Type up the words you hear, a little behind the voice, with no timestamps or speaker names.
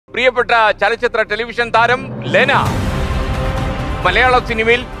പ്രിയപ്പെട്ട ചലച്ചിത്ര ടെലിവിഷൻ താരം ലെന മലയാള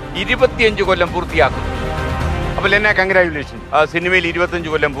സിനിമയിൽ 25 കൊല്ലം പൂർത്തിയാക്കും. അപ്പൊ ലെന, കൺഗ്രാജുലേഷൻ. സിനിമയിൽ 25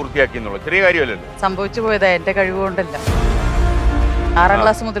 കൊല്ലം പൂർത്തിയാക്കി എന്നുള്ളത് ചെറിയ കാര്യമല്ലല്ലോ. സംഭവിച്ചു പോയതാ, എന്റെ കഴിവുകൊണ്ടല്ല. 6ാം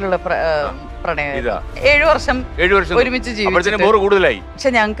ക്ലാസ് മുതലുള്ള പ്രണയം. 7 വർഷം ഒരുമിച്ച് ജീവിച്ചു.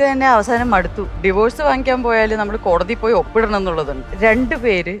 പക്ഷെ ഞങ്ങക്ക് തന്നെ അവസാനം മടുത്തു. ഡിവോഴ്സ് വാങ്ങിക്കാൻ പോയാല് നമ്മൾ കോടതി പോയി ഒപ്പിടണം എന്നുള്ളതുണ്ട്. 2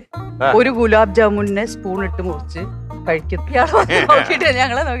 പേര് ഒരു ഗുലാബ് ജാമുനെ സ്പൂൺ ഇട്ട് മുറിച്ച് കഴിക്കും. ഇയാളെ നോക്കിട്ട്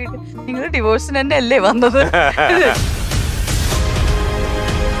ഞങ്ങളെ നോക്കിട്ട് നിങ്ങൾ ഡിവോഴ്സിന് തന്നെ അല്ലേ വന്നത്?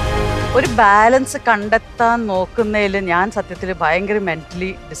 ഒരു ബാലൻസ് കണ്ടെത്താൻ നോക്കുന്നതിൽ ഞാൻ സത്യത്തിൽ ഭയങ്കര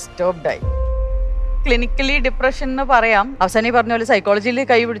മെന്റലി ഡിസ്റ്റർബ്ഡ് ആയി. ക്ലിനിക്കലി ഡിപ്രഷൻ എന്ന് പറയാം. അവസാനം പറഞ്ഞ പോലെ സൈക്കോളജിയിൽ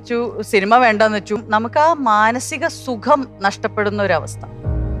കൈപിടിച്ചു, സിനിമ വേണ്ടെന്ന് വെച്ചു. നമുക്ക് ആ മാനസിക സുഖം നഷ്ടപ്പെടുന്ന ഒരു അവസ്ഥ.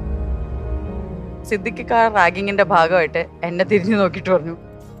 സിദ്ദിഖ് റാഗിങ്ങിന്റെ ഭാഗമായിട്ട് എന്നെ തിരിഞ്ഞു നോക്കിയിട്ട് പറഞ്ഞു,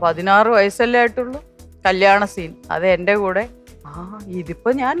 16 വയസ്സല്ലേ ആയിട്ടുള്ളൂ, കല്യാണ സീൻ അത് എന്റെ കൂടെ. ഇതിപ്പോ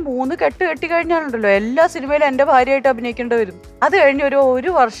ഞാൻ 3 കെട്ട് കെട്ടി കഴിഞ്ഞാലുണ്ടല്ലോ എല്ലാ സിനിമയിലും എന്റെ ഭാര്യയായിട്ട് അഭിനയിക്കേണ്ടി വരും. അത് കഴിഞ്ഞ്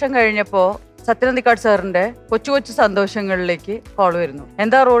ഒരു വർഷം കഴിഞ്ഞപ്പോ സത്യനന്ദിക്കാട് സാറിന്റെ കൊച്ചു കൊച്ചു സന്തോഷങ്ങളിലേക്ക് കോൾ വരുന്നു.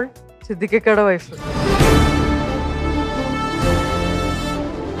 എന്താ റോൾ? സിദ്ദിഖയുടെ വൈഫ്.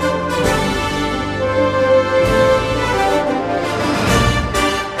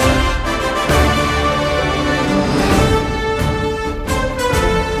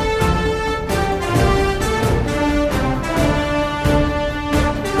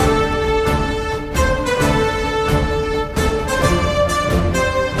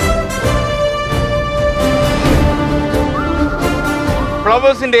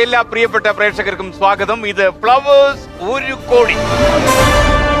 ഫ്ലവേഴ്സിന്റെ എല്ലാ പ്രിയപ്പെട്ട പ്രേക്ഷകർക്കും സ്വാഗതം. ഇത് ഫ്ലവേഴ്സ് ഒരുകോടി.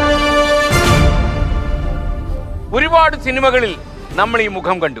 ഒരുപാട് സിനിമകളിൽ നമ്മൾ ഈ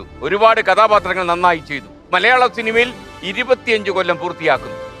മുഖം കണ്ടു. ഒരുപാട് കഥാപാത്രങ്ങൾ നന്നായി ചെയ്തു. മലയാള സിനിമയിൽ 25 കൊല്ലം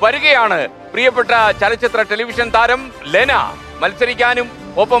പൂർത്തിയാക്കുന്നു. വരികയാണ് പ്രിയപ്പെട്ട ചലച്ചിത്ര ടെലിവിഷൻ താരം ലെന, മത്സരിക്കാനും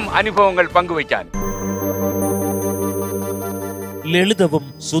ഒപ്പം അനുഭവങ്ങൾ പങ്കുവയ്ക്കാൻ. ലളിതവും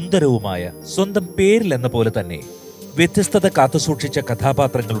സുന്ദരവുമായ സ്വന്തം പേരിൽ എന്ന പോലെ തന്നെ വ്യത്യസ്തത കാത്തുസൂക്ഷിച്ച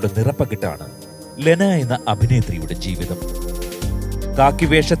കഥാപാത്രങ്ങളുടെ നിറപ്പകിട്ടാണ് ലെന എന്ന അഭിനേത്രിയുടെ ജീവിതം.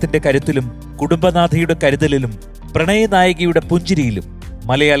 കാക്കിവേഷത്തിന്റെ കരുത്തിലും കുടുംബനാഥയുടെ കരുതലിലും പ്രണയനായികയുടെ പുഞ്ചിരിയിലും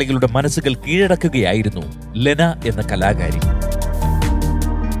മലയാളികളുടെ മനസ്സുകൾ കീഴടക്കുകയായിരുന്നു ലെന എന്ന കലാകാരി.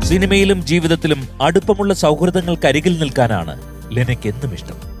 സിനിമയിലും ജീവിതത്തിലും അടുപ്പമുള്ള സൗഹൃദങ്ങൾക്കരികിൽ നിൽക്കാനാണ് ലെനയ്ക്ക് എന്നും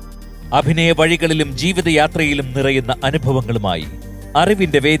ഇഷ്ടം. അഭിനയ വഴികളിലും ജീവിതയാത്രയിലും നിറയുന്ന അനുഭവങ്ങളുമായി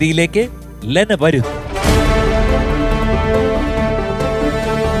അറിവിന്റെ വേദിയിലേക്ക് ലെന വരുന്നു.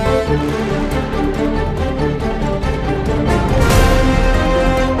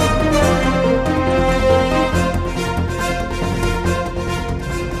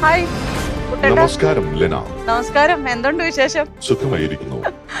 ഹായ്. നമസ്കാരം ലെന. നമസ്കാരം. എന്തുണ്ട് വിശേഷം? സുഖമായിരിക്കുന്നു.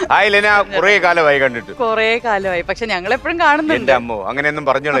 ഹായ് ലെന, കുറെ കാലമായി കണ്ടിട്ട്. കുറെ കാലമായി, പക്ഷെ ഞങ്ങൾ എപ്പോഴും കാണുന്നുണ്ട്. എന്റെ അമ്മോ, അങ്ങനെയൊന്നും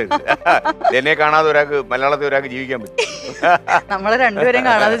പറഞ്ഞോളൂ. ലെനയെ കാണാതെ ഒരാൾക്ക് മലയാളത്തിൽ ഒരാൾക്ക് ജീവിക്കാൻ പറ്റും. നമ്മളെ രണ്ടുപേരും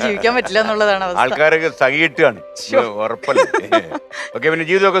കാണാതെ ജീവിക്കാൻ പറ്റില്ല എന്നുള്ളതാണ് ആൾക്കാരൊക്കെ സഹിയിട്ടാണ്, ഉറപ്പല്ലേ. ഓക്കെ, പിന്നെ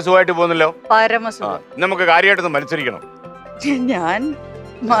ജീവിതമൊക്കെ സുഖമായിട്ട് പോകുന്നല്ലോ? പരമസുഖം. നമുക്ക് കാര്യമായിട്ടൊന്ന് മത്സരിക്കണം. ഞാൻ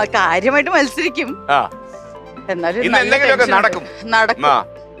കാര്യമായിട്ട് മത്സരിക്കും, എന്നാലും നടക്കും.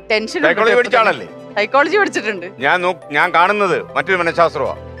 സൈക്കോളജി പഠിച്ച ആളല്ലേ? സൈക്കോളജി പഠിച്ചിട്ടുണ്ട്. ഞാൻ കാണുന്നത് മറ്റൊരു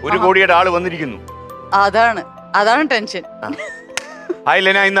മനഃശാസ്ത്രമാണ്. 1 കോടിയുടെ ആള് വന്നിരിക്കുന്നു. അതാണ് ടെൻഷൻ. ഹായ്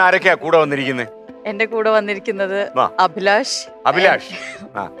ലെന, ഇന്ന് ആരൊക്കെയാ കൂടെ വന്നിരിക്കുന്നത്? എന്റെ കൂടെ വന്നിരിക്കുന്നത് അഭിലാഷ്.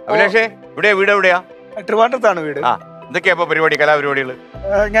 അഭിലാഷേ, വീട് എവിടെയാ? ട്രിവാൻഡ്രത്താണ് വീട്. എന്തൊക്കെയാ പരിപാടി, കലാപരിപാടികള്?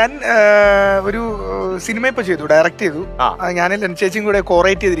 ഞാൻ ഒരു സിനിമ ഇപ്പൊ ചെയ്തു, ഡയറക്ട് ചെയ്തു. ഞാൻ ചേച്ചിയും കൂടെ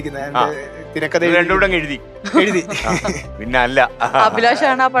കോറേറ്റ് ചെയ്തിരിക്കുന്നത്. തിരക്കഥ എഴുതി പിന്നെ അല്ല,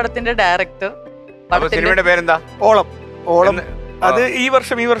 അഭിലാഷാണ് ആ പടത്തിന്റെ ഡയറക്ടർ. സിനിമയുടെ പേരെന്താ? ഓളം. ഓളം അത് ഈ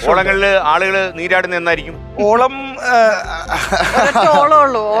വർഷം ഓളങ്ങളില് ആളുകള് നീരാടുന്ന എന്നായിരിക്കും? ഓളം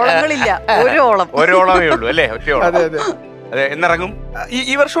ഓളങ്ങളില്ല, ഒരു ഓളമേ ഉള്ളൂ അല്ലേ? ഒറ്റ ഓളം. അതെ അതെ. അതെ, എന്നിറങ്ങും?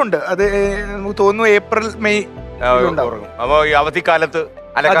 ഈ വർഷം ഉണ്ട്. അത് തോന്നുന്നു ഏപ്രിൽ മെയ്. അപ്പൊ ഈ അവധിക്കാലത്ത്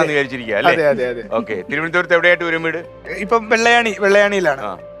അലക്കാന്ന് വിചാരിച്ചിരിക്കുക അല്ലേ? ഓക്കെ. തിരുവനന്തപുരത്ത് എവിടെയായിട്ട് വരും വീട്? ഇപ്പം വെള്ളയാണിയിലാണ്.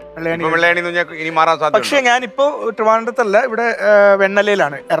 ഇനി മാറാൻ സാധ്യത. പക്ഷെ ഞാനിപ്പോ ട്രിവാൻഡ്രത്തല്ല, ഇവിടെ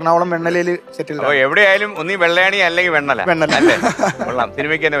വെണ്ണലയിലാണ്, എറണാകുളം വെണ്ണലയിൽ സെറ്റിൽ. എവിടെയായാലും ഒന്നീ വെള്ളയാണി അല്ലെങ്കിൽ വെണ്ണല അല്ലേ? കൊള്ളാം,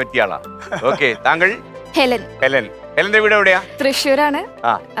 സിനിമയ്ക്ക് തന്നെ പറ്റിയ ആളാ. ഓക്കെ, താങ്കൾ? ഹെലൻ. ഹെലന്റെ വീട് എവിടെയാ? തൃശ്ശൂരാണ്.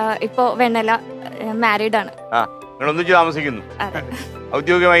 ഇപ്പോ വെണ്ണല, മാരീഡ് ആണ്. നിങ്ങൾ ഒന്നിച്ച് താമസിക്കുന്നു?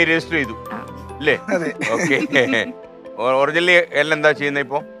 ഔദ്യോഗികമായി രജിസ്റ്റർ ചെയ്തു അല്ലേ? ഓക്കെ. ഒറിജിനലി എല്ലാം എന്താ ചെയ്യുന്നത്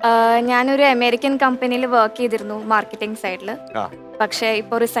ഇപ്പോ? ഞാനൊരു അമേരിക്കൻ കമ്പനിയിൽ വർക്ക് ചെയ്തിരുന്നു, മാർക്കറ്റിംഗ് സൈഡില്. പക്ഷെ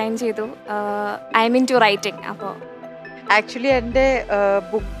ഇപ്പൊ റിസൈൻ ചെയ്തു. I mean to writing. അപ്പോ ആക്ച്വലി എന്റെ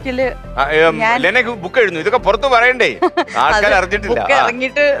ബുക്കില് ബുക്ക് എഴുതുന്നു, ഇതൊക്കെ പുറത്ത് പറയണ്ടേ? ആൾക്കാർ അറിഞ്ഞിട്ടില്ല. ബുക്ക്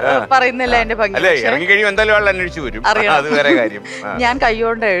ഇറങ്ങിയിട്ട് പറയുന്നില്ല എന്റെ ഭംഗി. അല്ലേ, ഇറങ്ങി കഴിയുമ്പോൾ എന്തായാലും ആൾ അന്വേഷിച്ചു വരും. അത് വേറെ കാര്യം. ഞാൻ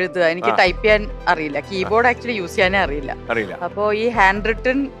കൈകൊണ്ട് എഴുതുക, എനിക്ക് ടൈപ്പ് ചെയ്യാൻ അറിയില്ല. കീബോർഡ് ആക്ച്വലി യൂസ് ചെയ്യാനേ അറിയില്ല. അപ്പോ ഈ ഹാൻഡ്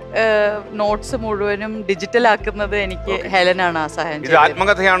റിട്ടൺ നോട്ട്സ് മുഴുവനും ഡിജിറ്റൽ ആക്കുന്നത് എനിക്ക് ഹെലനാണ് ആ സഹായം. ഇത്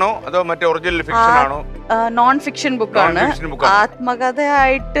ആത്മകഥയാണോ അതോ മറ്റേ ഒറിജിനൽ ഫിക്ഷൻ ആണോ? നോൺ ഫിക്ഷൻ ബുക്കാണ്.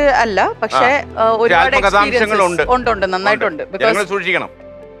 ആത്മകഥയായിട്ട് അല്ല, പക്ഷെ ഒരുപാട് എക്സ്പീരിയൻസ് ഉണ്ട്, നന്നായിട്ടുണ്ട്. സൂക്ഷിക്കണം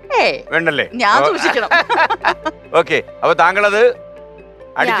വേണ്ടല്ലേ? ഞാൻ സൂക്ഷിക്കണം. ഓക്കെ, അപ്പൊ താങ്കൾ അത്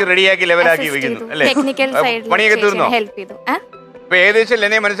അടിച്ച് റെഡിയാക്കി ലെവലാക്കി വെക്കുന്നു അല്ലേ? പണിയൊക്കെ തീർന്നോ? ഇപ്പൊ ഏകദേശം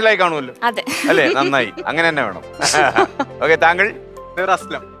ലെനെ മനസ്സിലായി കാണുമല്ലോ അല്ലേ? നന്നായി, അങ്ങനെ തന്നെ വേണം. ഓക്കെ, താങ്കൾ?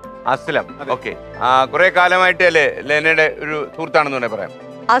 അസ്ലം. അസ്ലം, ഓക്കെ. കുറെ കാലമായിട്ട് അല്ലേ ലെനയുടെ ഒരു സുഹൃത്താണെന്ന് തന്നെ പറയാം.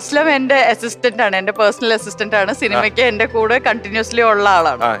 അസ്ലം എന്റെ അസിസ്റ്റന്റ് ആണ്, എന്റെ പേഴ്സണൽ അസിസ്റ്റന്റ് ആണ്. സിനിമയ്ക്ക് എന്റെ കൂടെ കണ്ടിന്യൂസ്ലി ഉള്ള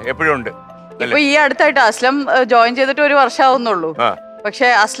ആളാണ്, എപ്പോഴും ഉണ്ട്. ഇപ്പൊ ഈ അടുത്തായിട്ട് അസ്ലം ജോയിൻ ചെയ്തിട്ട് 1 വർഷമാവുന്നുള്ളൂ. പക്ഷെ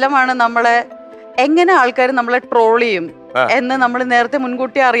അസ്ലമാണ് നമ്മളെ എങ്ങനെ ആൾക്കാർ നമ്മളെ ട്രോൾ ചെയ്യും എന്ന് നമ്മൾ നേരത്തെ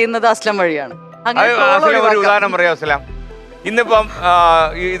മുൻകൂട്ടി അറിയുന്നത് അസ്ലം വഴിയാണ്. ഒരു ഉദാഹരണം പറയാം അസ്ലാം. ഇന്നിപ്പം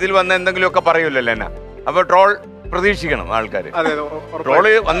ഇതിൽ വന്ന എന്തെങ്കിലുമൊക്കെ പറയൂലല്ലോ എന്നാ, അപ്പൊ ട്രോൾ പ്രതീക്ഷിക്കണം ആൾക്കാർ.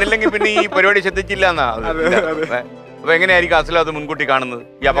 ട്രോള് വന്നില്ലെങ്കിൽ പിന്നെ ഈ പരിപാടി ശ്രദ്ധിച്ചില്ല എന്നാ. അപ്പൊ എങ്ങനെയായിരിക്കും അസ്ലം അത് മുൻകൂട്ടി കാണുന്നത്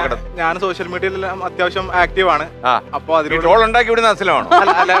ഈ അപകടം? ഞാൻ സോഷ്യൽ മീഡിയയിലെല്ലാം അത്യാവശ്യം ആക്റ്റീവ് ആണ്. അപ്പൊ അതിൽ ട്രോൾ ഉണ്ടാക്കി വിടുന്ന അസ്ലമാണോ?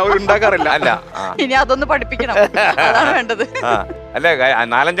 ഉണ്ടാക്കാറില്ല. അല്ല, ഇനി അതൊന്ന് പഠിപ്പിക്കണം, അതാണ് വേണ്ടത്. അല്ല,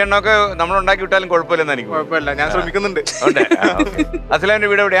 4-5 എണ്ണമൊക്കെ നമ്മൾ ഉണ്ടാക്കി വിട്ടാലും കുഴപ്പമില്ലെന്ന് എനിക്ക്. കുഴപ്പമില്ല, ഞാൻ ശ്രമിക്കുന്നുണ്ട്. അസ്ലാമിന്റെ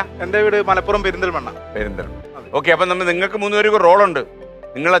വീട് എവിടെയാ? എന്റെ വീട് മലപ്പുറം പെരിന്തൽമണ്ണ. ഓക്കെ, അപ്പൊ നിങ്ങൾക്ക് 3 പേർക്ക് റോളുണ്ട്.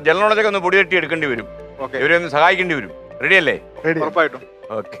 നിങ്ങളെ ജനറൽ നോളജൊക്കെ ഒന്ന് പൊടിയെട്ടി എടുക്കേണ്ടി വരും, ഇവരെ ഒന്ന് സഹായിക്കേണ്ടി വരും. റെഡി അല്ലേ? ഉറപ്പായിട്ടും.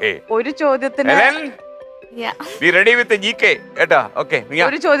 ഓക്കെ, ഒരു ചോദ്യത്തിന്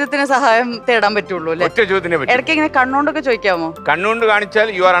ഒരു ചോദ്യത്തിന് സഹായം തേടാൻ പറ്റുള്ളൂ അല്ലേ? ഒറ്റ ചോദ്യത്തിനെ പറ്റും. ഇടയ്ക്ക് ഇങ്ങനെ കണ്ണുകൊണ്ടൊക്കെ ചോദിക്കാമോ? കണ്ണുകൊണ്ട് കാണിച്ചാൽ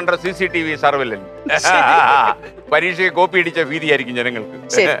you are under CCTV surveillance. പരീക്ഷയെ കോപ്പി അടിച്ച ഭീതിയായിരിക്കും ജനങ്ങൾക്ക്.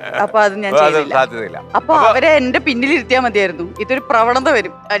 അപ്പൊ അത് ഞാൻ സാധ്യതയില്ല. അപ്പൊ അവരെ എന്റെ പിന്നിലിരുത്തിയാ മതിയായിരുന്നു. ഇതൊരു പ്രവണത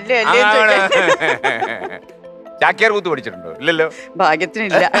വരും അല്ലേ? ചാക്യാർ കൂത്ത് പഠിച്ചിട്ടുണ്ടോ? ഇല്ലല്ലോ,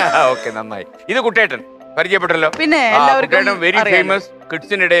 ഭാഗ്യത്തിനില്ല. ഓക്കെ, നന്നായി. ഇത് കുട്ടേട്ടൻ പരിചയപ്പെട്ടല്ലോ. പിന്നെ എല്ലാവർക്കും വെരി ഫേമസ്,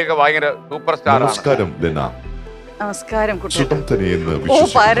 കിഡ്സിനിടെയൊക്കെ ഭയങ്കര സൂപ്പർ സ്റ്റാർ. നമസ്കാരം ലെന. നമസ്കാരം.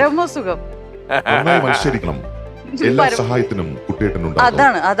 പരമസുഖം. മത്സരിക്കണം, എല്ലാ സഹായത്തിനും കുട്ടേട്ടനുണ്ട്.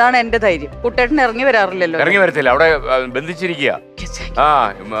 അതാണ് എന്റെ ധൈര്യം. കുട്ടേട്ടൻ ഇറങ്ങി വരാറില്ലല്ലോ. ഇറങ്ങി വരത്തില്ല, അവിടെ ബന്ധിച്ചിരിക്കുക.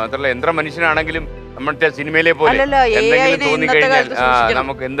 മാത്രല്ല യന്ത്ര മനുഷ്യനാണെങ്കിലും നമ്മുടെ സിനിമയിലെ പോലെ എന്തെങ്കിലും തോന്നിക്കഴിഞ്ഞാൽ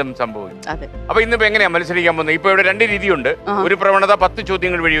നമുക്ക് എന്തും സംഭവിക്കും. അപ്പൊ ഇന്നിപ്പോ എങ്ങനെയാ മത്സരിക്കാൻ പോകുന്നത്? ഇപ്പൊ ഇവിടെ 2 രീതിയുണ്ട്. ഒരു പ്രവണത 10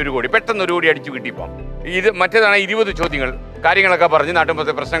 ചോദ്യങ്ങൾ വഴി 1 കോടി, പെട്ടെന്ന് 1 കോടി അടിച്ചു കിട്ടിപ്പോ. ഇത് മറ്റേതാണ് 20 ചോദ്യങ്ങൾ, കാര്യങ്ങളൊക്കെ പറഞ്ഞ്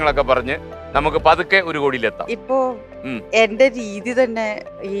നാട്ടുമ്പത്തെ പ്രശ്നങ്ങളൊക്കെ പറഞ്ഞ് നമുക്ക് പതുക്കെ 1 കോടിയിലെത്താം. ഇപ്പോ എന്റെ രീതി തന്നെ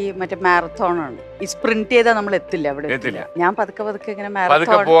ഈ മറ്റേ മാരത്തോൺ ആണ്. ഈ സ്പ്രിന്റ് ചെയ്താൽ നമ്മൾ എത്തില്ല, അവിടെ എത്തില്ല. ഞാൻ പതുക്കെ ഇങ്ങനെ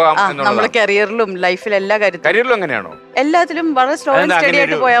മാരത്തോൺ നമ്മളെ കരിയറിലും ലൈഫിലും എല്ലാ കാര്യത്തിലും അങ്ങനെയാണോ? എല്ലാത്തിലും വളരെ സ്ലോ ആൻഡ് സ്റ്റഡി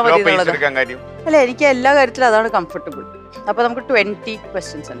ആയിട്ട് പോയാൽ മതി എന്നുള്ളത്. അല്ല, എനിക്ക് എല്ലാ കാര്യത്തിലും അതാണ് കംഫർട്ടബിൾ. അപ്പൊ നമുക്ക് 20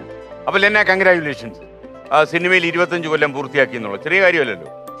 ക്വസ്റ്റ്യൻസ് ആണ്. അപ്പൊ ലെന, കൺഗ്രാജുലേഷൻസ്. സിനിമയിൽ 25 കൊല്ലം പൂർത്തിയാക്കി എന്നുള്ളത് ചെറിയ കാര്യമല്ലല്ലോ.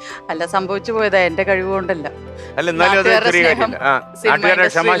 അല്ല, സംഭവിച്ചു പോയതാ, എന്റെ കഴിവുകൊണ്ടല്ല. സ്നേഹം,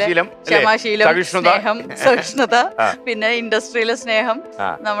 സഹിഷ്ണുത, പിന്നെ ഇൻഡസ്ട്രിയിലെ സ്നേഹം,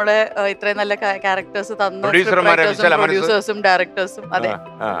 നമ്മുടെ ഇത്രയും നല്ല ക്യാരക്ടേഴ്സ് തന്ന പ്രൊഡ്യൂസേഴ്സും ഡയറക്ടേഴ്സും. അതെ,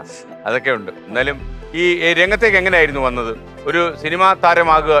 അതൊക്കെ ഉണ്ട്. എന്നാലും ഈ രംഗത്തേക്ക് എങ്ങനെയായിരുന്നു വന്നത്? ഒരു സിനിമാ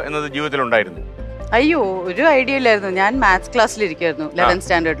താരമാകുക എന്നത് ജീവിതത്തിൽ ഉണ്ടായിരുന്നു? അയ്യോ, ഒരു ഐഡിയ ഇല്ലായിരുന്നു. ഞാൻ മാത്സ് ക്ലാസ്സിൽ ഇരിക്കുമായിരുന്നു, 11th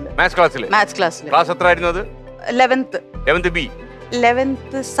സ്റ്റാൻഡേർഡിൽ. മാത്സ് ക്ലാസ്സിൽ ക്ലാസ് എത്രയായിരുന്നു അത്? 11th B.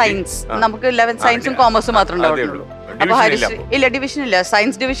 11th science. നമുക്ക് 11th സയൻസും കോമേഴ്സും മാത്രമേ ഉണ്ടാവുള്ളൂ. അപ്പൊ ഇല്ല, ഡിവിഷൻ ഇല്ല.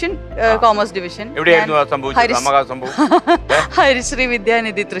 Science division, commerce division. ഹരിശ്രീ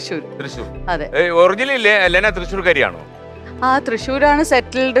വിദ്യാനിധി, തൃശ്ശൂർ. അതെ. ഒറിജിനലി ലെന തൃശ്ശൂർക്കാരിയാണോ? തൃശ്ശൂരാണ്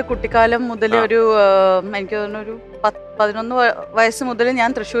സെറ്റിൽഡ്. കുട്ടിക്കാലം മുതൽ ഒരു എനിക്ക് തോന്നുന്നു ഒരു 11 വയസ്സ് മുതൽ ഞാൻ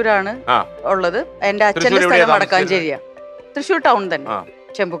തൃശ്ശൂരാണ് ഉള്ളത്. എന്റെ അച്ഛന്റെ സ്ഥലം വടക്കാഞ്ചേരിയാ. തൃശ്ശൂർ ടൗൺ തന്നെ,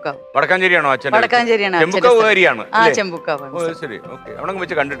 ചെമ്പുക്കാവ്. വടക്കാഞ്ചേരിയാണോ? വടക്കാഞ്ചേരിയാണ്.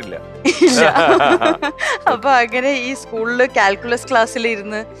 കണ്ടിട്ടില്ല. അപ്പൊ അങ്ങനെ ഈ സ്കൂളില് കാൽക്കുലസ് ക്ലാസ്സിൽ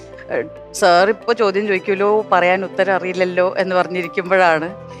ഇരുന്ന് സാർ ഇപ്പൊ ചോദ്യം ചോദിക്കുമല്ലോ, പറയാൻ ഉത്തരം അറിയില്ലല്ലോ എന്ന് പറഞ്ഞിരിക്കുമ്പോഴാണ്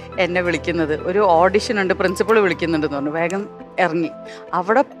എന്നെ വിളിക്കുന്നത്. ഒരു ഓഡിഷൻ ഉണ്ട്, പ്രിൻസിപ്പൾ വിളിക്കുന്നുണ്ടെന്ന് പറഞ്ഞു. വേഗം ഇറങ്ങി.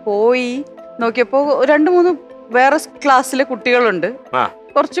 അവിടെ പോയി നോക്കിയപ്പോൾ 2-3 വേറെ ക്ലാസ്സിലെ കുട്ടികളുണ്ട്.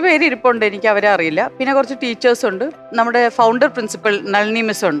 കുറച്ച് പേര് ഇരിപ്പുണ്ട്, എനിക്ക് അവരെ അറിയില്ല. പിന്നെ കുറച്ച് ടീച്ചേഴ്സ് ഉണ്ട്. നമ്മുടെ ഫൗണ്ടർ പ്രിൻസിപ്പൽ നളിനി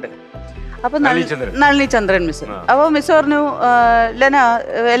മിസ് ഉണ്ട്. അപ്പൊ നളിനി ചന്ദ്രൻ മിസ്. അപ്പോൾ മിസ് പറഞ്ഞു, ലെന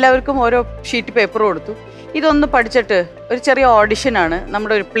എല്ലാവർക്കും ഓരോ ഷീറ്റ് പേപ്പർ കൊടുത്തു. ഇതൊന്ന് പഠിച്ചിട്ട് ഒരു ചെറിയ ഓഡിഷനാണ്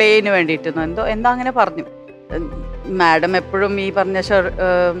നമ്മുടെ ഒരു പ്ലേന് വേണ്ടിയിട്ട് എന്തോ അങ്ങനെ പറഞ്ഞു. മാഡം എപ്പോഴും ഈ പറഞ്ഞ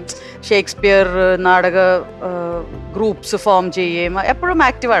ഷേക്സ്പിയർ നാടക ഗ്രൂപ്പ്സ് ഫോം ചെയ്യുകയും എപ്പോഴും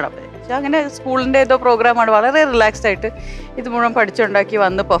ആക്റ്റീവാണ്. പക്ഷെ അങ്ങനെ സ്കൂളിൻ്റെ ഏതോ പ്രോഗ്രാമാണ്, വളരെ റിലാക്സ്ഡ് ആയിട്ട് ഇത് മുഴുവൻ പഠിച്ചുണ്ടാക്കി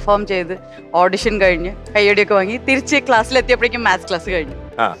വന്ന് പെർഫോം ചെയ്ത് ഓഡിഷൻ കഴിഞ്ഞ് കയ്യടിയൊക്കെ വാങ്ങി തിരിച്ച് ക്ലാസ്സിലെത്തിയപ്പോഴേക്കും മാത്സ് ക്ലാസ് കഴിഞ്ഞു.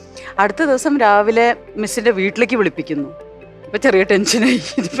 അടുത്ത ദിവസം രാവിലെ മിസ്സിൻ്റെ വീട്ടിലേക്ക് വിളിപ്പിക്കുന്നു. അപ്പോൾ ചെറിയ ടെൻഷനായി,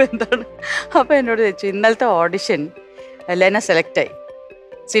 ഇതിപ്പോൾ എന്താണ്. അപ്പോൾ എന്നോട് ചോദിച്ചു, ഇന്നലത്തെ ഓഡിഷൻ ലെന സെലക്റ്റായി,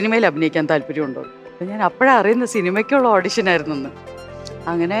 സിനിമയിൽ അഭിനയിക്കാൻ താല്പര്യമുണ്ടോ? അപ്പം ഞാൻ അപ്പോഴാണ് അറിയുന്നത് സിനിമയ്ക്കുള്ള ഓഡിഷനായിരുന്നു എന്ന്.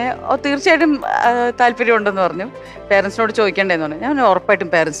 അങ്ങനെ തീർച്ചയായിട്ടും താല്പര്യമുണ്ടെന്ന് പറഞ്ഞു. പേരൻസിനോട് ചോദിക്കേണ്ടതെന്ന് പറഞ്ഞു. ഞാൻ ഉറപ്പായിട്ടും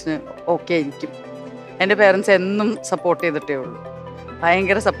പേരൻസിന് ഓക്കെ ആയിരിക്കും, എൻ്റെ പേരൻസ് എന്നും സപ്പോർട്ട് ചെയ്തിട്ടേ ഉള്ളൂ,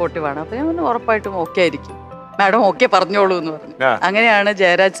 ഭയങ്കര സപ്പോർട്ടീവാണ്. അപ്പോൾ ഞാൻ പറഞ്ഞു ഉറപ്പായിട്ടും ഓക്കെ ആയിരിക്കും മാഡം, ഓക്കെ പറഞ്ഞോളൂ എന്ന് പറഞ്ഞു. അങ്ങനെയാണ്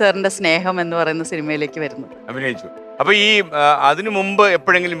ജയരാജ് സാറിന്റെ സ്നേഹം എന്ന് പറയുന്ന സിനിമയിലേക്ക് വരുന്നത്. അഭിനയിച്ചു. അപ്പൊ ഈ അതിനു മുമ്പ്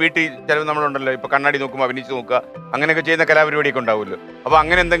എപ്പോഴെങ്കിലും വീട്ടിൽ ചിലവ് നമ്മളുണ്ടല്ലോ, ഇപ്പൊ കണ്ണാടി നോക്കുമ്പോൾ അഭിനയിച്ചു നോക്കുക, അങ്ങനെയൊക്കെ ചെയ്യുന്ന കലാപരിപാടിയൊക്കെ ഉണ്ടാവുമല്ലോ. അപ്പൊ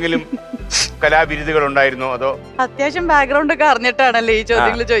അങ്ങനെ എന്തെങ്കിലും കലാബിരുദുകൾ ഉണ്ടായിരുന്നോ? അതോ അത്യാവശ്യം ബാക്ക്ഗ്രൗണ്ട് ഒക്കെ അറിഞ്ഞിട്ടാണല്ലേ ഈ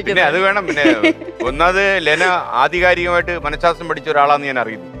ചോദ്യങ്ങൾ ചോദിക്കുന്നത്? അത് വേണം. പിന്നെ ഒന്നാമത് ലെന ആധികാരികമായിട്ട് മനഃശാസ്ത്രം പഠിച്ച ഒരാളാന്ന് ഞാൻ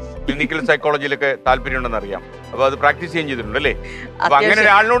അറിയുന്നു, ക്ലിനിക്കൽ സൈക്കോളജിയിലൊക്കെ താല്പര്യം അറിയാം. അപ്പൊ അത് പ്രാക്ടീസ് ചെയ്തിട്ടുണ്ട് അല്ലേ? അപ്പൊ അങ്ങനെ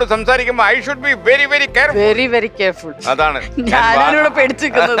ഒരാളിനോട് സംസാരിക്കുമ്പോൾ I should be very very careful. അതാണ്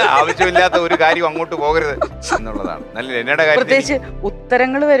ആവശ്യമില്ലാത്ത ഒരു കാര്യം അങ്ങോട്ട് പോകരുത് എന്നുള്ളതാണ്. നല്ല ലെനയുടെ കാര്യം പ്രത്യേകിച്ച്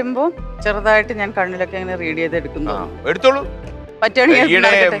ഉത്തരങ്ങൾ വരുമ്പോ ചെറുതായിട്ട് ഞാൻ കണ്ണിലൊക്കെ അങ്ങനെ റീഡ് ചെയ്ത് എടുക്കുന്നു. എടുത്തോളൂ.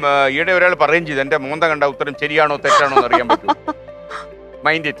 ഈയിടെ ഒരാൾ പറയുകയും ചെയ്തു, എന്റെ മോന്ത കണ്ട ഉത്തരം ശരിയാണോ തെറ്റാണോ എന്ന് അറിയാൻ പറ്റും.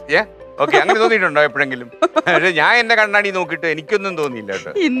 Mind it. ഓക്കെ, അങ്ങനെ തോന്നിയിട്ടുണ്ടോ എപ്പോഴെങ്കിലും? ഞാൻ എന്റെ കണ്ണാടി നോക്കിയിട്ട് എനിക്കൊന്നും തോന്നിയില്ല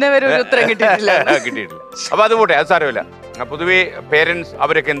കേട്ടോ, ഇന്നവരെ ഒരു ഉത്തരം കിട്ടിയിട്ടില്ല. അപ്പൊ അത് പോട്ടെ, അത് സാരമില്ല. പൊതുവെ പേരൻസ്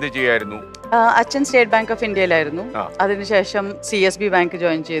അവരൊക്കെ എന്ത് ചെയ്യായിരുന്നു? അച്ഛൻ സ്റ്റേറ്റ് ബാങ്ക് ഓഫ് ഇന്ത്യയിലായിരുന്നു. അതിനുശേഷം CSB ബാങ്ക്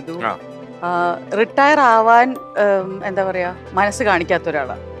ജോയിൻ ചെയ്തു. റിട്ടയർ ആവാൻ എന്താ പറയാ മനസ്സ് കാണിക്കാത്ത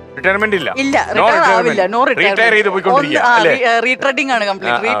ഒരാളാണ്. റിട്ടയർമെന്റ് ഇല്ല, റിട്ടയർ ആവില്ല, നോ റീട്രേഡിംഗ് ആണ്,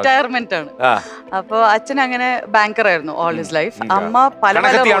 കംപ്ലീറ്റ് റീറ്റയർമെന്റ് ആണ്. അപ്പൊ അച്ഛൻ അങ്ങനെ ബാങ്കർ ആയിരുന്നു ഓൾ ഹിസ് ലൈഫ്. അമ്മ പല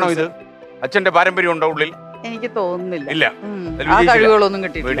ഇത് അച്ഛന്റെ പാരമ്പര്യം ഉണ്ടോ ഉള്ളിൽ? എനിക്ക് തോന്നുന്നില്ല, ഇല്ല, ആ കഴിവുകളൊന്നും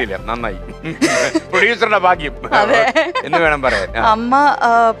കിട്ടിയിട്ടില്ല. നന്നായി, പ്രൊഡ്യൂസറുടെ ഭാഗ്യം എന്ന് വേണം പറയാൻ. അമ്മ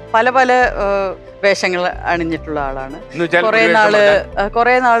പല പല വേഷങ്ങൾ അണിഞ്ഞിട്ടുള്ള ആളാണ്.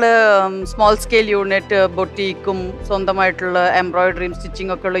 കുറെ നാള് സ്മോൾ സ്കെയിൽ യൂണിറ്റ്, ബൊട്ടീക്കും സ്വന്തമായിട്ടുള്ള എംബ്രോയിഡറിയും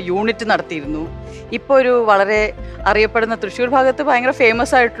സ്റ്റിച്ചിങ് ഒക്കെ ഉള്ള യൂണിറ്റ് നടത്തിയിരുന്നു. ഇപ്പോൾ ഒരു വളരെ അറിയപ്പെടുന്ന തൃശ്ശൂർ ഭാഗത്ത് ഭയങ്കര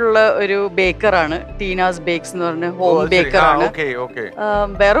ഫേമസ് ആയിട്ടുള്ള ഒരു ബേക്കറാണ്, ടീനാസ് ബേക്സ് എന്ന് പറഞ്ഞ ഹോം ബേക്കറാണ്.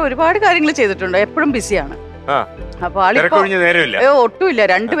 വേറെ ഒരുപാട് കാര്യങ്ങൾ ചെയ്തിട്ടുണ്ട്, എപ്പോഴും ബിസിയാണ്. അപ്പൊ ഒട്ടുമില്ല,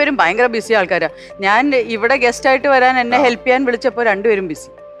 രണ്ടുപേരും ഭയങ്കര ബിസി ആൾക്കാരാ. ഞാൻ ഇവിടെ ഗസ്റ്റ് ആയിട്ട് വരാൻ എന്നെ ഹെൽപ്പ് ചെയ്യാൻ വിളിച്ചപ്പോ രണ്ടുപേരും ബിസി.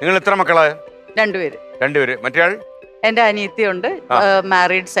 നിങ്ങൾ എത്ര മക്കളാ? രണ്ടുപേര്. മറ്റേ ആൾ? എന്റെ അനിയത്തിയുണ്ട്,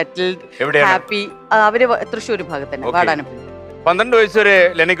 മാരീഡ്, സെറ്റിൽഡ്, ഹാപ്പി. അവര് തൃശ്ശൂർ ഭാഗത്ത് തന്നെ, വാടാനപ്പള്ളി. 12 വയസ്സ് വരെ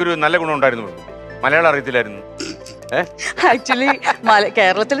ലെനയ്ക്കൊരു നല്ല ഗുണം ഉണ്ടായിരുന്നു, മലയാളം അറിയത്തില്ലായിരുന്നു. ആക്ച്വലി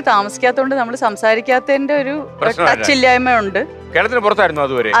കേരളത്തിൽ താമസിക്കാത്തതുകൊണ്ട് നമ്മൾ സംസാരിക്കാത്തതിന്റെ ഒരു ടച്ചില്ലായ്മ ഉണ്ട്. കേരളത്തിന് പുറത്തായിരുന്നു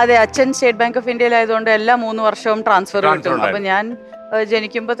അതുവരെ? അതെ, അച്ഛൻ സ്റ്റേറ്റ് ബാങ്ക് ഓഫ് ഇന്ത്യയിലായതുകൊണ്ട് എല്ലാ 3 വർഷവും ട്രാൻസ്ഫർ കിട്ടും. അപ്പൊ ഞാൻ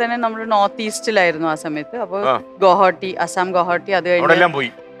ജനിക്കുമ്പോ തന്നെ നമ്മൾ നോർത്ത് ഈസ്റ്റിലായിരുന്നു ആ സമയത്ത്. അപ്പൊ ഗുവാഹട്ടി, അസം ഗുവാഹട്ടി, അത് കഴിഞ്ഞ്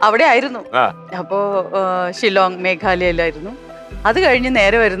അവിടെ ആയിരുന്നു. അപ്പോ ഷിലോങ്, മേഘാലയയിലായിരുന്നു. അത് കഴിഞ്ഞ്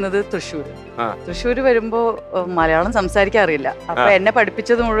നേരെ വരുന്നത് തൃശ്ശൂർ വരുമ്പോ മലയാളം സംസാരിക്കാൻ അറിയില്ല. അപ്പൊ എന്നെ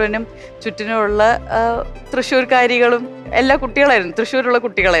പഠിപ്പിച്ചത് മുഴുവനും ചുറ്റിനുമുള്ള തൃശ്ശൂർക്കാരികളും എല്ലാ കുട്ടികളായിരുന്നു, തൃശ്ശൂരുള്ള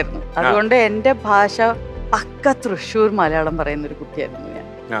കുട്ടികളായിരുന്നു. അതുകൊണ്ട് എന്റെ ഭാഷ പക്ക തൃശ്ശൂർ മലയാളം പറയുന്ന ഒരു കുട്ടിയായിരുന്നു ഞാൻ.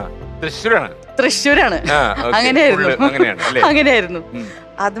 തൃശ്ശൂരാണ്. അങ്ങനെയായിരുന്നു.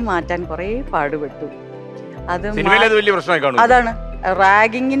 അത് മാറ്റാൻ കുറെ പാടുപെട്ടു. അതാണ്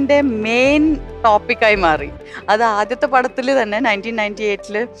റാഗിങ്ങിന്റെ മെയിൻ ടോപ്പിക്കായി മാറി. അത് ആദ്യത്തെ പടത്തിൽ തന്നെ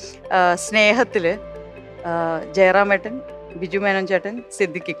 1998 സ്നേഹത്തില് ജയറാമേട്ടൻ, ബിജു മേനോൻ ചേട്ടൻ,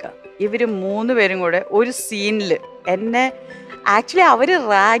 സിദ്ദിഖിക്ക, ഇവര് 3 പേരും കൂടെ ഒരു സീനില് എന്നെ ആക്ച്വലി അവര്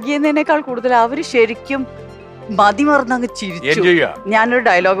റാഗ് ചെയ്യുന്നതിനേക്കാൾ കൂടുതൽ അവര് ശരിക്കും മതിമറന്ന് അങ്ങ് ചിരിച്ചു. ഞാനൊരു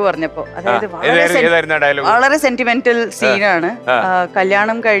ഡയലോഗ് പറഞ്ഞപ്പോ, അതായത് വളരെ സെന്റിമെന്റൽ സീനാണ്.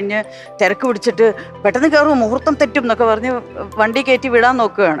 കല്യാണം കഴിഞ്ഞ് തിരക്ക് പിടിച്ചിട്ട് പെട്ടെന്ന് കയറും, മുഹൂർത്തം തെറ്റും എന്നൊക്കെ പറഞ്ഞ് വണ്ടി കയറ്റി വിടാൻ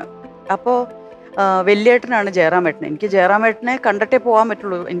നോക്കുകയാണ്. അപ്പോൾ വല്യേട്ടനാണ് ജയറാമേട്ടൻ. എനിക്ക് ജയറാമേട്ടനെ കണ്ടിട്ടേ പോകാൻ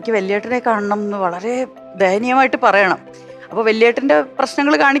പറ്റുള്ളൂ, എനിക്ക് വല്യേട്ടനെ കാണണം എന്ന് വളരെ ദയനീയമായിട്ട് പറയണം. അപ്പോൾ വല്യേട്ടൻ്റെ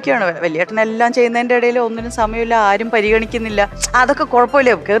പ്രശ്നങ്ങൾ കാണിക്കുകയാണ്. വല്യേട്ടനെല്ലാം ചെയ്യുന്നതിൻ്റെ ഇടയിൽ ഒന്നിനും സമയമില്ല, ആരും പരിഗണിക്കുന്നില്ല, അതൊക്കെ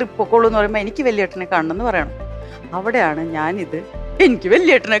കുഴപ്പമില്ല, കയറി പൊക്കോളൂ എന്ന് പറയുമ്പോൾ എനിക്ക് വല്യേട്ടനെ കാണണം എന്ന് പറയണം. അവിടെയാണ് ഞാനിത് എനിക്ക്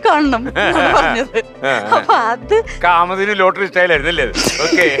വല്യേട്ടനെ കാണണം പറഞ്ഞത്. അപ്പൊ അത് ലോട്ടറി സ്റ്റൈലായിരുന്നല്ലേ?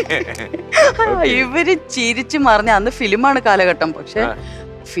 ഇവര് ചിരിച്ചു മറിഞ്ഞ, അന്ന് ഫിലിമാണ് കാലഘട്ടം. പക്ഷെ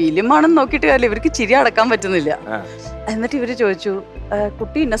ഫിലിമാണെന്ന് നോക്കിയിട്ട് കാര്യമില്ല, ഇവർക്ക് ചിരി അടക്കാൻ പറ്റുന്നില്ല. എന്നിട്ട് ഇവര് ചോദിച്ചു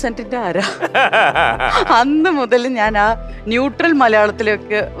കുട്ടി ഇന്നസെന്റിന്റെ ആരാ. അന്ന് മുതൽ ഞാൻ ആ ന്യൂട്രൽ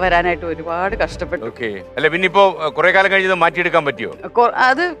മലയാളത്തിലേക്ക് വരാനായിട്ട് ഒരുപാട് കഷ്ടപ്പെട്ടു. അല്ല പിന്നെ ഇപ്പോ കുറെ കാലം കഴിഞ്ഞത് മാറ്റിയെടുക്കാൻ പറ്റിയോ?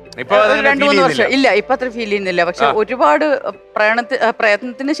 അത് 2-3 വർഷം ഇല്ല, ഇപ്പൊ അത്ര ഫീൽ ചെയ്യുന്നില്ല. പക്ഷെ ഒരുപാട്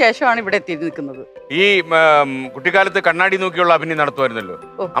പ്രയത്നത്തിന് ശേഷമാണ് ഇവിടെ എത്തി നിൽക്കുന്നത്. ഈ കുട്ടിക്കാലത്ത് കണ്ണാടി നോക്കിയുള്ള അഭിനയം നടത്തുമായിരുന്നല്ലോ.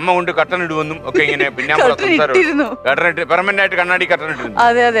 അമ്മ കൊണ്ട് കട്ടൻ ഇടുവെന്നും ഒക്കെ ഇങ്ങനെ പിന്നെ പെർമനന്റ് ആയിട്ട് കണ്ണാടി കട്ടൻ ഇട്ടിരുന്നു.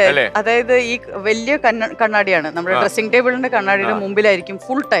 അതെ അതെ, അതായത് ഈ വലിയ കണ്ണാടിയാണ് നമ്മുടെ ഡ്രസ്സിംഗ് ടേബിളിന്റെ കണ്ണാടിയുടെ മുമ്പിലായിരിക്കും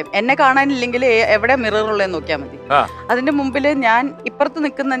ഫുൾ ടൈം. എന്നെ കാണാനില്ലെങ്കിൽ എവിടെ മിറർ ഉള്ളതെന്ന് നോക്കിയാൽ മതി. അതിന്റെ മുമ്പിൽ ഞാൻ ഇപ്പുറത്ത്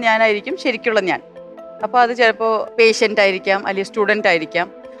നിൽക്കുന്ന ഞാനായിരിക്കും ശരിക്കുള്ള ഞാൻ. അപ്പൊ അത് ചിലപ്പോ പേഷ്യന്റ് ആയിരിക്കാം, അല്ലെങ്കിൽ സ്റ്റുഡന്റ് ആയിരിക്കാം.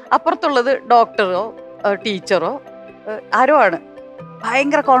 അപ്പുറത്തുള്ളത് ഡോക്ടറോ ടീച്ചറോ ആരോ ആണ്.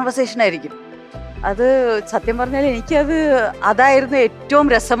 ഭയങ്കര കോൺവെർസേഷൻ ആയിരിക്കും. അത് സത്യം പറഞ്ഞാൽ എനിക്കത് അതായിരുന്നു ഏറ്റവും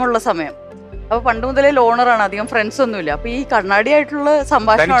രസമുള്ള സമയം. അപ്പൊ പണ്ട് മുതലേ ലോണറാണ്, അധികം ഫ്രണ്ട്സ് ഒന്നുമില്ല. അപ്പൊ ഈ കണ്ണാടിയായിട്ടുള്ള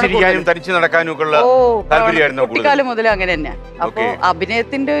സംഭാഷണമാണ് കുട്ടിക്കാലം മുതലേ അങ്ങനെ തന്നെ. അപ്പൊ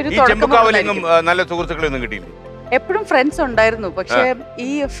അഭിനയത്തിന്റെ ഒരു നല്ല സുഹൃത്തുക്കളൊന്നും കിട്ടിയില്ല. എപ്പോഴും ഫ്രണ്ട്സ് ഉണ്ടായിരുന്നു. പക്ഷെ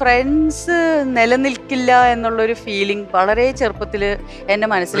ഈ ഫ്രണ്ട്സ് നിലനിൽക്കില്ല എന്നുള്ളൊരു ഫീലിംഗ് വളരെ ചെറുപ്പത്തിൽ എന്റെ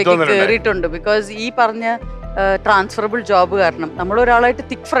മനസ്സിലേക്ക് കയറിയിട്ടുണ്ട്. ബിക്കോസ് ഈ പറഞ്ഞ ട്രാൻസ്ഫറബിൾ ജോബ് കാരണം നമ്മൾ ഒരാളായിട്ട്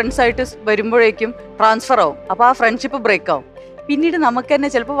തിക് ഫ്രണ്ട്സ് ആയിട്ട് വരുമ്പോഴേക്കും ട്രാൻസ്ഫർ ആവും. അപ്പൊ ആ ഫ്രണ്ട്ഷിപ്പ് ബ്രേക്ക് ആവും. പിന്നീട് നമുക്ക് തന്നെ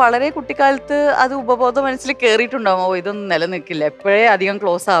ചിലപ്പോൾ വളരെ കുട്ടിക്കാലത്ത് അത് ഉപബോധ മനസ്സിൽ കയറിയിട്ടുണ്ടാവും, ഓ ഇതൊന്നും നിലനിൽക്കില്ല, എപ്പോഴേ അധികം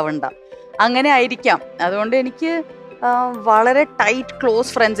ക്ലോസ് ആവണ്ട, അങ്ങനെ ആയിരിക്കാം. അതുകൊണ്ട് എനിക്ക് വളരെ ടൈറ്റ്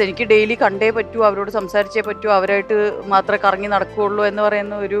ക്ലോസ് ഫ്രണ്ട്സ്, എനിക്ക് ഡെയിലി കണ്ടേ പറ്റൂ, അവരോട് സംസാരിച്ചേ പറ്റൂ, അവരായിട്ട് മാത്രമേ കറങ്ങി നടക്കുകയുള്ളൂ എന്ന്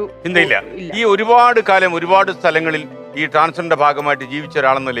പറയുന്ന ഒരു ചിന്തയില്ല. ഈ ഒരുപാട് കാലം ഒരുപാട് സ്ഥലങ്ങളിൽ ഈ ട്രാൻസ്ഫറിന്റെ ഭാഗമായിട്ട് ജീവിച്ച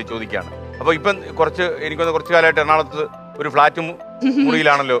ഒരാളെന്നല്ലേ ചോദിക്കുകയാണ്. അപ്പൊ ഇപ്പം എനിക്കൊന്ന് കുറച്ചു കാലമായിട്ട് എറണാകുളത്ത് ഒരു ഫ്ലാറ്റ്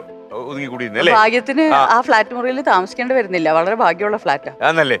മുറിയിലാണല്ലോ ഒതുങ്ങിക്കൂടിയിരുന്നല്ലേ? ഭാഗ്യത്തിന് ആ ഫ്ലാറ്റ് മുറിയിൽ താമസിക്കേണ്ടി വരുന്നില്ല, വളരെ ഭാഗ്യമുള്ള ഫ്ലാറ്റാണ്.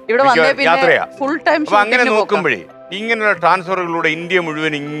 ഇവിടെ വന്നേ പിന്നെ ഫുൾ ടൈം. അങ്ങനെ നോക്കുമ്പോഴേ ഇങ്ങനെയുള്ള ട്രാൻസ്ഫറുകളിലൂടെ ഇന്ത്യ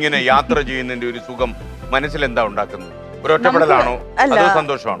മുഴുവൻ ഇങ്ങനെ യാത്ര ചെയ്യുന്നതിന്റെ ഒരു സുഖം മനസ്സിലെന്താ ഉണ്ടാക്കുന്നത്? ഒരു ഒറ്റപ്പെടലാണോ അതോ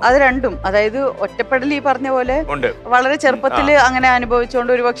സന്തോഷമാണോ? അത് രണ്ടും. അതായത് ഒറ്റപ്പെടൽ ഈ പറഞ്ഞ പോലെ വളരെ ചെറുപ്പത്തിൽ അങ്ങനെ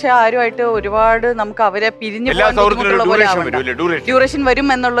അനുഭവിച്ചുകൊണ്ട് ഒരുപക്ഷെ ആരുമായിട്ട് ഒരുപാട് നമുക്ക് അവരെ പിരിഞ്ഞു ഡ്യൂറേഷൻ വരും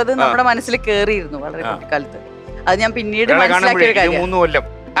എന്നുള്ളത് നമ്മുടെ മനസ്സിൽ കേറിയിരുന്നു വളരെ കുട്ടിക്കാലത്ത്. അത് ഞാൻ പിന്നീട് മനസ്സിലാക്കിയ കാര്യം.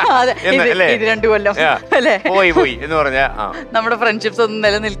 ഇത് 2 കൊല്ലം അല്ലേ നമ്മുടെ ഫ്രണ്ട്ഷിപ്സ് ഒന്നും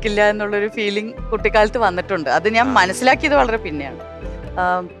നിലനിൽക്കില്ല എന്നുള്ളൊരു ഫീലിംഗ് കുട്ടിക്കാലത്ത് വന്നിട്ടുണ്ട്. അത് ഞാൻ മനസ്സിലാക്കിയത് വളരെ പിന്നെയാണ്.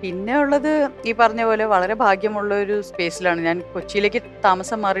 പിന്നെ ഉള്ളത് ഈ പറഞ്ഞ പോലെ വളരെ ഭാഗ്യമുള്ള ഒരു സ്പേസിലാണ്. ഞാൻ കൊച്ചിയിലേക്ക്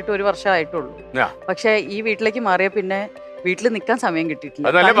താമസം മാറിയിട്ട് 1 വർഷമായിട്ടുള്ളൂ. പക്ഷെ ഈ വീട്ടിലേക്ക് മാറിയ പിന്നെ വീട്ടിൽ നിൽക്കാൻ സമയം കിട്ടിയിട്ടില്ല.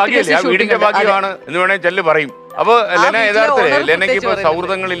 അപ്പൊ ലെനയ്ക്ക് ഇപ്പൊ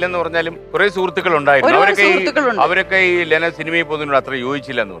സൗഹൃദങ്ങളില്ലെന്ന് പറഞ്ഞാലും കുറെ സുഹൃത്തുക്കൾ ഉണ്ടായിരുന്നു. അവരൊക്കെ ഈ ലെന സിനിമയിൽ പോകുന്നതിനോട് അത്ര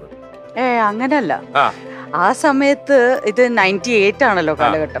യോജിച്ചില്ലെന്ന് പറഞ്ഞു. അങ്ങനല്ല. ആ സമയത്ത് ഇത് 98 ആണല്ലോ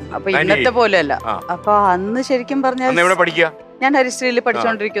കാലഘട്ടം. അപ്പൊ ഇന്നത്തെ പോലെയല്ല. അപ്പൊ അന്ന് ശരിക്കും പറഞ്ഞാൽ ഞാൻ ഹരിശ്രീയിൽ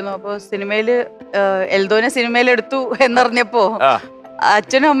പഠിച്ചോണ്ടിരിക്കുന്നു. അപ്പൊ സിനിമയില് എൽദോനെ സിനിമയിലെടുത്തു എന്നറിഞ്ഞപ്പോ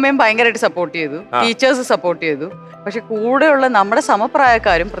അച്ഛനും അമ്മയും ഭയങ്കരമായിട്ട് സപ്പോർട്ട് ചെയ്തു, ടീച്ചേഴ്സ് സപ്പോർട്ട് ചെയ്തു. പക്ഷെ കൂടെയുള്ള നമ്മുടെ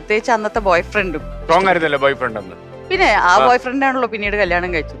സമപ്രായക്കാരും പ്രത്യേകിച്ച് അന്നത്തെ ബോയ് ഫ്രണ്ടും പിന്നെ ആ ബോയ് ഫ്രണ്ടാണല്ലോ പിന്നീട് കല്യാണം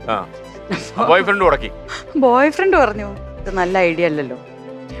കഴിച്ചത്. ബോയ് ഫ്രണ്ട് പറഞ്ഞു ഇത് നല്ല ഐഡിയ അല്ലല്ലോ,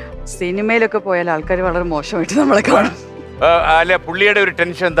 സിനിമയിലൊക്കെ പോയാൽ ആൾക്കാർ വളരെ മോശമായിട്ട് നമ്മളെ കാണും. അല്ല പുള്ളിയുടെ ഒരു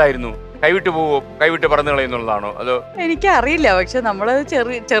ടെൻഷൻ എന്തായിരുന്നു? കൈവിട്ട് പോവോ, കൈവിട്ട് പറന്നു കളയുന്നുള്ളതാണോ? അതോ എനിക്കറിയില്ല. പക്ഷെ നമ്മള്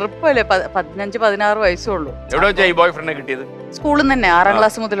ചെറുപ്പല്ലേ, 15-16 വയസ്സുള്ളൂ. എവിടെ വെച്ചാ ഈ ബോയ് ഫ്രണ്ടിനെ കിട്ടിയത്? സ്കൂളിൽ തന്നെ 6ാം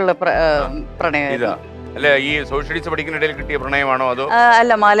ക്ലാസ് മുതലുള്ള പ്രണയം. അല്ല ഈ സോഷ്യൽ സ്റ്റഡീസ് പഠിക്കുന്ന ഇടയിൽ കിട്ടിയ പ്രണയമാണോ അതോ?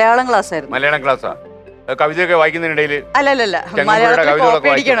 അല്ല, മലയാളം ക്ലാസ് ആയിരുന്നു. മലയാളം ക്ലാസ്സാ? കവിതയൊക്കെ വായിക്കുന്നതിനിടയിൽ? അല്ലല്ല, മലയാളത്തിൽ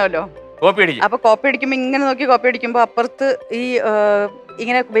കോപ്പി അടിക്കണമല്ലോ. കോപ്പി അടിക്കും. അപ്പൊ കോപ്പി അടിക്കുമ്പോ ഇങ്ങനെ നോക്കി കോപ്പി അടിക്കുമ്പോ അപ്പുറത്ത് ഈ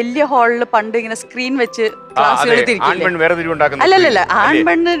ഇങ്ങനെ വലിയ ഹാളിൽ പണ്ട് ഇങ്ങനെ സ്ക്രീൻ വെച്ച് ക്ലാസ്സുകൾ അല്ലല്ല,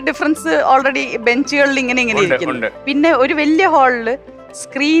 ആൺപെണ്ണ് ഡിഫറൻസ് ഓൾറെഡി ബെഞ്ചുകളിൽ ഇങ്ങനെ ഇരിക്കുന്നു. പിന്നെ ഒരു വലിയ ഹാളില്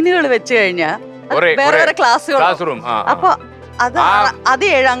സ്ക്രീനുകൾ വെച്ച് കഴിഞ്ഞാൽ വേറെ വേറെ ക്ലാസ്സുകൾ. അപ്പൊ അത്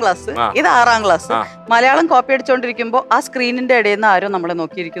 7ാം ക്ലാസ്, ഇത് 6ാം ക്ലാസ്. മലയാളം കോപ്പി അടിച്ചോണ്ടിരിക്കുമ്പോ ആ സ്ക്രീനിന്റെ ഇടയിൽ നിന്ന് ആരോ നമ്മളെ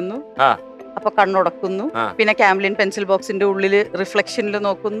നോക്കിയിരിക്കുന്നു. അപ്പൊ കണ്ണുടക്കുന്നു. പിന്നെ ക്യാംലിൻ പെൻസിൽ ബോക്സിന്റെ ഉള്ളില് റിഫ്ലക്ഷനിൽ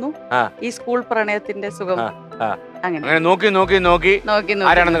നോക്കുന്നു. ഈ സ്കൂൾ പ്രണയത്തിന്റെ സുഖം അങ്ങനെ നോക്കി നോക്കി നോക്കി നോക്കി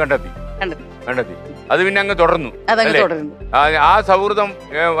ആരാണെന്ന് കണ്ടെത്തി. അത് പിന്നെ അങ്ങ് തുടർന്നു. ആ സൗഹൃദം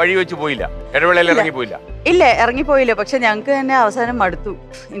വഴി വെച്ച് പോയില്ല, ഇടവേളയിൽ ഇറങ്ങിപ്പോയില്ല. ഇല്ല, ഇറങ്ങിപ്പോയില്ല. പക്ഷെ ഞങ്ങക്ക് തന്നെ അവസാനം മടുത്തു.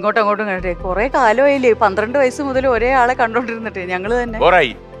 ഇങ്ങോട്ടും അങ്ങോട്ടും കണ്ടിട്ടേ കുറെ കാലമായില്ലേ, 12 വയസ്സ് മുതൽ ഒരേ ആളെ കണ്ടോണ്ടിരുന്നിട്ട് ഞങ്ങള് തന്നെ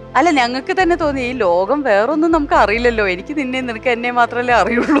അല്ല ഞങ്ങൾക്ക് തന്നെ തോന്നി ഈ ലോകം വേറൊന്നും നമുക്ക് അറിയില്ലല്ലോ, എനിക്ക് നിനക്ക് എന്നെ മാത്രമല്ലേ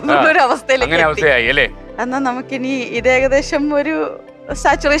അറിയുള്ളൂ എന്നുള്ളൊരു അവസ്ഥയിലേക്ക്. എന്നാ നമുക്കിനി ഇത് ഏകദേശം ഒരു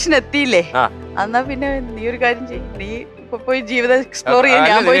സാച്ചുറേഷൻ എത്തിയില്ലേ, എന്നാ പിന്നെ നീ ഒരു കാര്യം ചെയ്യും, നീ പോയി ജീവിതം എക്സ്പ്ലോർ ചെയ്യാൻ.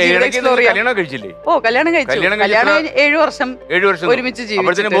 ഞാൻ പോയി ജീവിതം എക്സ്പ്ലോർ ചെയ്യാം. കല്യാണം കഴിച്ചു. കല്യാണം 7 വർഷം ഒരുമിച്ച്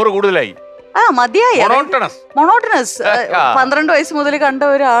ജീവിച്ചു. മതിയായി. മൊണോട്ടണസ്. 12 വയസ്സ് മുതൽ കണ്ട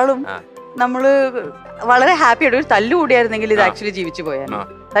ഒരാളും നമ്മള് വളരെ ഹാപ്പി ആയിട്ട് ഒരു തല്ലുകൂടിയായിരുന്നെങ്കിൽ ഇത് ആക്ച്വലി ജീവിച്ചു പോയാണ്.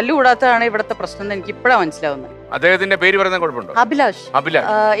 തല്ലുകൂടാത്തതാണ് ഇവിടുത്തെ പ്രശ്നം എന്ന് എനിക്ക് ഇപ്പോഴാണ് മനസ്സിലാവുന്നത്. അദ്ദേഹത്തിന്റെ പേര് പറയുന്ന കുഴപ്പമുണ്ടോ? അഭിലാഷ്.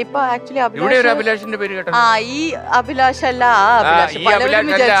 ഇപ്പൊ ആക്ച്വലി അഭിലാഷിന്റെ പേര് കേട്ടോ. ഈ അഭിലാഷ് അല്ല, ആ അഭിലാഷ്. പലരും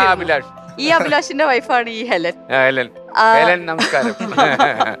വിചാരിച്ചു ഈ അഭിലാഷിന്റെ വൈഫാണ് ഈ ഹെലൻ. നമസ്കാരം.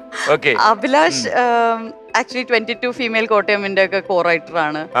 അഭിലാഷ് ആക്ച്വലി 22 ഫീമെയിൽ കോട്ടയമിന്റെ ഒക്കെ കോ റൈറ്റർ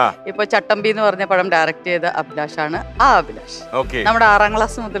ആണ്. ഇപ്പൊ ചട്ടമ്പി എന്ന് പറഞ്ഞ പടം ഡയറക്ട് ചെയ്ത അഭിലാഷ് ആണ്. ആ അഭിലാഷ് നമ്മുടെ 6ാം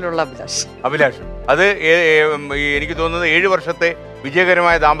ക്ലാസ് മുതലുള്ള അഭിലാഷ്. അത് എനിക്ക് തോന്നുന്നത് 7 വർഷത്തെ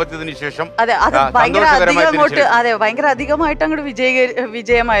വിജയകരമായ ദാമ്പത്യത്തിന് ശേഷം അതെ, അത് ഭയങ്കര അധികമായിട്ട് അങ്ങോട്ട്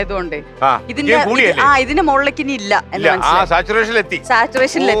വിജയമായതുകൊണ്ട് ഇതിന്റെ മുകളിലേക്ക് ഇനി ഇല്ല.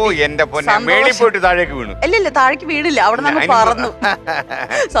 ഇല്ല, താഴേക്ക് വീടില്ല, അവിടെ നമ്മൾ പറന്നു.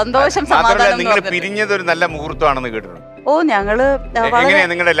 സന്തോഷം, സമാധാനം. നിങ്ങൾ പിരിഞ്ഞത് ഒരു നല്ല മുഹൂർത്തമാണെന്ന് കേട്ടിട്ടുണ്ട്. ഞങ്ങള്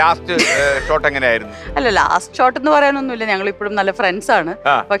നിങ്ങളുടെ ലാസ്റ്റ് ഷോട്ട് എങ്ങനെയായിരുന്നു? അല്ല, ലാസ്റ്റ് ഷോട്ട് എന്ന് പറയാനൊന്നുമില്ല, ഞങ്ങൾ ഇപ്പോഴും നല്ല ഫ്രണ്ട്സ് ആണ്.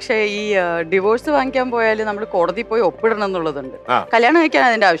 പക്ഷെ ഈ ഡിവോഴ്സ് വാങ്ങിക്കാൻ പോയാൽ നമ്മൾ കോടതി പോയി ഒപ്പിടണം എന്നുള്ളതുണ്ട്. കല്യാണം കഴിക്കാൻ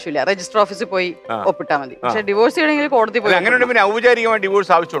അതിന്റെ ആവശ്യമില്ല, രജിസ്റ്റർ ഓഫീസിൽ പോയി ഒപ്പിട്ടാൽ മതി. പക്ഷെ ഡിവോഴ്സ് ചെയ്യണമെങ്കിൽ കോടതി പോയി. ഔപചാരികമായി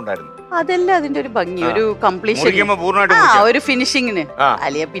ഡിവോഴ്സ് ആവശ്യമുണ്ടായിരുന്നു. അതല്ല അതിന്റെ ഒരു ഭംഗി, ഒരു കംപ്ലീഷൻ, ഒരു ഫിനിഷിങ്ങിന്.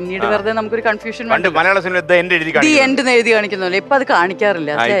 അല്ലെങ്കിൽ പിന്നീട് വെറുതെ നമുക്കൊരു കൺഫ്യൂഷൻ മലയാള സിനിമ എഴുതി കാണിക്കുന്നല്ലോ. ഇപ്പൊ അത്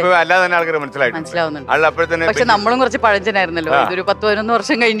കാണിക്കാറില്ല, മനസ്സിലാവുന്നുണ്ട്. പക്ഷെ നമ്മളും കുറച്ച് പഴഞ്ചനായിരുന്നല്ലോ, ഇതൊരു 10-11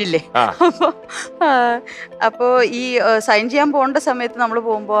 വർഷം കഴിഞ്ഞില്ലേ. അപ്പോ ഈ സൈൻ ചെയ്യാൻ പോകേണ്ട സമയത്ത് നമ്മൾ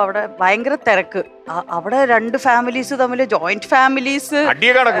പോകുമ്പോ അവിടെ ഭയങ്കര തിരക്ക്. അവിടെ 2 ഫാമിലീസ് തമ്മിൽ, ജോയിന്റ് ഫാമിലീസ്,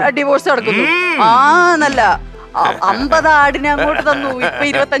 ഡിവോഴ്സ് നടക്കുന്നു. നല്ല 50 ആടിനെ അങ്ങോട്ട് തന്നു, ഇപ്പൊ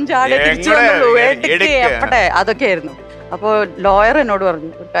 25 ആടെ തിരിച്ചു തന്നുള്ളൂ, എപ്പട്ടെ അതൊക്കെ ആയിരുന്നു. അപ്പോ ലോയർ എന്നോട്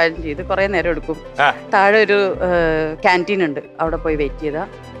പറഞ്ഞു, ഒരു കാര്യം ചെയ്ത് കുറെ നേരം എടുക്കും, താഴെ ഒരു ക്യാൻറ്റീൻ ഉണ്ട്, അവിടെ പോയി വെയിറ്റ് ചെയ്താ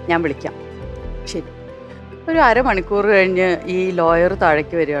ഞാൻ വിളിക്കാം. ശരി. ഒരു അരമണിക്കൂർ കഴിഞ്ഞ് ഈ ലോയർ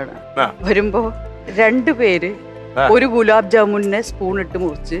താഴേക്ക് വരികയാണ്. വരുമ്പോ 2 പേര് ഒരു ഗുലാബ് ജാമുനെ സ്പൂൺ ഇട്ട്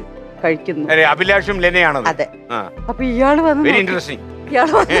മുറിച്ച് കഴിക്കുന്നു. അഭിലാഷും ലെനയാണ്. അതെ. അപ്പൊ ഇയാള് വന്ന്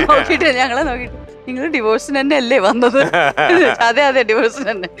നോക്കിട്ട് ഞങ്ങളെ നോക്കിട്ട്, നിങ്ങൾ ഡിവോഴ്സിന് തന്നെ അല്ലേ വന്നത്? അതെ അതെ, ഡിവോഴ്സിന്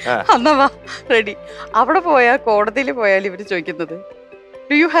തന്നെ. എന്നാ വാ, റെഡി. അവിടെ പോയാൽ, കോടതിയിൽ പോയാൽ ഇവര് ചോദിക്കുന്നത്,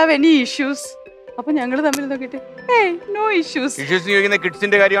 do you have any issues? അപ്പൊ ഞങ്ങള് തമ്മിൽ നോക്കിട്ട്, നോ ഇഷ്യൂസ്.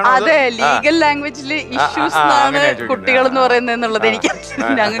 അതെ, ലീഗൽ ലാംഗ്വേജില് ഇഷ്യൂസ് എന്നാണ് കുട്ടികൾ എന്ന് പറയുന്നത് എന്നുള്ളത് എനിക്ക്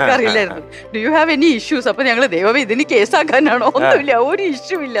ഞങ്ങൾക്ക് അറിയില്ലായിരുന്നു. Do you have any issues? അപ്പൊ ഞങ്ങള് ദൈവമേ ഇതിന് കേസാക്കാനാണോ? ഒന്നുമില്ല, ഒരു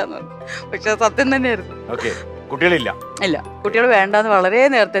ഇഷ്യൂ ഇല്ല എന്ന് പറഞ്ഞു. പക്ഷെ സത്യം തന്നെയായിരുന്നു. കുട്ടികളില്ല, ഇല്ല, കുട്ടികൾ വേണ്ടാന്ന് വളരെ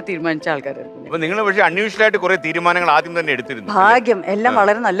നേരത്തെ തീരുമാനിച്ച ആൾക്കാരായിരുന്നു. നിങ്ങൾ പക്ഷേ അൺയൂഷ്വൽ ആയിട്ട് കുറെ തീരുമാനങ്ങൾ ആദ്യം തന്നെ എടുത്തിരുന്നു. ഭാഗ്യം, എല്ലാം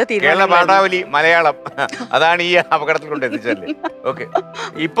വളരെ നല്ല തീരുമാനം. പാഠാവലി മലയാളം അതാണ് ഈ അപകടത്തിൽ കൊണ്ട് എത്തിച്ചല്ലേ. ഓക്കെ,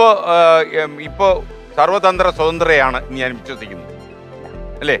 ഇപ്പോ സർവതന്ത്ര സ്വതന്ത്രയാണ് ഞാൻ വിശ്വസിക്കുന്നത്,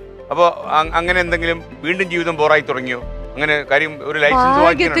 അല്ലേ? അപ്പൊ അങ്ങനെ എന്തെങ്കിലും വീണ്ടും ജീവിതം ബോറായി തുടങ്ങിയോ? അങ്ങനെ കാര്യം, ഒരു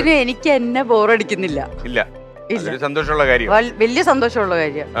ലൈസൻസ് എനിക്ക് എന്നെ ബോറടിക്കുന്നില്ല. ഇല്ല, സന്തോഷമുള്ള കാര്യം, വലിയ സന്തോഷമുള്ള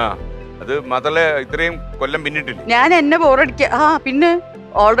കാര്യം. അത് മാത്രല്ല, ഇത്രയും കൊല്ലം പിന്നിട്ടില്ല. ഞാൻ എന്നെ ബോറടിക്ക, പിന്നെ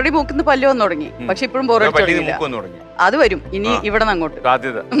ഓൾറെഡി മൂക്കിന്ന് പല്ല് വന്നു തുടങ്ങി, പക്ഷെ ഇപ്പോഴും ബോറടിച്ചു. അത് വരും ഇനി ഇവിടെ നിന്ന് അങ്ങോട്ട്,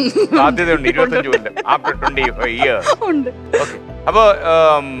 സാധ്യതയുണ്ട്. 25 കൊല്ലം. അപ്പൊ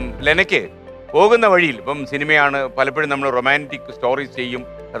ലെനയ്ക്ക് പോകുന്ന വഴിയിൽ, ഇപ്പം സിനിമയാണ്, പലപ്പോഴും നമ്മൾ റൊമാൻറ്റിക് സ്റ്റോറീസ് ചെയ്യും,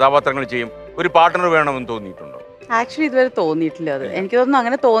 കഥാപാത്രങ്ങൾ ചെയ്യും, ഒരു പാർട്ട്ണർ വേണമെന്ന് തോന്നിയിട്ടുണ്ടോ? ആക്ച്വലി ഇതുവരെ തോന്നിയിട്ടില്ല. അത് എനിക്ക് തോന്നുന്നു,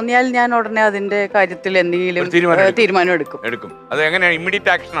 അങ്ങനെ തോന്നിയാൽ ഞാൻ ഉടനെ അതിന്റെ കാര്യത്തിൽ എന്തെങ്കിലും തീരുമാനം എടുക്കും. അത് എങ്ങനെയാണ്?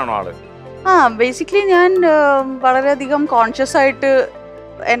 ഇമ്മീഡിയറ്റ് ആക്ഷൻ ആണോ ആള്? ബേസിക്കലി ഞാൻ വളരെയധികം കോൺഷ്യസ് ആയിട്ട്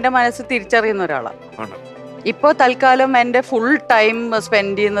എന്റെ മനസ്സ് തിരിച്ചറിയുന്ന ഒരാളാണ്. ഇപ്പോ തൽക്കാലം എന്റെ ഫുൾ ടൈം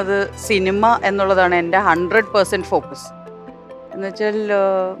സ്പെൻഡ് ചെയ്യുന്നത് സിനിമ എന്നുള്ളതാണ് എന്റെ 100% ഫോക്കസ്. എന്നുവെച്ചാൽ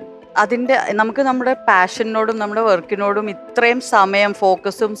നമുക്ക് നമ്മുടെ പാഷനോടും നമ്മുടെ വർക്കിനോടും ഇത്രയും സമയം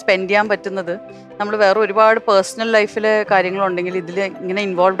ഫോക്കസും സ്പെൻഡ് ചെയ്യാൻ പറ്റുന്നത് നമ്മൾ വേറെ ഒരുപാട് പേഴ്സണൽ ലൈഫിലെ കാര്യങ്ങളുണ്ടെങ്കിൽ ഇതിൽ ഇങ്ങനെ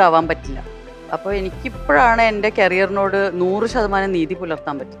ഇൻവോൾവ് ആവാൻ പറ്റില്ല. അപ്പോൾ എനിക്കിപ്പോഴാണ് എൻ്റെ കരിയറിനോട് 100% നീതി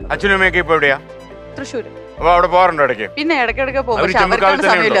പുലർത്താൻ പറ്റുന്നത്. അച്ഛനും അമ്മയൊക്കെ ഇപ്പോൾ എവിടെയാ? തൃശ്ശൂർ. അവിടെ പോകാറുണ്ടോ ഇടയ്ക്ക്? പിന്നെ ഇടയ്ക്കിടയ്ക്ക് പോകും, പക്ഷെ അവർക്കാണ്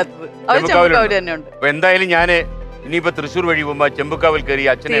സമയമില്ലാത്തത്. അവർ ചെമ്പക്കാവിൽ തന്നെ ഉണ്ട്. എന്തായാലും ഞാൻ ഇനിയിപ്പോ തൃശ്ശൂർ വഴി പോകുമ്പോ ചെമ്പക്കാവിൽ കയറി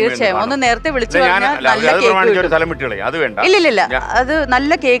അച്ഛനെ ഒന്ന് നേരത്തെ വിളിച്ചു. അത് വേണ്ട, ഇല്ലില്ല, അത്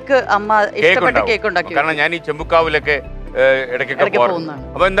നല്ല കേക്ക് അമ്മ ഇഷ്ടപ്പെട്ട കേക്ക് ഉണ്ടാക്കി. കാരണം ഞാൻ ഈ ചെമ്പക്കാവിലൊക്കെ ഇടയ്ക്കൊക്കെ പോകുന്നു.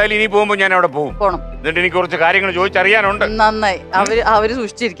 അപ്പൊ എന്തായാലും ഇനി പോകുമ്പോ ഞാൻ അവിടെ പോകും. എന്നിട്ട് എനിക്ക് കുറച്ച് കാര്യങ്ങൾ ചോദിച്ചറിയാനുണ്ട്. നന്നായി, അവര്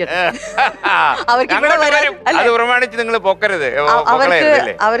സൂക്ഷിച്ചിരിക്കട്ടെ. അത് പ്രമാണിച്ച് നിങ്ങൾ പൊക്കരുത്.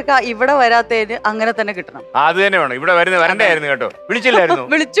 അവർക്ക് ഇവിടെ വരാത്തതിന് അങ്ങനെ തന്നെ കിട്ടണം. അത് തന്നെ വേണം. ഇവിടെ വരണ്ടായിരുന്നു കേട്ടോ. വിളിച്ചില്ലായിരുന്നു?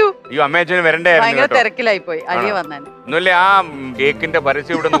 വിളിച്ചു. അയ്യോ, അമ്മയച്ഛന് വരണ്ടായിരുന്നു. ഭയങ്കര തിരക്കിലായി പോയി. അനിയ വന്നാൻ ഒന്നുമില്ല, ആ കേക്കിന്റെ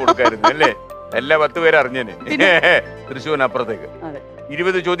പരസ്യം ഇവിടെ നിന്ന് കൊടുക്കായിരുന്നു അല്ലേ? എല്ലാ 10 പേര് അറിഞ്ഞേനെ. തൃശ്ശൂരിനപ്പുറത്തേക്ക്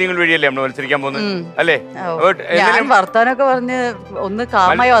 20 ചോദ്യങ്ങൾ വഴിയല്ലേ നമ്മൾ മത്സരിക്കാൻ പോകുന്നത്, അല്ലേ? വർത്താനൊക്കെ പറഞ്ഞ് ഒന്ന്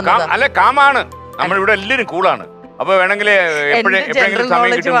കാമായി വന്നതാ. അല്ല, കാമാണ്. നമ്മളിവിടെ എല്ലാവരും കൂളാണ്. അപ്പൊ വേണമെങ്കിൽ എപ്പോഴെങ്കിലും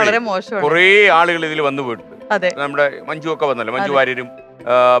സമയം കിട്ടും. കുറേ ആളുകൾ ഇതിൽ വന്നു പോയിട്ടുണ്ട്. നമ്മുടെ മഞ്ജു ഒക്കെ വന്നല്ലോ, മഞ്ജു വാര്യരും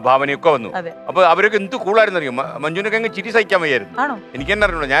ഭാവനയൊക്കെ വന്നു. അപ്പൊ അവരൊക്കെ എന്ത് കൂളായിരുന്നു അറിയോ, മഞ്ജുവിനൊക്കെ അങ്ങ് ചിരി സഹിക്കാൻ വയ്യായിരുന്നു. എനിക്ക് തന്നെ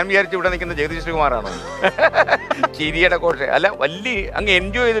അറിയണോ, ഞാൻ വിചാരിച്ചു ഇവിടെ നിൽക്കുന്ന ജഗദീഷ് ശ്രീകുമാറാണോ ചിരിയുടെ കോഷ. അല്ല, വലിയ അങ്ങ്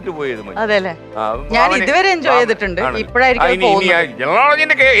എൻജോയ് ചെയ്തിട്ട് പോയത്.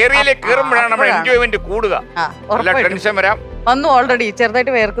 ഏരിയയിലേക്ക് കയറുമ്പോഴാണ് നമ്മൾ എൻജോയ്മെന്റ് കൂടുക, നല്ല ടെൻഷൻ വരാം. വന്നു ഓൾറെഡി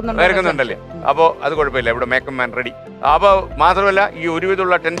ചെറുതായിട്ട് വേർക്കുന്നുണ്ടല്ലേ, അപ്പൊ അത് കുഴപ്പമില്ല, ഇവിടെ മേക്കപ്പ് മാൻ റെഡി. അപ്പൊ മാത്രമല്ല ഈ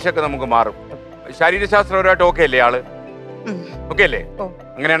ഒരുവിധമുള്ള ടെൻഷനൊക്കെ നമുക്ക് മാറും. ശരീരശാസ്ത്രപരമായിട്ട് ഓക്കെ അല്ലേ ആള്? ഓക്കെ അല്ലേ?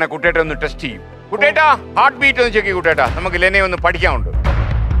 അങ്ങനെയാണ് കുട്ടേട്ട ഒന്ന് ടെസ്റ്റ് ചെയ്യും. കുട്ടേട്ടാ ഹാർട്ട് ബീറ്റ് ഒന്ന് ചെക്ക് ചെയ്യും. കുട്ടേട്ടാ നമുക്ക് ലെനെ ഒന്ന് പഠിക്കാനുണ്ട്.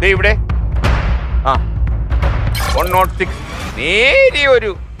 ദേ ഇവിടെ 106 നേരിയ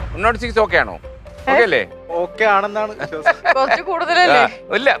ഒരു 106 ഓക്കെ ആണോ? ഓക്കെ അല്ലേ? ഓക്കെ ആണെന്നാണ്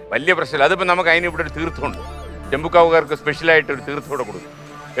ഇല്ല, വലിയ പ്രശ്നമില്ല. അതിപ്പോ നമുക്ക് അതിന് ഇവിടെ ഒരു തീർത്ഥമുണ്ട്, ചെമ്പുക്കാവുകാർക്ക് സ്പെഷ്യലായിട്ട് ഒരു തീർത്ഥം കൊടുക്കും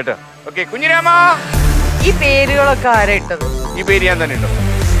കേട്ടോ. ഓക്കെ കുഞ്ഞിരാമ, ഈ പേരുകളൊക്കെ ആരാ ഇട്ടത്? ഈ പേര് ഞാൻ തന്നെ ഉണ്ടോ?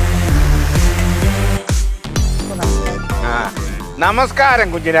 നമസ്കാരം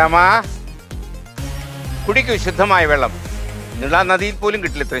കുഞ്ഞിരാമ. കുടിക്കൂ ശുദ്ധമായ വെള്ളം. നീള നദിയിൽ പോലും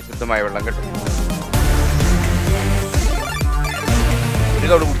കിട്ടില്ല ഇത്രയും ശുദ്ധമായ വെള്ളം കേട്ടോ.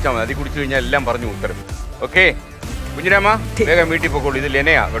 ഇതോട് കുടിച്ചാൽ മതി, അത് കുടിച്ചു കഴിഞ്ഞാൽ എല്ലാം പറഞ്ഞു ഉത്തരം. ഓക്കെ കുഞ്ഞിരാമ, വേഗം വീട്ടിൽ പോയിക്കോളൂ. ഇത്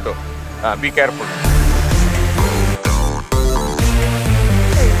ലെനയാ കേട്ടോ, ബി കെയർഫുൾ.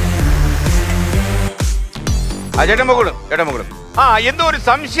 ചേട്ടൻ മകളും എന്തോ ഒരു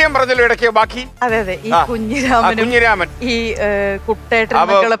സംശയം പറഞ്ഞല്ലോ ഇടയ്ക്ക്. ബാക്കി അതെ ഈ കുഞ്ഞിരാമൻ ഈ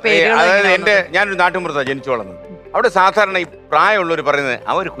എന്റെ ഞാനൊരു നാട്ടുമ്പുറത്താണ് ജനിച്ചു വളർന്നത്. അവിടെ സാധാരണ ഈ പ്രായമുള്ളവർ പറയുന്നത്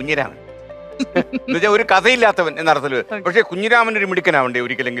അവർ കുഞ്ഞിരാമൻ എന്നുവെച്ചാൽ ഒരു കഥയില്ലാത്തവൻ എന്നർത്ഥത്തിൽ. പക്ഷെ കുഞ്ഞിരാമൻ ഒരു മിടുക്കനാവണ്ടേ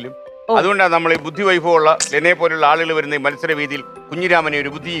ഒരിക്കലെങ്കിലും. അതുകൊണ്ടാണ് നമ്മൾ ഈ ബുദ്ധി വൈഭവമുള്ള ലെനെ പോലുള്ള ആളുകൾ വരുന്ന ഈ മത്സര വേദിയിൽ കുഞ്ഞിരാമനെ ഒരു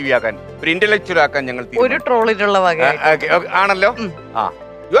ബുദ്ധിജീവിയാക്കാൻ, ഒരു ഇന്റലക്ച്വൽ ആക്കാൻ ഞങ്ങൾ ഒരു ട്രോളിനുള്ള ആണല്ലോ.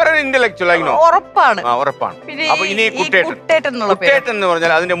 ഉറപ്പാണ്. അപ്പൊ ഇനി കുട്ടേട്ടൻ എന്ന്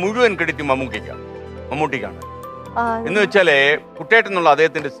പറഞ്ഞാൽ അതിന്റെ മുഴുവൻ ക്രെഡിറ്റ് മമ്മൂട്ടിക്കാണ്. എന്ന് വെച്ചാല് കുട്ടേട്ടൻ എന്നുള്ള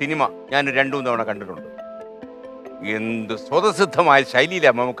അദ്ദേഹത്തിന്റെ സിനിമ ഞാൻ 2-3 തവണ കണ്ടിട്ടുണ്ട്. എന്ത് സ്വതസിദ്ധമായ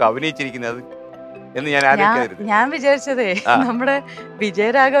ശൈലിയിലാണ് നമുക്ക് അഭിനയിച്ചിരിക്കുന്നത് എന്ന് ഞാൻ ആലോചിക്കരുത്. ഞാൻ വിചാരിച്ചതേ നമ്മുടെ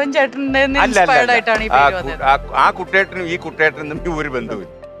വിജയരാഘവൻ ചേട്ടൻ്റെ ആ കുട്ടേട്ടനും ഈ കുട്ടേട്ടനും ഒരു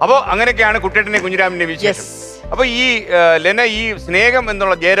ബന്ധുവില്ല. അപ്പൊ അങ്ങനെയൊക്കെയാണ് കുട്ടേട്ടനെ കുഞ്ഞിരാമന്റെ വിശേഷം. അപ്പൊ ഈ ലെന ഈ സ്നേഹം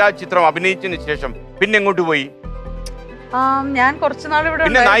എന്നുള്ള ജയരാജ് ചിത്രം അഭിനയിച്ചതിന് ശേഷം പിന്നെ എങ്ങോട്ട് പോയി? ഞാൻ കുറച്ചുനാൾ ഇവിടെ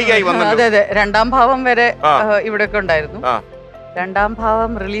നായികയായി വന്നു. അതെ, 2ാം ഭാവം വരെ ഇവിടെ ഒക്കെ ഉണ്ടായിരുന്നു. 2ാം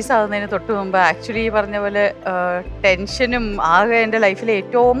ഭാവം റിലീസ് ആവുന്നതിന് തൊട്ട് മുമ്പ് ആക്ച്വലി ഈ പറഞ്ഞ പോലെ ടെൻഷനും ആകെ എന്റെ ലൈഫിലെ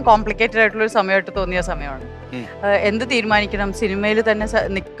ഏറ്റവും കോംപ്ലിക്കേറ്റഡ് ആയിട്ടുള്ള ഒരു സമയമായിട്ട് തോന്നിയ സമയമാണ്. എന്ത് തീരുമാനിക്കണം, സിനിമയിൽ തന്നെ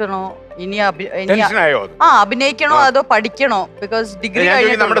നിൽക്കണോ, ഇനി അഭിനയിക്കണോ അതോ പഠിക്കണോ? ബിക്കോസ് ഡിഗ്രി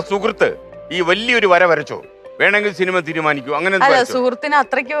നമ്മുടെ സുഹൃത്ത് ഈ വലിയൊരു വര വരച്ചോ, വേണമെങ്കിൽ സിനിമ തീരുമാനിക്കൂ അങ്ങനെ? അല്ല, സുഹൃത്തിന്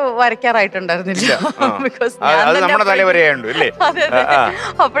അത്രയ്ക്ക് വരയ്ക്കാറായിട്ടുണ്ടായിരുന്നില്ല.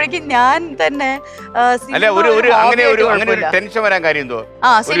 അപ്പോഴേക്കും ഞാൻ തന്നെ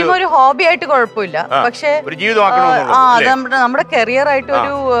സിനിമ ഒരു ഹോബി ആയിട്ട് കുഴപ്പമില്ല, പക്ഷെ നമ്മുടെ കരിയർ ആയിട്ട്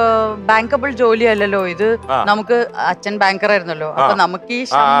ഒരു ബാങ്കബിൾ ജോലി അല്ലല്ലോ ഇത്. നമുക്ക് അച്ഛൻ ബാങ്കർ ആയിരുന്നല്ലോ, അപ്പൊ നമുക്ക് ഈ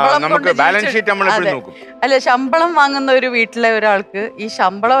ശമ്പളം വാങ്ങുന്ന ഒരു വീട്ടിലെ ഒരാൾക്ക് ഈ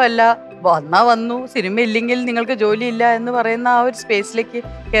ശമ്പളമല്ല വന്നു സിനിമ ഇല്ലെങ്കിൽ നിങ്ങൾക്ക് ജോലി ഇല്ല എന്ന് പറയുന്ന ആ ഒരു സ്പേസിലേക്ക്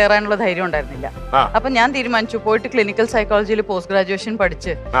കയറാനുള്ള ധൈര്യം ഉണ്ടായിരുന്നില്ല. അപ്പൊ ഞാൻ തീരുമാനിച്ചു പോയിട്ട് ക്ലിനിക്കൽ സൈക്കോളജിയിൽ പോസ്റ്റ് ഗ്രാജുവേഷൻ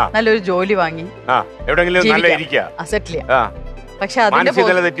പഠിച്ച് നല്ലൊരു ജോലി വാങ്ങി സെറ്റിൽ ചെയ്യാം. പക്ഷെ അതിന്റെ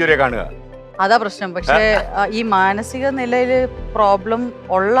അതാ പ്രശ്നം. പക്ഷെ ഈ മാനസിക നിലയിൽ പ്രോബ്ലം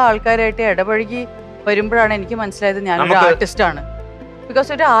ഉള്ള ആൾക്കാരായിട്ട് ഇടപഴകി വരുമ്പോഴാണ് എനിക്ക് മനസ്സിലായത് ഞാനൊരു ആർട്ടിസ്റ്റ് ആണ്.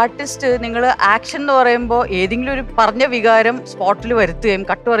 ബിക്കോസ് ഒരു ആർട്ടിസ്റ്റ്, നിങ്ങൾ ആക്ഷൻ എന്ന് പറയുമ്പോൾ ഏതെങ്കിലും ഒരു പറഞ്ഞ വികാരം സ്പോട്ടിൽ വരുത്തുകയും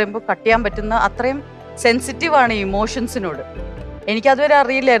കട്ട് പറയുമ്പോൾ കട്ട് ചെയ്യാൻ പറ്റുന്ന അത്രയും സെൻസിറ്റീവാണ് ഇമോഷൻസിനോട്. എനിക്കതുവരെ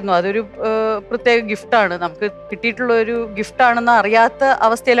അറിയില്ലായിരുന്നു. അതൊരു പ്രത്യേക ഗിഫ്റ്റാണ്, നമുക്ക് കിട്ടിയിട്ടുള്ള ഒരു ഗിഫ്റ്റാണെന്ന് അറിയാത്ത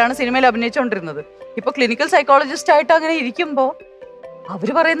അവസ്ഥയിലാണ് സിനിമയിൽ അഭിനയിച്ചുകൊണ്ടിരുന്നത്. ഇപ്പൊ ക്ലിനിക്കൽ സൈക്കോളജിസ്റ്റ് ആയിട്ട് അങ്ങനെ ഇരിക്കുമ്പോൾ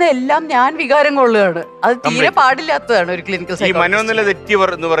അവര് പറയുന്ന എല്ലാം ഞാൻ വികാരം കൊള്ളുകയാണ്. അത് തീരെ പാടില്ലാത്തതാണ് ഒരു ക്ലിനിക്കൽ സൈക്കോളജിസ്റ്റ്.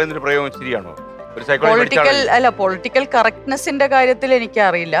 പൊളിറ്റിക്കൽ കറക്റ്റ്നെസിന്റെ കാര്യത്തിൽ എനിക്ക്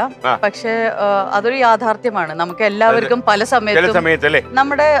അറിയില്ല, പക്ഷെ അതൊരു യാഥാർത്ഥ്യമാണ്. നമുക്ക് എല്ലാവർക്കും പല സമയത്തും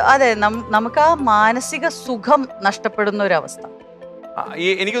നമ്മുടെ നമുക്ക് ആ മാനസിക സുഖം നഷ്ടപ്പെടുന്ന ഒരു അവസ്ഥ.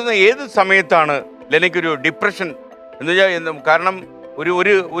 എനിക്ക് തോന്നുന്നു ഏത് സമയത്താണ് ലെനയ്ക്കൊരു ഡിപ്രഷൻ എന്ന് വെച്ചാൽ, കാരണം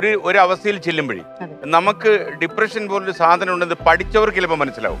ഒരു അവസ്ഥയിൽ ചെല്ലുമ്പോഴേ നമുക്ക് ഡിപ്രഷൻ പോലൊരു സാധനം ഉണ്ടെന്ന് പഠിച്ചവർക്ക് ചിലപ്പോൾ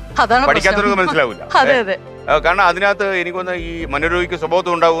മനസ്സിലാവും, പഠിക്കാത്തവർക്ക് മനസ്സിലാവില്ല. കാരണം അതിനകത്ത് എനിക്കൊന്ന് ഈ മനോരോഗിക്ക്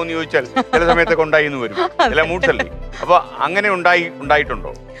സ്വഭാവം ഉണ്ടാവുമെന്ന് ചോദിച്ചാൽ ചില സമയത്തൊക്കെ ഉണ്ടായി എന്ന് വരും, ചില മൂഡ്സല്ലേ. അപ്പൊ അങ്ങനെ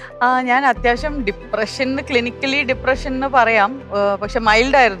ഉണ്ടായിട്ടുണ്ടോ? ഞാൻ അത്യാവശ്യം ക്ലിനിക്കലി ഡിപ്രഷൻ എന്ന് പറയാം, പക്ഷെ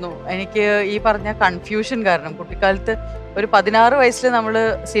മൈൽഡ് ആയിരുന്നു. എനിക്ക് ഈ പറഞ്ഞ കൺഫ്യൂഷൻ കാരണം കുട്ടിക്കാലത്ത് ഒരു 16 വയസ്സിൽ നമ്മള്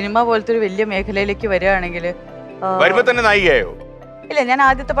സിനിമ പോലത്തെ ഒരു വലിയ മേഖലയിലേക്ക് വരികയാണെങ്കിൽ വരുമ്പോ തന്നെ നായികയായോ? ഇല്ല, ഞാൻ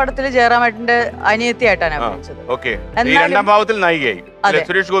ആദ്യത്തെ പടത്തിൽ ജയറാമേട്ടന്റെ അനിയത്തിയായിട്ടാണ് അഭിനയിച്ചത്. രണ്ടാം ഭാവത്തിൽ നായികയായി,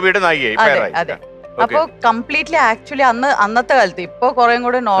 സുരേഷ് ഗോപിയുടെ നായികയായി. അതെ. അപ്പൊ കംപ്ലീറ്റ്ലി ആക്ച്വലി അന്നത്തെ കാലത്ത്, ഇപ്പൊ കുറെ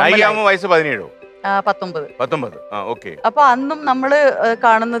കൂടെ നോർമൽ. വയസ്സ് 17 19. അപ്പൊ അന്നും നമ്മള്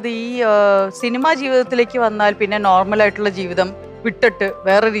കാണുന്നത് ഈ സിനിമാ ജീവിതത്തിലേക്ക് വന്നാൽ പിന്നെ നോർമൽ ആയിട്ടുള്ള ജീവിതം വിട്ടിട്ട്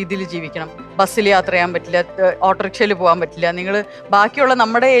വേറെ രീതിയിൽ ജീവിക്കണം. ബസ്സിൽ യാത്ര ചെയ്യാൻ പറ്റില്ല, ഓട്ടോറിക്ഷയിൽ പോകാൻ പറ്റില്ല, നിങ്ങൾ ബാക്കിയുള്ള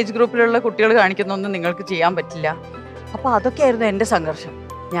നമ്മുടെ ഏജ് ഗ്രൂപ്പിലുള്ള കുട്ടികൾ കാണിക്കുന്നൊന്നും നിങ്ങൾക്ക് ചെയ്യാൻ പറ്റില്ല. അപ്പൊ അതൊക്കെയായിരുന്നു എൻ്റെ സംഘർഷം.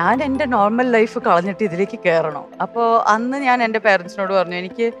 ഞാൻ എൻ്റെ നോർമൽ ലൈഫ് കളഞ്ഞിട്ട് ഇതിലേക്ക് കയറണോ? അപ്പോൾ അന്ന് ഞാൻ എൻ്റെ പേരൻസിനോട് പറഞ്ഞു,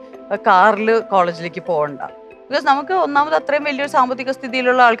 എനിക്ക് കാറിൽ കോളേജിലേക്ക് പോകണ്ട. ബിക്കോസ് നമുക്ക് ഒന്നാമത് അത്രയും വലിയൊരു സാമ്പത്തിക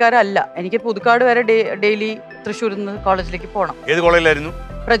സ്ഥിതിയിലുള്ള ആൾക്കാരല്ല. എനിക്ക് പുതുക്കാട് വരെ ഡെയിലി തൃശ്ശൂരിൽ നിന്ന് കോളേജിലേക്ക് പോകണം. ഏത് കോളേജിലായിരുന്നു?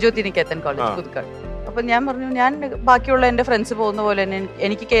 പ്രജ്യോതി നികേതൻ കോളേജ്, പുതുക്കാട്. അപ്പം ഞാൻ പറഞ്ഞു, ഞാൻ ബാക്കിയുള്ള എൻ്റെ ഫ്രണ്ട്സ് പോകുന്ന പോലെ തന്നെ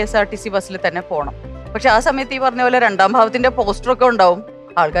എനിക്ക് KSRTC ബസ്സിൽ തന്നെ പോകണം. പക്ഷെ ആ സമയത്ത് ഈ പറഞ്ഞ പോലെ രണ്ടാം ഭാവത്തിന്റെ പോസ്റ്ററൊക്കെ ഉണ്ടാവും.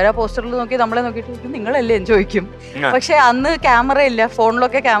 ആൾക്കാർ ആ പോസ്റ്ററിൽ നോക്കി നമ്മളെ നോക്കിയിട്ട് നിങ്ങളല്ലേ എന്ന് ചോദിക്കും. പക്ഷെ അന്ന് ക്യാമറ ഇല്ല,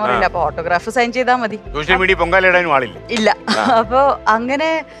 ഫോണിലൊക്കെ ക്യാമറ ഇല്ല. അപ്പൊ ഓട്ടോഗ്രാഫ് സൈൻ ചെയ്താൽ മതി, സോഷ്യൽ മീഡിയ പൊങ്കാലിടാനും ആളില്ല. ഇല്ല. അപ്പൊ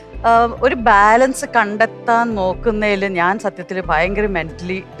അങ്ങനെ ഒരു ബാലൻസ് കണ്ടെത്താൻ നോക്കുന്നതിൽ ഞാൻ സത്യത്തിൽ ഭയങ്കര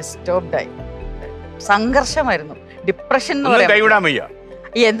മെന്റലി ഡിസ്റ്റർബ്ഡ് ആയി. സംഘർഷമായിരുന്നു, ഡിപ്രഷൻ എന്ന് പറയാം.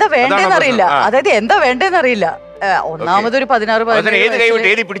 എന്താ വേണ്ടേന്ന് അറിയില്ല, അതായത് എന്താ വേണ്ടേന്ന് അറിയില്ല. ഒന്നാമതൊരു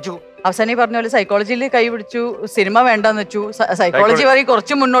 16-17 അവസാനം പറഞ്ഞ പോലെ സൈക്കോളജിയിൽ കൈ പിടിച്ചു. സിനിമ വേണ്ടെന്ന് വെച്ചു. സൈക്കോളജി പറയും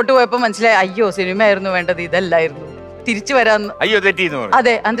കുറച്ച് മുന്നോട്ട് പോയപ്പോ മനസ്സിലായി, അയ്യോ സിനിമയായിരുന്നു വേണ്ടത്, ഇതല്ലായിരുന്നു. തിരിച്ചു വരാൻ,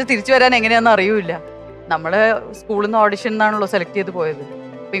 അതെ, അത് തിരിച്ചു വരാൻ എങ്ങനെയാന്ന് അറിയൂല. നമ്മള് സ്കൂളിൽ നിന്ന് ഓഡിഷൻ എന്നാണല്ലോ സെലക്ട് ചെയ്ത് പോയത്.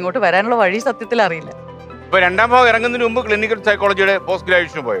 അപ്പൊ ഇങ്ങോട്ട് വരാനുള്ള വഴി സത്യത്തിൽ അറിയില്ല. ഇപ്പൊ രണ്ടാം ഭാഗം ഇറങ്ങുന്നതിന് മുമ്പ് ക്ലിനിക്കൽ സൈക്കോളജിയുടെ പോസ്റ്റ്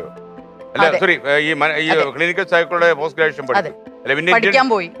ഗ്രാജുവേഷൻ പോയോ? അല്ല, സോറി, ഈ ക്ലിനിക്കൽ സൈക്കോളജിയുടെ പോസ്റ്റ് ഗ്രാജുവേഷൻ പഠിക്കാൻ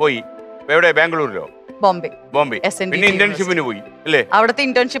പോയി. എവിടെ? ബാംഗ്ലൂരിലോ? ബോംബെ. പിന്നെ ഇന്റേൺഷിപ്പിന് പോയി അല്ലേ? അവിടുത്തെ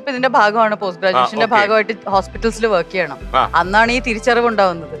ഇന്റേൺഷിപ്പ് ഇതിന്റെ ഭാഗമാണ്. പോസ്റ്റ് ഗ്രാജുവേഷന്റെ ഭാഗമായിട്ട് ഹോസ്പിറ്റൽസിൽ വർക്ക് ചെയ്യണം. അന്നാണ് ഈ തിരിച്ചറിവ്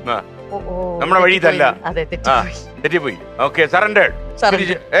ഉണ്ടാവുന്നത്. നമ്മുടെ വഴി ഇതല്ല. അതെ, തെറ്റിപ്പോയി.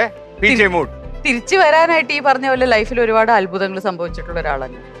 തിരിച്ചു വരാനായിട്ട് ഈ പറഞ്ഞ പോലെ ലൈഫിൽ ഒരുപാട് അത്ഭുതങ്ങൾ സംഭവിച്ചിട്ടുള്ള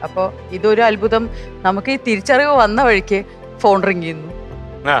ഒരാളാണ്. അപ്പോൾ ഇതൊരു അത്ഭുതം. നമുക്ക് ഈ തിരിച്ചറിവ് വന്ന വഴിക്ക് ഫോൺ റിങ് ചെയ്യുന്നു.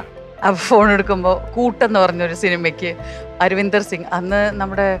 അപ്പൊ ഫോൺ എടുക്കുമ്പോൾ കൂട്ടെന്ന് പറഞ്ഞൊരു സിനിമയ്ക്ക് അരവിന്ദർ സിംഗ്, അന്ന്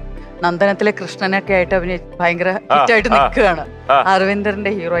നമ്മുടെ നന്ദനത്തിലെ കൃഷ്ണനൊക്കെ ആയിട്ട് ഭയങ്കര ഹിറ്റായിട്ട് നിൽക്കുകയാണ്.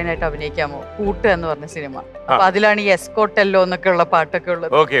 അരവിന്ദറിന്റെ ഹീറോയിനായിട്ട് അഭിനയിക്കാമോ? കൂട്ട് എന്ന് പറഞ്ഞ സിനിമ. അപ്പൊ അതിലാണ് ഈ എസ്കോട്ടെല്ലോ എന്നൊക്കെ ഉള്ള പാട്ടൊക്കെ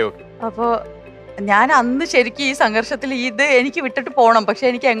ഉള്ളത്. അപ്പൊ ഞാൻ അന്ന് ശരിക്കും ഈ സംഘർഷത്തിൽ ഇത് എനിക്ക് വിട്ടിട്ട് പോകണം, പക്ഷെ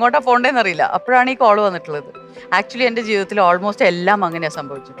എനിക്ക് എങ്ങോട്ടാ പോകണ്ടേന്ന് അറിയില്ല. അപ്പോഴാണ് ഈ കോള് വന്നിട്ടുള്ളത്. ആക്ച്വലി എന്റെ ജീവിതത്തിൽ ഓൾമോസ്റ്റ് എല്ലാം അങ്ങനെയാ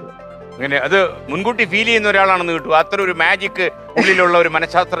സംഭവിച്ചിട്ടുള്ളത്. അങ്ങനെ അത് മുൻകൂട്ടി ഫീൽ ചെയ്യുന്ന ഒരാളാണെന്ന് കിട്ടും. അത്ര ഒരു മാജിക് ഉള്ളിലുള്ള ഒരു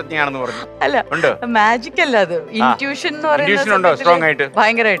മനഃശാസ്ത്രജ്ഞയാണെന്ന് പറഞ്ഞു. അല്ല, മാജിക് അല്ല, അത് ഇൻറ്റ്യൂഷൻ എന്ന് പറയുന്നത്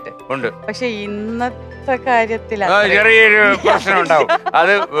ഭയങ്കരമായിട്ട് ഉണ്ട്. പക്ഷെ ഇന്നത്തെ കാര്യത്തിൽ ചെറിയൊരു പ്രശ്നം ഉണ്ടാവും.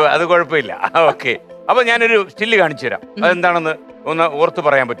 അത് കുഴപ്പമില്ല. ഓക്കെ, അപ്പൊ ഞാനൊരു സ്റ്റില്ല് കാണിച്ചു തരാം. അതെന്താണെന്ന് ഒന്ന് ഓർത്ത്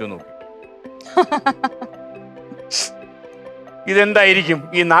പറയാൻ പറ്റുമോ? ഇതെന്തായിരിക്കും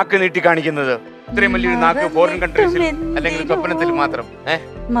ഈ നാക്ക് നീട്ടി കാണിക്കുന്നത്? ഇത്രയും വലിയൊരു നാക്ക് ഫോറിൻ കൺട്രീസിൽ അല്ലെങ്കിൽ സ്വപ്നത്തിൽ മാത്രം.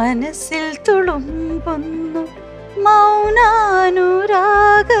 മനസ്സിൽ തുളുമ്പുന്നു മൗനാനുരാഗത്തിൻ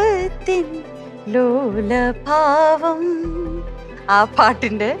ലോലഭാവം. ആ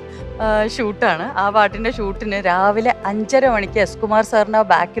പാട്ടിന്റെ ഷൂട്ടാണ്. ആ പാട്ടിന്റെ ഷൂട്ടിന് രാവിലെ 5:30 മണിക്ക് എസ് കുമാർ സാറിന്റെ ആ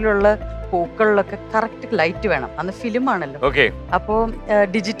ബാക്കിലുള്ള പൂക്കളിലൊക്കെ കറക്റ്റ് ലൈറ്റ് വേണം. അന്ന് ഫിലിമാണല്ലോ. അപ്പോൾ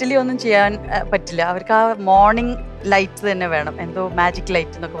ഡിജിറ്റലി ഒന്നും ചെയ്യാൻ പറ്റില്ല. അവർക്ക് ആ മോർണിംഗ് ലൈറ്റ് തന്നെ വേണം. എന്തോ മാജിക്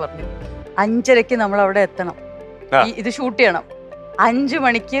ലൈറ്റ് എന്നൊക്കെ പറഞ്ഞു. 5:30 നമ്മൾ അവിടെ എത്തണം. ഇത് ഷൂട്ട് ചെയ്യണം. 5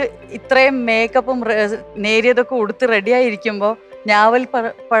 മണിക്ക് ഇത്രയും മേക്കപ്പും നേരിയതൊക്കെ ഉടുത്ത് റെഡിയായിരിക്കുമ്പോൾ ഞാവൽ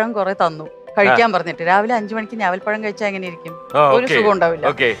പഴം കുറെ തന്നു കഴിക്കാൻ പറഞ്ഞിട്ട്. രാവിലെ 5 മണിക്ക് ഞാവൽപ്പഴം കഴിച്ചാൽ എങ്ങനെ ഇരിക്കും? ഒരു സുഖം ഉണ്ടാവില്ല.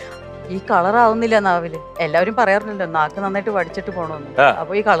 ഈ കളർ ആവുന്നില്ല നാവില്. എല്ലാവരും പറയാറുണ്ടല്ലോ നാക്ക് നന്നായിട്ട് വടിച്ചിട്ട് പോണോന്ന്.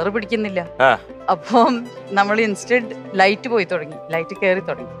 അപ്പൊ ഈ കളർ പിടിക്കുന്നില്ല. അപ്പം നമ്മൾ ഇൻസ്റ്റന്റ് ലൈറ്റ് പോയി തുടങ്ങി, ലൈറ്റ് കയറി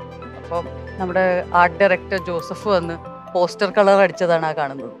തുടങ്ങി. അപ്പം നമ്മുടെ ആർട്ട് ഡയറക്ടർ ജോസഫ് വന്ന് പോസ്റ്റർ കളർ അടിച്ചതാണ് ആ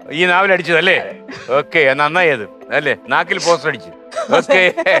കാണുന്നത്. ഈ നാവിൽ അടിച്ചതല്ലേ? ഓക്കെ, നന്നായി. അത് അല്ലേ, നാക്കിൽ പോസ്റ്റർ അടിച്ചു.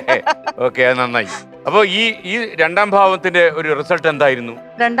 ഓക്കെ, അത് നന്നായി. അപ്പൊ ഈ രണ്ടാം ഭാവത്തിന്റെ ഒരു റിസൾട്ട് എന്തായിരുന്നു?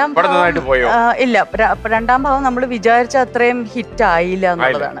 നന്നായിട്ട് പോയോ? ഇല്ല, രണ്ടാം ഭാവം നമ്മൾ വിചാരിച്ച അത്രയും ഹിറ്റ് ആയില്ല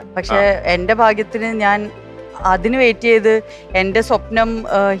എന്നുള്ളതാണ്. പക്ഷെ എന്റെ ഭാഗ്യത്തിന് ഞാൻ അതിന് വെയിറ്റ് ചെയ്ത് എന്റെ സ്വപ്നം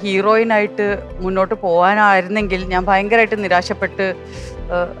ഹീറോയിനായിട്ട് മുന്നോട്ട് പോകാനായിരുന്നെങ്കിൽ ഞാൻ ഭയങ്കരമായിട്ട് നിരാശപ്പെട്ട്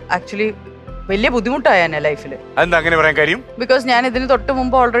ആക്ച്വലി വലിയ ബുദ്ധിമുട്ടായാണ് ലൈഫിൽ. അങ്ങനെ പറയാൻ കാര്യം? ബിക്കോസ് ഞാൻ ഇതിന് തൊട്ട്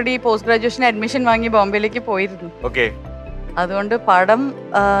മുമ്പ് ഓൾറെഡി പോസ്റ്റ് ഗ്രാജുവേഷൻ അഡ്മിഷൻ വാങ്ങി ബോംബെയിലേക്ക് പോയിരുന്നു. അതുകൊണ്ട് പടം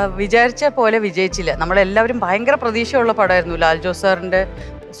വിചാരിച്ച പോലെ വിജയിച്ചില്ല. നമ്മളെല്ലാവരും ഭയങ്കര പ്രതീക്ഷയുള്ള പടമായിരുന്നു. ലാൽ ജോസ് സാറിന്റെ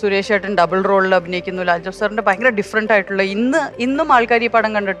സുരേഷ് ഏട്ടൻ ഡബിൾ റോളിൽ അഭിനയിക്കുന്നു. ലാൽ ജോസ് സാറിന്റെ ഭയങ്കര ഡിഫറെന്റ് ആയിട്ടുള്ള ഇന്നും ആൾക്കാർ ഈ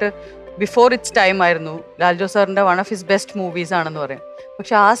പടം കണ്ടിട്ട് ബിഫോർ ഇറ്റ്സ് ടൈം ആയിരുന്നു. ലാൽജോ സാറിന്റെ one of his best movies ആണെന്ന് പറയും.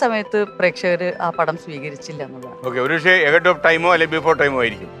 പക്ഷെ ആ സമയത്ത് പ്രേക്ഷകർ ആ പടം സ്വീകരിച്ചില്ല എന്നുള്ളതാണ്.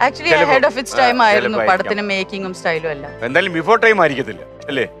 Actually head of its time ആയിരുന്നു. പടത്തിന് മേക്കിങ്ങും സ്റ്റൈലും അല്ല. എന്തായാലും ബിഫോർ ടൈം ആയിരിക്കത്തില്ല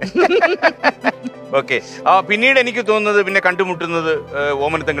അല്ലേ? ഓക്കെ. പിന്നീട് എനിക്ക് തോന്നുന്നത് പിന്നെ കണ്ടുമുട്ടുന്നത്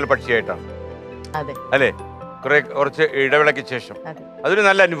ഓമനത്തങ്ങൾ പക്ഷിയായിട്ടാണ്. അതെ അല്ലേ? കുറച്ച് ഇടവേളയ്ക്ക് ശേഷം അതൊരു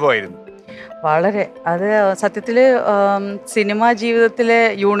നല്ല അനുഭവമായിരുന്നു. വളരെ. അത് സത്യത്തില് സിനിമാ ജീവിതത്തിലെ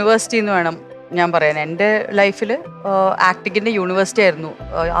യൂണിവേഴ്സിറ്റി എന്ന് വേണം ഞാൻ പറയാൻ. എൻ്റെ ലൈഫിൽ ആക്ടിങ്ങിന്റെ യൂണിവേഴ്സിറ്റി ആയിരുന്നു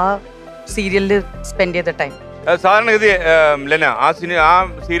ആ സീരിയലിൽ സ്പെൻഡ് ചെയ്ത ടൈം. സാധാരണഗതി ലെന ആ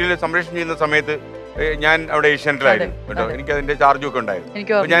സീരിയൽ സംപ്രേഷണം ചെയ്യുന്ന സമയത്ത് ഞാൻ അവിടെ ഏഷ്യാനെറ്റിലായിരുന്നു കേട്ടോ. എനിക്ക് അതിന്റെ ചാർജും ഒക്കെ ഉണ്ടായിരുന്നു.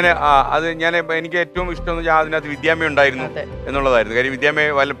 എനിക്ക് ഏറ്റവും ഇഷ്ടം അതിനകത്ത് വിദ്യാമയം ഉണ്ടായിരുന്നു എന്നുള്ളതായിരുന്നു. കാര്യം വിദ്യാമയെ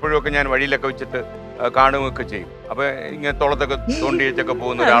വല്ലപ്പോഴും ഒക്കെ ഞാൻ വഴിയിലൊക്കെ വെച്ചിട്ട് കാണുകയൊക്കെ ചെയ്യും. അപ്പൊ ഇങ്ങനെ തോളത്തൊക്കെ തോണ്ടി വെച്ചൊക്കെ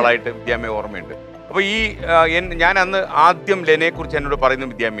പോകുന്ന ഒരാളായിട്ട് വിദ്യാമയെ ഓർമ്മയുണ്ട്. അപ്പൊ ഞാൻ അന്ന് ആദ്യം ലെനയെ കുറിച്ച് എന്നോട് പറയുന്ന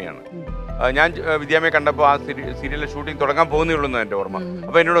വിദ്യാമയാണ്. ഞാൻ വിദ്യാമയെ കണ്ടപ്പോൾ ആ സീരിയലിലെ ഷൂട്ടിംഗ് തുടങ്ങാൻ പോകുന്നേ ഉള്ളൂ എന്ന് എൻ്റെ ഓർമ്മ.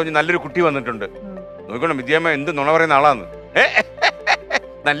 അപ്പൊ എന്നോട് നല്ലൊരു കുട്ടി വന്നിട്ടുണ്ട്, നോക്കണം വിദ്യാമ എന്ത് നുണ പറയുന്ന ആളാന്ന്,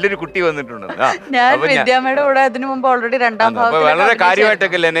 നല്ലൊരു കുട്ടി വന്നിട്ടുണ്ട്. വളരെ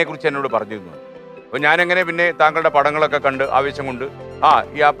കാര്യമായിട്ടൊക്കെ ലെനയെ കുറിച്ച് എന്നോട് പറഞ്ഞിരുന്നു. അപ്പൊ ഞാനെങ്ങനെ പിന്നെ താങ്കളുടെ പടങ്ങളൊക്കെ കണ്ട് ആവേശം കൊണ്ട്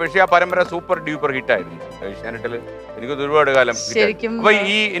പക്ഷേ ആ പരമ്പര സൂപ്പർ ഡ്യൂപ്പർ ഹിറ്റായിരുന്നു ഏഷ്യാനെറ്റിൽ. എനിക്കൊന്ന് ഒരുപാട് കാലം. അപ്പൊ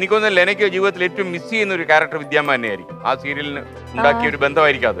എനിക്കൊന്ന് ലെനയ്ക്ക് ജീവിതത്തിൽ ഏറ്റവും മിസ് ചെയ്യുന്ന ഒരു ക്യാരക്ടർ വിദ്യാമ തന്നെയായിരിക്കും. ആ സീരിയലിന് ഉണ്ടാക്കിയ ഒരു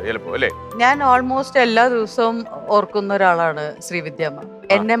ബന്ധമായിരിക്കും അത് ചിലപ്പോ അല്ലേ? ഞാൻ ഓൾമോസ്റ്റ് എല്ലാ ദിവസവും ഓർക്കുന്ന ഒരാളാണ് ശ്രീവിദ്യാമ്മ.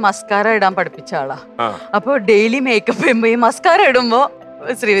 എന്നെ മസ്കാര ഇടാൻ പഠിപ്പിച്ച ആളാ. അപ്പൊ ഡെയിലി മേക്കപ്പ് ചെയ്യുമ്പോ ഈ മസ്കാര ഇടുമ്പോ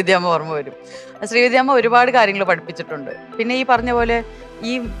ശ്രീവിദ്യാമ്മ ഓർമ്മ വരും. ശ്രീവിദ്യാമ്മ ഒരുപാട് കാര്യങ്ങൾ പഠിപ്പിച്ചിട്ടുണ്ട്. പിന്നെ ഈ പറഞ്ഞ പോലെ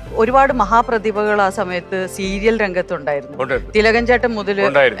ഈ ഒരുപാട് മഹാപ്രതിഭകൾ ആ സമയത്ത് സീരിയൽ രംഗത്തുണ്ടായിരുന്നു. തിലകൻ ചേട്ടൻ മുതല്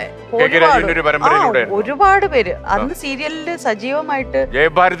ഒരുപാട് പേര് അന്ന് സീരിയലില് സജീവമായിട്ട്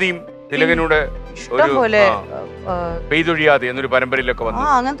ഇഷ്ടംപോലെ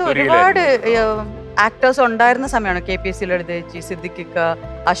അങ്ങനത്തെ ഒരുപാട് ആക്ടേഴ്സ് ഉണ്ടായിരുന്ന സമയമാണ്. KPSC ലളിതേച്ചി, സിദ്ദിഖിക്ക,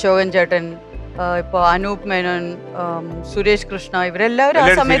 അശോകൻ ചേട്ടൻ, ഇപ്പൊ അനൂപ് മേനോൻ, സുരേഷ് കൃഷ്ണ, ഇവരെല്ലാവരും ആ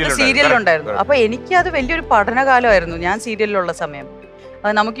സമയത്ത് സീരിയലിലുണ്ടായിരുന്നു. അപ്പൊ എനിക്ക് അത് വലിയൊരു പഠനകാലമായിരുന്നു ഞാൻ സീരിയലിലുള്ള സമയം.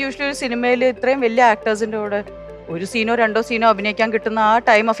 നമുക്ക് യൂഷ്വലി ഒരു സിനിമയിൽ ഇത്രയും വലിയ ആക്ടേഴ്സിന്റെ കൂടെ ഒരു സീനോ 2 സീനോ അഭിനയിക്കാൻ കിട്ടുന്ന ആ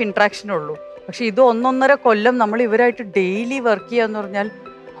ടൈം ഓഫ് ഇൻട്രാക്ഷനേ ഉള്ളൂ. പക്ഷെ ഇത് 1.5 കൊല്ലം നമ്മൾ ഇവരായിട്ട് ഡെയിലി വർക്ക് ചെയ്യാന്ന് പറഞ്ഞാൽ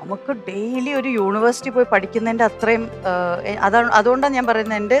നമുക്ക് ഡെയിലി ഒരു യൂണിവേഴ്സിറ്റി പോയി പഠിക്കുന്നതിന്റെ അത്രയും അതുകൊണ്ടാണ് ഞാൻ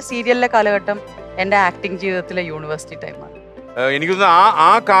പറയുന്നത് എൻ്റെ സീരിയലിലെ കാലഘട്ടം എൻ്റെ ആക്ടിങ് ജീവിതത്തിലെ യൂണിവേഴ്സിറ്റി ടൈമാണ്. എനിക്ക്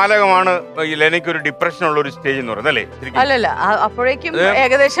ആ കാലമാണ് ലെനയ്ക്ക് ഒരു ഡിപ്രഷൻ ഉള്ള ഒരു സ്റ്റേജ് എന്ന് പറയുന്നത് അല്ലേ? അല്ലല്ല, അപ്പോഴേക്കും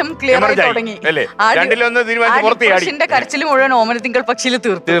ഏകദേശം ക്ലിയർ ആയി തുടങ്ങി. കരച്ചിൽ മുഴുവൻ ഓമനത്തിങ്കൾ പക്ഷിയിൽ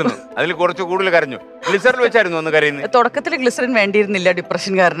തീർന്നു. അതിൽ കുറച്ച് കൂടുതൽ കരഞ്ഞു. ഗ്ലിസറിൻ വെച്ചായിരുന്നു അന്ന് കരയുന്നത്. തുടക്കത്തിൽ ഗ്ലിസറിൻ വേണ്ടിയിരുന്നില്ല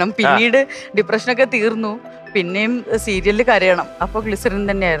ഡിപ്രഷൻ കാരണം. പിന്നീട് ഡിപ്രഷനൊക്കെ തീർന്നു. പിന്നെയും സീരിയലിൽ കരയണം, അപ്പൊ ഗ്ലിസറിൻ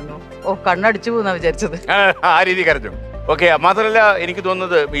തന്നെയായിരുന്നു. കണ്ണടിച്ചു പോകുന്ന വിചാരിച്ചത്. ആ രീതി കരഞ്ഞു. ഓക്കെ. മാത്രമല്ല എനിക്ക്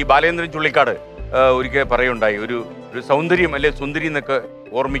തോന്നുന്നത് ഈ ബാലേന്ദ്രൻ ചുള്ളിക്കാട് ഒരിക്കൽ പറയുണ്ടായി, ഒരു സൗന്ദര്യം അല്ലെ സുന്ദരി എന്നൊക്കെ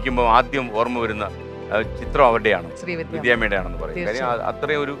ഓർമ്മിക്കുമ്പോൾ ആദ്യം ഓർമ്മ വരുന്ന ചിത്രം അവരുടെയാണ്, വിദ്യാമ്മയുടെ ആണെന്ന് പറയും. കാര്യം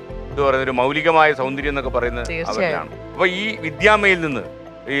അത്രയും ഒരു ഇത് പറയുന്ന ഒരു മൗലികമായ സൗന്ദര്യം എന്നൊക്കെ പറയുന്നത് അവരുടെയാണ്. അപ്പൊ ഈ വിദ്യാമ്മയിൽ നിന്ന്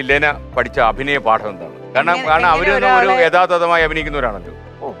ഈ ലെന പഠിച്ച അഭിനയ പാഠം എന്താണ്? കാരണം അവരൊന്നും ഒരു യഥാർത്ഥമായി അഭിനയിക്കുന്നവരാണല്ലോ.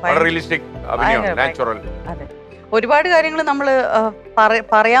 വളരെ റിയലിസ്റ്റിക് അഭിനയമാണ്, നാച്ചുറൽ. ഒരുപാട് കാര്യങ്ങൾ നമ്മൾ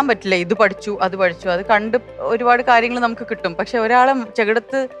പറയാൻ പറ്റില്ല. ഇത് പഠിച്ചു അത് പഠിച്ചു, അത് കണ്ട് ഒരുപാട് കാര്യങ്ങൾ നമുക്ക് കിട്ടും. പക്ഷെ ഒരാളെ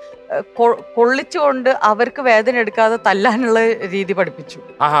ചെകിടത്ത് കൊള്ളിച്ചുകൊണ്ട് അവർക്ക് വേദന എടുക്കാതെ തല്ലാനുള്ള രീതി പഠിപ്പിച്ചു.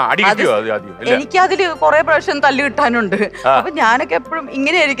 എനിക്ക് അതില് കുറെ പ്രാവശ്യം തല്ല് കിട്ടാനുണ്ട്. അപ്പൊ ഞാനൊക്കെ എപ്പോഴും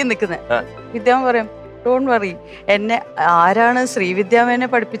ഇങ്ങനെയായിരിക്കും നിൽക്കുന്നത്. വിദ്യാമ്മ പറയും ഡോണ്ട് വറി. എന്നെ ആരാണ് ശ്രീവിദ്യാമ്മേനെ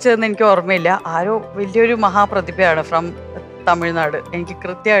പഠിപ്പിച്ചതെന്ന് എനിക്ക് ഓർമ്മയില്ല. ആരോ വലിയൊരു മഹാപ്രതിഭയാണ് ഫ്രം തമിഴ്നാട്. എനിക്ക്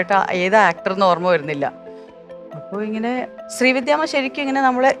കൃത്യമായിട്ട് ഏതാ ആക്ടർ എന്ന് ഓർമ്മ വരുന്നില്ല. അപ്പോൾ ഇങ്ങനെ ശ്രീവിദ്യാമ്മ ശരിക്കും ഇങ്ങനെ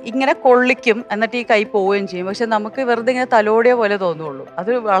നമ്മളെ ഇങ്ങനെ കൊള്ളിക്കും, എന്നിട്ട് ഈ കൈ പോവുകയും ചെയ്യും. പക്ഷെ നമുക്ക് വെറുതെ ഇങ്ങനെ തലോടിയ പോലെ തോന്നുള്ളൂ.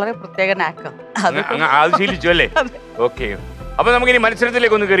 അത് വളരെ പ്രത്യേക നാക്കാം. അപ്പൊ നമുക്ക് ഇനി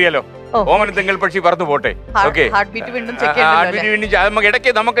മത്സരത്തിലേക്ക് ഒന്ന് കയറിയാലോ? ഓമനത്തിങ്കൾ പക്ഷി പറന്നു പോട്ടെ. ഹാർട്ട് ബീറ്റ് വീണ്ടും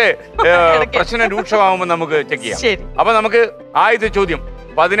ഇടയ്ക്ക് നമുക്ക് പ്രശ്നം രൂക്ഷമാകുമ്പോൾ നമുക്ക് ചെക്ക് ചെയ്യാം. അപ്പൊ നമുക്ക് ആദ്യത്തെ ചോദ്യം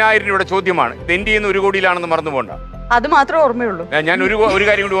 10,000 രൂപയുടെ ചോദ്യമാണ്. ഇത് ഇന്ത്യയിൽ നിന്ന് 1 കോടിയിലാണെന്ന് മറന്നു പോകണ്ട. അത് മാത്രമേ ഓർമ്മയുള്ളൂ. ഞാൻ ഒരു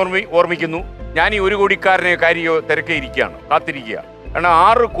കാര്യം കൂടി ഓർമ്മിക്കുന്നു. ഞാൻ ഈ 1 കോടിക്കാരനെ കാര്യോ തിരക്കിയിരിക്കുകയാണ്, കാത്തിരിക്കുക. കാരണം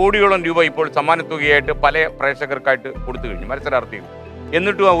 6 കോടിയോളം രൂപ ഇപ്പോൾ സമ്മാനത്തുകയായിട്ട് പല പ്രേക്ഷകർക്കായിട്ട് കൊടുത്തു കഴിഞ്ഞു മത്സരാർത്ഥികൾ.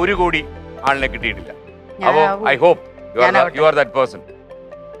 എന്നിട്ടും ആ 1 കോടി ആളിനെ കിട്ടിയിട്ടില്ല. അപ്പോ I hope you are that person.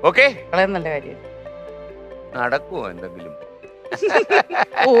 Okay, നല്ല കാര്യം. നടക്കുമോ എന്തെങ്കിലും?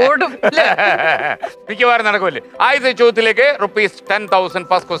 ഓടും, മിക്കവാറും നടക്കുമല്ലേ. ആദ്യത്തെ ചോദ്യത്തിലേക്ക് ₹10,000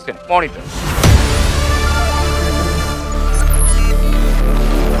 ഫസ്റ്റ് ക്വസ്റ്റ്യൻ. മോണിറ്റർ.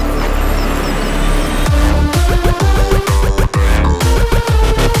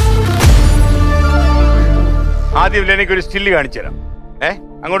 ആദ്യം എനിക്കൊരു സ്റ്റില്ല് കാണിച്ചു തരാം.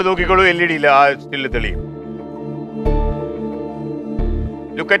 അങ്ങോട്ട് നോക്കിക്കോളൂ, LED ഇല്ല, ആ സ്റ്റിൽ തെളിയും.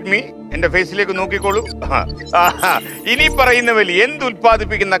 ലുക്ക് അറ്റ് മീ, എന്റെ ഫേസിലേക്ക് നോക്കിക്കോളൂ. ഇനി പറയുന്നവരിൽ എന്ത്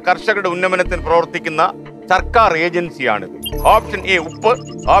ഉത്പാദിപ്പിക്കുന്ന കർഷകരുടെ ഉന്നമനത്തിന് പ്രവർത്തിക്കുന്ന സർക്കാർ ഏജൻസിയാണിത്? ഓപ്ഷൻ എ ഉപ്പ്,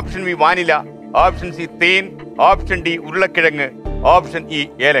 option B vanilla, option C തേൻ, ഓപ്ഷൻ ഡി ഉരുളക്കിഴങ്ങ്, ഓപ്ഷൻ ഇ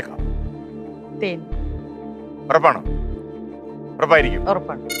ഏലക്ക. തേൻ. ഉറപ്പാണോ? ഉറപ്പായിരിക്കും.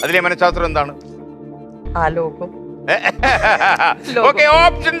 ഉറപ്പാണ്. അതിലെ മനഃശാസ്ത്രം എന്താണ്? ആലോകം. ഓക്കെ,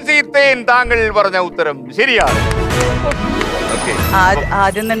 ഓപ്ഷൻ സി തേൻ. താങ്കൾ പറഞ്ഞ ഉത്തരം ശരിയാണ്.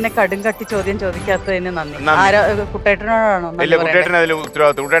 ആദ്യം തന്നെ കടും കട്ടി ചോദ്യം ചോദിക്കാത്തതിന് നന്ദി. കുട്ടേട്ടനോടാണോ? ഇല്ല, കുട്ടേട്ടൻ അതിൽ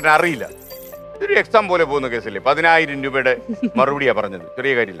ഉത്തരവാദിത്വം. കുട്ടേട്ടൻ അറിയില്ല. ഒരു എക്സാം പോലെ പോകുന്ന കേസല്ലേ. 10,000 രൂപയുടെ മറുപടിയാ പറഞ്ഞത്,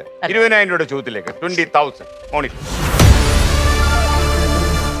 ചെറിയ കാര്യമില്ല. 20,000 രൂപയുടെ ചോദ്യത്തിലേക്ക് 20,000 മോണിറ്റ്.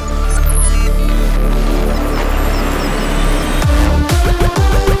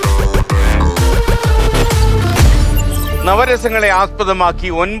 നവരസങ്ങളെ ആസ്പദമാക്കി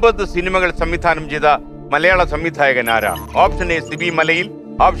 9 സിനിമകൾ സംവിധാനം ചെയ്ത മലയാള സംവിധായകൻ ആരാണ്? Option A Sibi Malayil,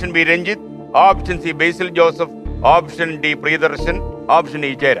 option B Ranjith, option C Basil Joseph, option D Priyadarshan, option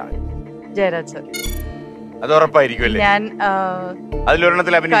E Jayaraj. Jayaraj. അത് ഉറപ്പായിരിക്കും അല്ലേ? ഞാൻ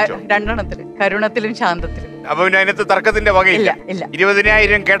അതിലൊരെണ്ണത്തിൽ അഭിനയിച്ചോ? 2 കരുണത്തിലും ശാന്തത്തിലും. അപ്പൊ പിന്നെ അതിനകത്ത് തർക്കത്തിന്റെ വകയില്ല.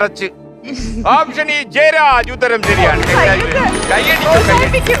 20,000 കിടച്ച്. Option E Jayaraj. ഉത്തരം ശരിയാണ്.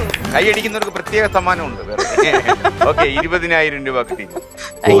 കൈയടിക്കുന്നവർക്ക് പ്രത്യേക സമ്മാനമുണ്ട്. ഓക്കെ, 20,000 രൂപ കിട്ടി.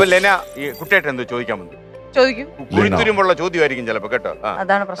 അപ്പൊ ലെന, കുട്ടേട്ടൻ എന്തോ ചോദിക്കാൻ വന്നു? കുഴിത്തുരുമ്പുള്ള ചോദ്യമായിരിക്കും ചിലപ്പോ, കേട്ടോ.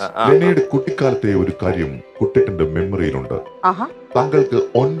 അതാണ് പ്രശ്നം. ലെനയുടെ കുട്ടിക്കാലത്തെ ഒരു കാര്യം കുട്ടേട്ടന്റെ മെമ്മറിയിലുണ്ട്. താങ്കൾക്ക്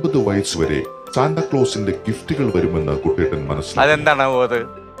 9 വയസ്സ് വരെ സാന്താക്ലോസിന്റെ ഗിഫ്റ്റുകൾ വരുമെന്ന് കുട്ടേട്ടൻ മനസ്സിലാക്കി. അതെന്താണാവോ അത്?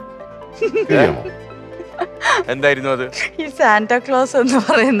 എന്തായിരുന്നു അത്? ഈ സാന്താക്ലോസ് എന്ന്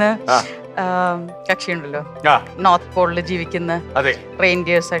പറയുന്ന കക്ഷിയുണ്ടല്ലോ, നോർത്ത് പോളില് ജീവിക്കുന്ന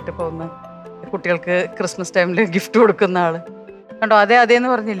റെയിൻഡിയേഴ്സ് ആയിട്ട് പോകുന്ന കുട്ടികൾക്ക് ക്രിസ്മസ് ടൈമില് ഗിഫ്റ്റ് കൊടുക്കുന്ന ആള് കണ്ടോ? അതേന്ന്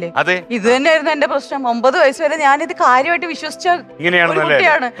പറഞ്ഞില്ലേ? ഇത് തന്നെയായിരുന്നു എന്റെ പ്രശ്നം. 9 വയസ്സ് വരെ ഞാനിത് കാര്യമായിട്ട് വിശ്വസിച്ച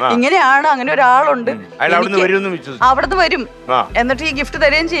കുട്ടിയാണ്. ഇങ്ങനെയാണ്, അങ്ങനെ ഒരാളുണ്ട്, അവിടുന്ന് വരും, എന്നിട്ട് ഈ ഗിഫ്റ്റ്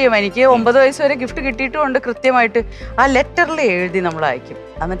തരുകയും ചെയ്യും. എനിക്ക് 9 വയസ്സ് വരെ ഗിഫ്റ്റ് കിട്ടിയിട്ടുമുണ്ട്. കൃത്യമായിട്ട് ആ ലെറ്ററിൽ എഴുതി നമ്മൾ അയക്കും,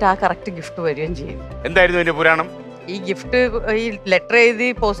 എന്നിട്ട് ആ കറക്റ്റ് ഗിഫ്റ്റ് വരികയും ചെയ്യും. എന്തായിരുന്നു അതിന്റെ പുരാണം? ഈ ഗിഫ്റ്റ്, ഈ ലെറ്റർ എഴുതി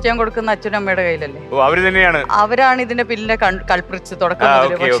പോസ്റ്റ് ചെയ്യാൻ കൊടുക്കുന്ന അച്ഛനും അമ്മയുടെ കയ്യിലല്ലേ? അവര് തന്നെയാണ്, അവരാണ് ഇതിന്റെ പിന്നിലെ കൾപ്രിറ്റ്സ് തുടക്കം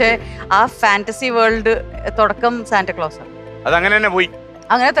മുതൽ. പക്ഷെ ആ ഫാന്റസി വേൾഡ് തുടക്കം സാന്റാക്ലോസ് ആണ്. അതങ്ങനെ തന്നെ പോയി,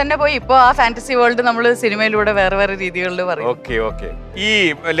 അങ്ങനെ തന്നെ പോയി. ഇപ്പൊ ആ ഫാന്റസി വേൾഡ് നമ്മൾ സിനിമയിലൂടെ വേറെ വേറെ രീതികളിൽ പറയും. ഓക്കെ. ഈ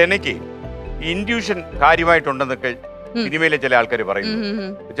ലെനയ്ക്ക് ഇൻഡ്യൂഷൻ കാര്യമായിട്ടുണ്ടെന്നൊക്കെ സിനിമയിലെ ചില ആൾക്കാർ പറയുന്നു.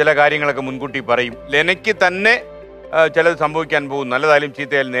 ചില കാര്യങ്ങളൊക്കെ മുൻകൂട്ടി പറയും. ലെനയ്ക്ക് തന്നെ ചിലത് സംഭവിക്കാൻ പോകും, നല്ലതായാലും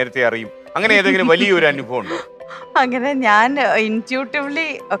ചീത്തയായാലും നേരത്തെ അറിയും. അങ്ങനെ ഏതെങ്കിലും വലിയൊരു അനുഭവം ഉണ്ടോ? അങ്ങനെ ഞാൻ ഇൻറ്റ്യൂട്ടീവ്ലി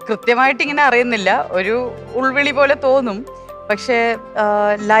കൃത്യമായിട്ട് ഇങ്ങനെ അറിയുന്നില്ല, ഒരു ഉൾവിളി പോലെ തോന്നും. പക്ഷെ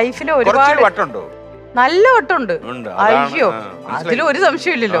ലൈഫിൽ ഒരുപാട് വട്ടുണ്ടോ? നല്ല വട്ടുണ്ട്. അയ്യോ, അതിലൊരു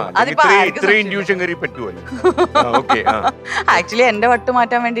സംശയമില്ലല്ലോ. ആക്ച്വലി എന്റെ വട്ട്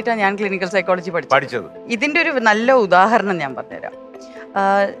മാറ്റാൻ വേണ്ടിയിട്ടാണ് ഞാൻ ക്ലിനിക്കൽ സൈക്കോളജി പഠിച്ചത്. ഇതിന്റെ ഒരു നല്ല ഉദാഹരണം ഞാൻ പറഞ്ഞുതരാം.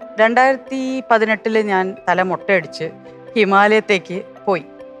 2018 ഞാൻ തല മുട്ടയടിച്ച് ഹിമാലയത്തേക്ക് പോയി.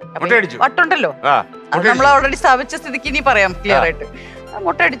 വട്ടുണ്ടല്ലോ, അത് നമ്മൾ ഓൾറെഡി സ്ഥാപിച്ച സ്ഥിതിക്ക് ഇനി പറയാം ക്ലിയർ ആയിട്ട്.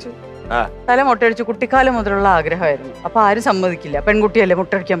 മുട്ടയടിച്ചു, തല മുട്ടയടിച്ചു. കുട്ടിക്കാലം മുതലുള്ള ആഗ്രഹമായിരുന്നു. അപ്പൊ ആരും സമ്മതിക്കില്ല, പെൺകുട്ടിയല്ലേ,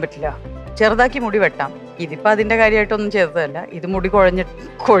 മുട്ടടിക്കാൻ പറ്റില്ല, ചെറുതാക്കി മുടി വെട്ടാം. ഇതിപ്പോ അതിന്റെ കാര്യമായിട്ടൊന്നും ചെയ്തതല്ല, ഇത് മുടി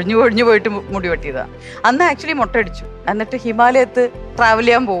കൊഴിഞ്ഞു പോയിട്ട് മുടി വെട്ടിയതാ. അന്ന് ആക്ച്വലി മുട്ടടിച്ചു. എന്നിട്ട് ഹിമാലയത്ത് ട്രാവൽ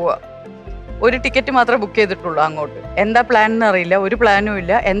ചെയ്യാൻ പോവുക. ഒരു ടിക്കറ്റ് മാത്രമേ ബുക്ക് ചെയ്തിട്ടുള്ളൂ അങ്ങോട്ട്. എന്താ പ്ലാൻ എന്ന് അറിയില്ല, ഒരു പ്ലാനും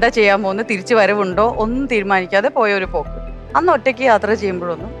ഇല്ല. എന്താ ചെയ്യാൻ പോകുന്നത്, തിരിച്ചു വരവുണ്ടോ ഒന്നും തീരുമാനിക്കാതെ പോയ ഒരു പോക്ക്. അന്ന് ഒറ്റയ്ക്ക് യാത്ര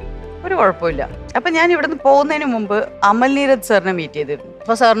ചെയ്യുമ്പോഴൊന്നും ഒരു കുഴപ്പമില്ല. അപ്പൊ ഞാൻ ഇവിടുന്ന് പോകുന്നതിന് മുമ്പ് അമൽ നീരജ് സാറിനെ മീറ്റ് ചെയ്തിരുന്നു.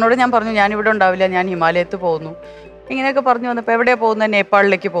 അപ്പൊ സാറിനോട് ഞാൻ പറഞ്ഞു, ഞാൻ ഇവിടെ ഉണ്ടാവില്ല, ഞാൻ ഹിമാലയത്ത് പോകുന്നു, ഇങ്ങനെയൊക്കെ പറഞ്ഞു വന്നപ്പോൾ. എവിടെയാണ് പോകുന്നത്?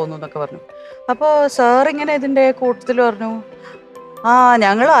 നേപ്പാളിലേക്ക് പോകുന്നു എന്നൊക്കെ പറഞ്ഞു. അപ്പോൾ സാർ ഇങ്ങനെ ഇതിൻ്റെ കൂട്ടത്തിൽ പറഞ്ഞു,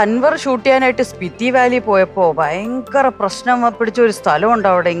 ഞങ്ങൾ അൻവർ ഷൂട്ട് ചെയ്യാനായിട്ട് സ്പിറ്റി വാലി പോയപ്പോൾ ഭയങ്കര പ്രശ്നം പിടിച്ച ഒരു സ്ഥലമുണ്ട്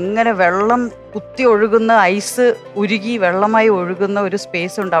അവിടെ. ഇങ്ങനെ വെള്ളം കുത്തി ഒഴുകുന്ന, ഐസ് ഉരുകി വെള്ളമായി ഒഴുകുന്ന ഒരു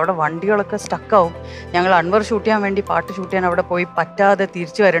സ്പേസ് ഉണ്ട്. അവിടെ വണ്ടികളൊക്കെ സ്റ്റക്കാവും. ഞങ്ങൾ അൻവർ ഷൂട്ട് ചെയ്യാൻ വേണ്ടി പാട്ട് ഷൂട്ട് ചെയ്യാൻ അവിടെ പോയി പറ്റാതെ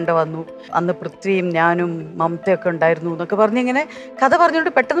തിരിച്ചു വരേണ്ടി വന്നു. അന്ന് പൃഥ്വിയും ഞാനും മമതയൊക്കെ ഉണ്ടായിരുന്നു എന്നൊക്കെ പറഞ്ഞ് ഇങ്ങനെ കഥ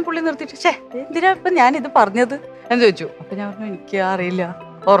പറഞ്ഞുകൊണ്ട് പെട്ടെന്ന് പുള്ളി നിർത്തിയിട്ട്, എന്തിനാ ഇപ്പം ഞാനിത് പറഞ്ഞത് എന്ന് ചോദിച്ചു. അപ്പം ഞാൻ പറഞ്ഞു, എനിക്ക് അറിയില്ല,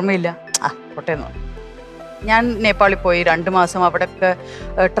 ഓർമ്മയില്ല. പൊട്ടേന്ന് പറഞ്ഞു. ഞാൻ നേപ്പാളിൽ പോയി 2 മാസം അവിടെയൊക്കെ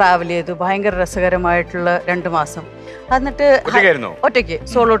ട്രാവൽ ചെയ്തു. ഭയങ്കര രസകരമായിട്ടുള്ള 2 മാസം. എന്നിട്ട് ഒറ്റയ്ക്ക്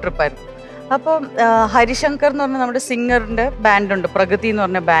സോളോ ട്രിപ്പായിരുന്നു. അപ്പം ഹരിശങ്കർ എന്ന് പറഞ്ഞ നമ്മുടെ സിംഗറിൻ്റെ ബാൻഡുണ്ട്, പ്രഗതി എന്ന്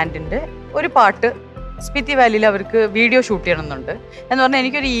പറഞ്ഞ ബാൻഡിൻ്റെ ഒരു പാട്ട് സ്പിറ്റി വാലിയിൽ അവർക്ക് വീഡിയോ ഷൂട്ട് ചെയ്യണമെന്നുണ്ട് എന്ന് പറഞ്ഞാൽ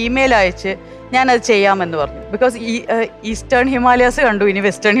എനിക്കൊരു ഇമെയിൽ അയച്ച് ഞാനത് ചെയ്യാമെന്ന് പറഞ്ഞു. ബിക്കോസ് ഈസ്റ്റേൺ ഹിമാലയാസ് കണ്ടു, ഇനി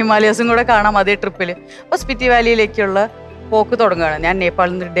വെസ്റ്റേൺ ഹിമാലയാസും കൂടെ കാണാം അതേ ട്രിപ്പിൽ. അപ്പോൾ സ്പിറ്റി വാലിയിലേക്കുള്ള പോക്ക് തുടങ്ങുകയാണ്. ഞാൻ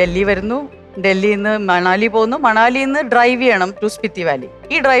നേപ്പാളിൽ നിന്ന് ഡൽഹി വരുന്നു, ഡൽഹിയിൽ നിന്ന് മണാലി പോകുന്നു, മണാലിയിൽ നിന്ന് ഡ്രൈവ് ചെയ്യണം ടു സ്പിത്തി വാലി.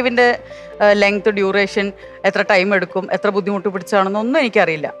 ഈ ഡ്രൈവിൻ്റെ ലെങ്ത്, ഡ്യൂറേഷൻ, എത്ര ടൈം എടുക്കും, എത്ര ബുദ്ധിമുട്ട് പിടിച്ചാണെന്നൊന്നും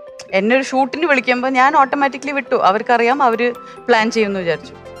എനിക്കറിയില്ല. എന്നെ ഒരു ഷൂട്ടിന് വിളിക്കുമ്പോൾ ഞാൻ ഓട്ടോമാറ്റിക്കലി വിട്ടു. അവർക്കറിയാം, അവർ പ്ലാൻ ചെയ്യുമെന്ന്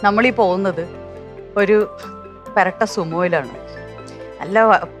വിചാരിച്ചു. നമ്മളീ പോകുന്നത് ഒരു പെരട്ട സുമോയിലാണ്. നല്ല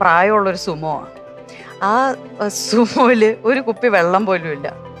പ്രായമുള്ളൊരു സുമോ ആണ്. ആ സുമോയിൽ ഒരു കുപ്പി വെള്ളം പോലും ഇല്ല,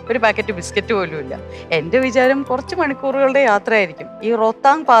 ഒരു പാക്കറ്റ് ബിസ്ക്കറ്റ് പോലും ഇല്ല. എൻ്റെ വിചാരം കുറച്ച് മണിക്കൂറുകളുടെ യാത്രയായിരിക്കും. ഈ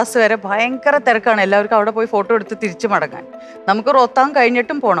റോത്താങ് പാസ് വരെ ഭയങ്കര തിരക്കാണ്. എല്ലാവർക്കും അവിടെ പോയി ഫോട്ടോ എടുത്ത് തിരിച്ചു മടങ്ങാൻ. നമുക്ക് റോത്താങ്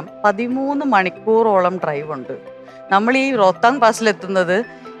കഴിഞ്ഞിട്ടും പോകണം. 13 മണിക്കൂറോളം ഡ്രൈവ് ഉണ്ട്. നമ്മൾ ഈ റോത്താങ് പാസിലെത്തുന്നത്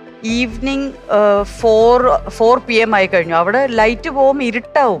ഈവനിങ് 4 PM ആയി കഴിഞ്ഞു. അവിടെ ലൈറ്റ് പോകും,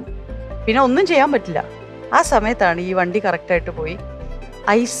 ഇരുട്ടാവും, പിന്നെ ഒന്നും ചെയ്യാൻ പറ്റില്ല. ആ സമയത്താണ് ഈ വണ്ടി കറക്റ്റായിട്ട് പോയി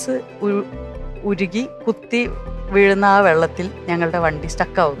ഐസ് ഉരുകി കുത്തി വീഴുന്ന ആ വെള്ളത്തിൽ ഞങ്ങളുടെ വണ്ടി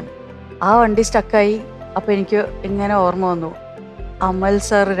സ്റ്റക്കാവുന്നു. ആ വണ്ടി സ്റ്റക്കായി. അപ്പോൾ എനിക്ക് ഇങ്ങനെ ഓർമ്മ വന്നു, അമൽ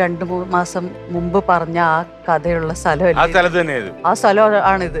സാർ 2-3 മാസം മുമ്പ് പറഞ്ഞ ആ കഥയുള്ള സ്ഥലമല്ലേ, ആ സ്ഥലം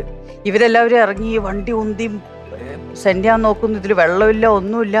ആണിത്. ഇവരെല്ലാവരും ഇറങ്ങി വണ്ടി ഉന്തി സെൻഡ് ചെയ്യാൻ നോക്കുന്നു. ഇതിൽ വെള്ളമില്ല,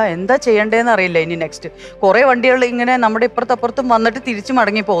 ഒന്നുമില്ല, എന്താ ചെയ്യേണ്ടതെന്ന് അറിയില്ല. ഇനി നെക്സ്റ്റ് കുറേ വണ്ടികൾ ഇങ്ങനെ നമ്മുടെ ഇപ്പുറത്തപ്പുറത്തും വന്നിട്ട് തിരിച്ചു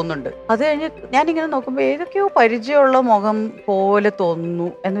മടങ്ങി പോകുന്നുണ്ട്. അത് കഴിഞ്ഞ് ഞാനിങ്ങനെ നോക്കുമ്പോൾ ഏതൊക്കെയോ പരിചയമുള്ള മുഖം പോലെ തോന്നുന്നു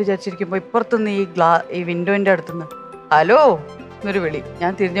എന്ന് വിചാരിച്ചിരിക്കുമ്പോൾ ഇപ്പുറത്തുനിന്ന് ഈ വിൻഡോന്റെ അടുത്തുനിന്ന് ഹലോ എന്നൊരു വിളി.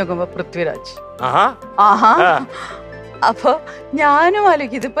 ഞാൻ തിരിഞ്ഞു നോക്കുമ്പോൾ പൃഥ്വിരാജ്. ആഹാ. അപ്പൊ ഞാനും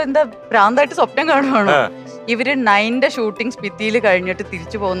ആലോചിക്കും, ഇതിപ്പോ എന്താ ഭ്രാന്തായിട്ട് സ്വപ്നം കാണുവാണോ? ഇവര് 9ന്റെ ഷൂട്ടിംഗ് സ്പിത്തിയിൽ കഴിഞ്ഞിട്ട്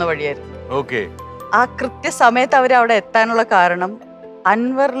തിരിച്ചു പോകുന്ന വഴിയായിരുന്നു. ആ കൃത്യസമയത്ത് അവർ അവിടെ എത്താനുള്ള കാരണം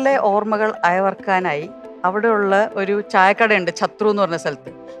അൻവറിലെ ഓർമ്മകൾ അയവർക്കാനായി അവിടെയുള്ള ഒരു ചായക്കടയുണ്ട്, ഛത്രു എന്ന് പറഞ്ഞ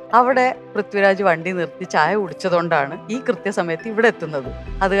സ്ഥലത്ത്. അവിടെ പൃഥ്വിരാജ് വണ്ടി നിർത്തി ചായ കുടിച്ചതുകൊണ്ടാണ് ഈ കൃത്യസമയത്ത് ഇവിടെ എത്തുന്നത്.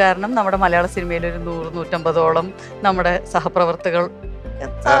 അത് കാരണം നമ്മുടെ മലയാള സിനിമയിൽ ഒരു 100-150ഓളം നമ്മുടെ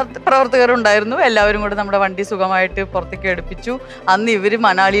പ്രവർത്തകരുണ്ടായിരുന്നു. എല്ലാവരും കൂടെ നമ്മുടെ വണ്ടി സുഖമായിട്ട് പുറത്തേക്ക് എടുപ്പിച്ചു. അന്ന് ഇവര്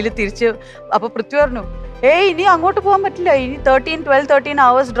മണാലിയിൽ തിരിച്ച്, അപ്പൊ പൃഥ്വി പറഞ്ഞു, ഇനി അങ്ങോട്ട് പോകാൻ പറ്റില്ല, ഇനി 13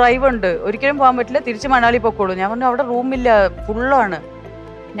 hours ഡ്രൈവ് ഉണ്ട്, ഒരിക്കലും പോകാൻ പറ്റില്ല, തിരിച്ച് മണാലി പൊക്കോളൂ. ഞാൻ പറഞ്ഞു അവിടെ റൂമില്ല, ഫുള്ളാണ്.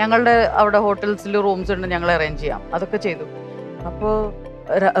 ഞങ്ങളുടെ അവിടെ ഹോട്ടൽസിൽ റൂംസ് ഉണ്ട്, ഞങ്ങൾ അറേഞ്ച് ചെയ്യാം. അതൊക്കെ ചെയ്തു. അപ്പോൾ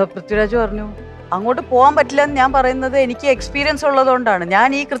പൃഥ്വിരാജ് പറഞ്ഞു അങ്ങോട്ട് പോകാൻ പറ്റില്ല എന്ന് ഞാൻ പറയുന്നത് എനിക്ക് എക്സ്പീരിയൻസ് ഉള്ളതുകൊണ്ടാണ്. ഞാൻ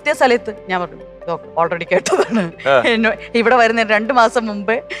ഈ കൃത്യ സ്ഥലത്ത്, ഞാൻ പറഞ്ഞു ഓൾറെഡി കേട്ടതാണ്, ഇവിടെ വരുന്ന 2 മാസം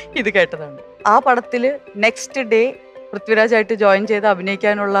മുമ്പേ ഇത് കേട്ടതാണ്. ആ പടത്തിൽ നെക്സ്റ്റ് ഡേ പൃഥ്വിരാജായിട്ട് ജോയിൻ ചെയ്ത്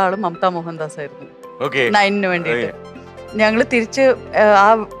അഭിനയിക്കാനുള്ള ആള് മമത മോഹൻദാസ് ആയിരുന്നു. 9ന് വേണ്ടിയിട്ട് ഞങ്ങൾ തിരിച്ച് ആ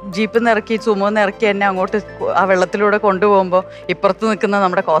ജീപ്പിൽ നിന്ന് ഇറക്കി, സുമോന്ന് ഇറക്കി എന്നെ അങ്ങോട്ട് ആ വെള്ളത്തിലൂടെ കൊണ്ടുപോകുമ്പോൾ ഇപ്പുറത്ത് നിൽക്കുന്ന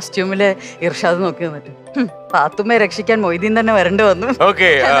നമ്മുടെ കോസ്റ്റ്യൂമിലെ ഇർഷാദ് നോക്കി നിന്നിട്ട് പാത്തുമ്മയെ രക്ഷിക്കാൻ മൊയ്തീൻ തന്നെ വരേണ്ടി വന്നു.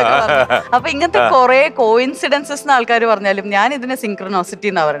 അപ്പൊ ഇങ്ങനത്തെ കുറെ കോയിൻസിഡൻസസ് ആൾക്കാർ പറഞ്ഞാലും ഞാൻ ഇതിനെ സിൻക്രണോസിറ്റി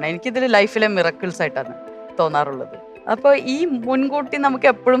എന്നാ പറയണത്. എനിക്കിതിൽ ലൈഫിലെ മിറക്കിൾസ് ആയിട്ടാണ് തോന്നാറുള്ളത്. അപ്പൊ ഈ മുൻകൂട്ടി നമുക്ക്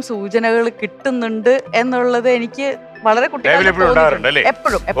എപ്പോഴും സൂചനകൾ കിട്ടുന്നുണ്ട് എന്നുള്ളത് എനിക്ക് വളരെ എപ്പോഴും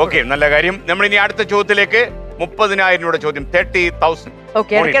നല്ല കാര്യം. നമ്മൾ ഇനി അടുത്ത ചോദ്യത്തിലേക്ക് 30,000 രൂപയുടെ ചോദ്യം, 30,000.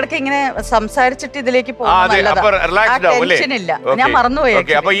 ഓക്കെ, ഇടയ്ക്കിടയ്ക്ക് ഇങ്ങനെ സംസാരിച്ചിട്ട് ഇതിലേക്ക് ഞാൻ മറന്നുപോയി.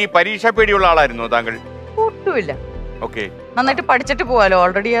 അപ്പൊ ഈ പരീക്ഷ പേടിയുള്ള ആളായിരുന്നു താങ്കൾ? ഒട്ടുമില്ല. നന്നായിട്ട് പഠിച്ചിട്ട് പോവാലോ.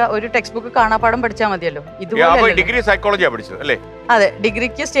 ഓൾറെഡി ഒരു ടെക്സ്റ്റ് ബുക്ക് കാണാപ്പാടം പഠിച്ചാൽ മതിയല്ലോ. ഇതുപോലെ ഡിഗ്രി സൈക്കോളജിയാ പഠിച്ചത് അല്ലേ? അതെ,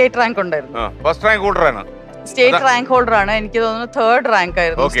 ഡിഗ്രിക്ക് സ്റ്റേറ്റ് റാങ്ക് ഉണ്ടായിരുന്നു. First rank ഹോൾഡറാണ്. State rank holder ആണ്. എനിക്ക് തോന്നുന്നു 3rd റാങ്ക്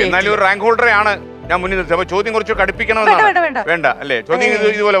ആയിരുന്നു. റാങ്ക് ഹോൾഡറെ ആണ് ഞാൻ മുന്നിൽ നിർത്തി. അപ്പൊ ചോദ്യം കുറച്ച് കടുപ്പിക്കണമെന്നാണ്. വേണ്ട അല്ലേ? ചോദ്യം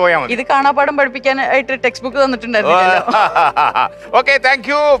ഇതുപോലെ പോയാൽ മതി. ഇത് കാണാപ്പാടം പഠിപ്പിക്കാനായിട്ട് ടെക്സ്റ്റ് ബുക്ക് തന്നിട്ടുണ്ടായിരുന്നു. Okay, thank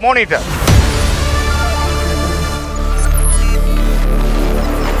you monitor.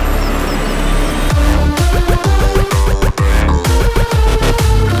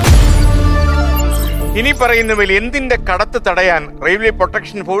 ഇനി പറയുന്നവയിൽ എന്തിന്റെ കടത്ത് തടയാൻ റെയിൽവേ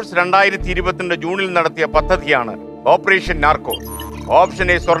പ്രൊട്ടക്ഷൻ ഫോഴ്സ് 2022 ജൂണിൽ നടത്തിയ പദ്ധതിയാണ് ഓപ്പറേഷൻ നാർക്കോ? ഓപ്ഷൻ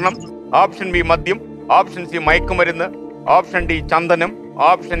എ സ്വർണം, ഓപ്ഷൻ ബി മദ്യം, ഓപ്ഷൻ സി മയക്കുമരുന്ന്, ഓപ്ഷൻ ഡി ചന്ദനം,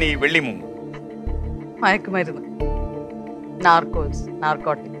 ഓപ്ഷൻ ഇ വെള്ളിമുങ്ങ്. മയക്കുമരുന്ന്, നാർക്കോസ്,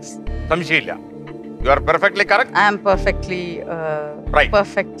 നാർക്കോട്ടിക്സ്. സംശയമില്ല. You are perfectly correct. I am perfectly right.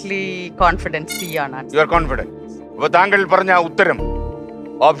 Perfectly confident. C ആണ്. You are confident. അപ്പോൾ താങ്കൾ പറഞ്ഞ ഉത്തരം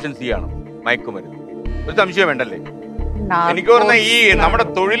ഓപ്ഷൻ സി ആണ്, മയക്കുമരുന്ന്. ഒരു സംശയം വേണ്ടല്ലേ? എനിക്ക് തോന്നുന്ന ഈ നമ്മുടെ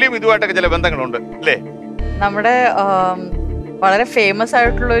തൊഴിലും ഇതുമായിട്ടൊക്കെ ചില ബന്ധങ്ങളുണ്ട് അല്ലേ? നമ്മുടെ വളരെ ഫേമസ്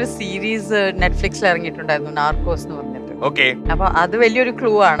ആയിട്ടുള്ള ഒരു സീരീസ് നെറ്റ്ഫ്ലിക്സിൽ ഇറങ്ങിയിട്ടുണ്ടായിരുന്നു, നാർക്കോസ് എന്ന് പറഞ്ഞിട്ട്. അപ്പൊ അത് വലിയൊരു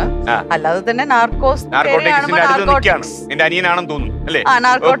ക്ലൂ ആണ്. അല്ലാതെ തന്നെ നാർക്കോസ് അനിയനാണെന്ന് തോന്നുന്നു അല്ലേ?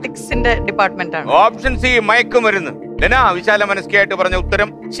 നാർക്കോട്ടിക്സിന്റെ ഡിപ്പാർട്ട്മെന്റ് ആണ്. ഓപ്ഷൻ സി മയക്കുമരുന്ന്. വിശാല മനസ്കായിട്ട് പറഞ്ഞ ഉത്തരം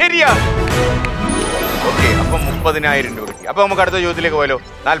ശരിയാണ്. ഓക്കെ, അപ്പൊ 30,000 രൂപ കിട്ടി. അപ്പൊ നമുക്ക് അടുത്ത ചോദ്യത്തിലേക്ക് പോയാലോ?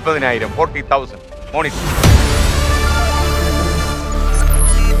 40,000, 40,000. മോണിറ്റർ.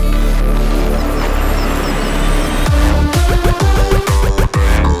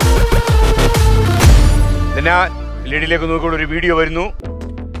 ലീഡിലേക്ക് നോക്കിയുള്ള ഒരു വീഡിയോ വരുന്നു.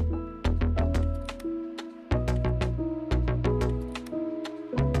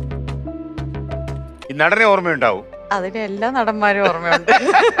 ഈ നടനെ ഓർമ്മയുണ്ടാവും. അതിന് എല്ലാ നടന്മാരും ഓർമ്മയുണ്ട്.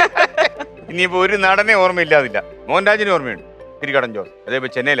 ഇനിയിപ്പോ ഒരു നടനെ ഓർമ്മയില്ലാതില്ല. മോഹൻരാജിന് ഓർമ്മയുണ്ട്, കിരിക്കടൻ ജോസ്.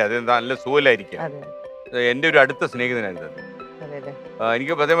 അതേപോലെ ചെന്നൈയിലെ അത് നല്ല സുഖലായിരിക്കും. എന്റെ ഒരു അടുത്ത സ്നേഹിതനായിരുന്നു.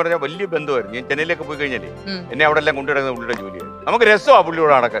 എനിക്ക് പ്രത്യേകം പറഞ്ഞാൽ വലിയ ബന്ധമായിരുന്നു. ഞാൻ ചെന്നൈയിലൊക്കെ പോയി കഴിഞ്ഞാലേ എന്നെ അവിടെ എല്ലാം കൊണ്ടുകിടക്കുന്ന പുള്ളിയുടെ ജോലിയായിരുന്നു. നമുക്ക് രസമാണ്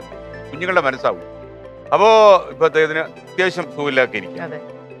പുള്ളിയോട് നടക്കാൻ, കുഞ്ഞുങ്ങളുടെ മനസ്സാവും. അപ്പോ ഇപ്പൊ അദ്ദേഹത്തിന് അത്യാവശ്യം സുഖമില്ലാക്കെ ഇരിക്കും.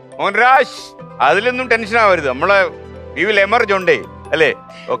 മോഹൻരാജ് അതിലൊന്നും ടെൻഷൻ ആവരുത്, നമ്മളെ വി വിൽ എമർജ് ഉണ്ടേ അല്ലേ?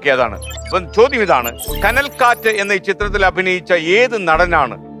 ഓക്കെ, അതാണ്. അപ്പൊ ചോദ്യം ഇതാണ്, കനൽക്കാറ്റ് എന്ന ഈ ചിത്രത്തിൽ അഭിനയിച്ച ഏത്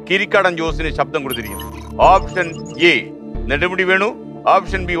നടനാണ് കിരിക്കടൻ ജോസിന് ശബ്ദം കൊടുത്തിരിക്കുന്നത്? Option A Nedumudi Venu,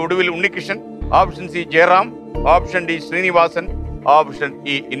 option B ഒടുവിൽ Unnikrishnan, option C Jayaram, option D Sreenivasan, option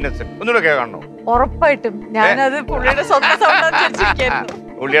E Innocent. ഒന്നുകൂടെ കേൾക്കണോ? ഉറപ്പായിട്ടും ഞാനത് പുള്ളിയുടെ സ്വന്തം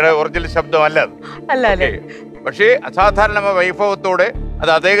പുള്ളിയുടെ ഒറിജിനൽ ശബ്ദമല്ല അത്. പക്ഷേ അസാധാരണമായ വൈഭവത്തോടെ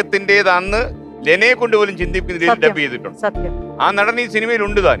അത് അദ്ദേഹത്തിന്റേതാണെന്ന് ലെനയെ കൊണ്ട് പോലും ചിന്തിക്കുന്ന രീതിയിൽ ഡബ് ചെയ്തിട്ടുണ്ട്. ആ നടൻ ഈ സിനിമയിൽ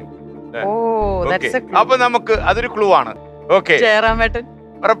ഉണ്ട് താനും. അപ്പൊ നമുക്ക് അതൊരു ക്ലൂ ആണ്. ഓക്കെ,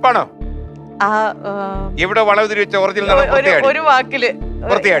 ഉറപ്പാണോ? ഇവിടെ വളവ് തിരിച്ച ഒറിജിനൽ ഒരു വാക്കില്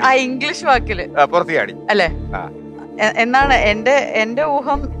ഇംഗ്ലീഷ് വാക്കില് പുറത്തിയാടി അല്ലേ എന്നാണ് എന്റെ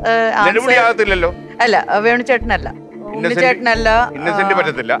ഊഹം. ആകത്തില്ലല്ലോ. അല്ല, വേണുചേട്ടനല്ല, ഉണ്ണിച്ചേട്ടനല്ല, ഇന്നസെന്റ്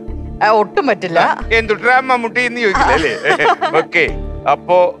പറ്റത്തില്ല, ഒട്ടും പറ്റില്ല. മമ്മൂട്ടി എന്ന് ചോദിക്കില്ലേ? ഓക്കെ,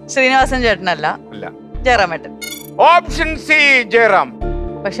 അപ്പോ ശ്രീനിവാസൻ ചേട്ടനല്ല, ജയറാമേട്ടൻ. Option C Jayaram.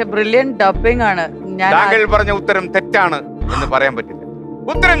 പക്ഷെ ബ്രില്യന്റ് ഡബിംഗ് ആണ്. താങ്കൾ പറഞ്ഞ ഉത്തരം തെറ്റാണ് എന്ന് പറയാൻ പറ്റില്ല.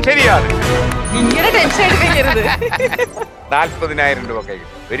 ഉത്തരം ശരിയാണ്. ഇങ്ങനെ ടെൻഷൻ എടുക്കരുത്. 40,000 രൂപ കൈ.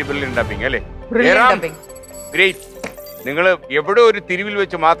 വെരി ബ്രില്യന്റ് ഡബിംഗ് അല്ലേ? ഗ്രേറ്റ്. നിങ്ങൾ എവിടെ ഒരു തിരിവിൽ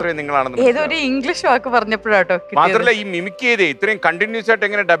വെച്ച് മാത്രമേ നിങ്ങളാണെന്ന് ഏതൊരു ഇംഗ്ലീഷ് വാക്ക് പറഞ്ഞപ്പോഴാട്ടോ. മാത്രമല്ല ഈ മിമിക് ചെയ്തേ ഇത്രയും കണ്ടിന്യൂസ് ആയിട്ട്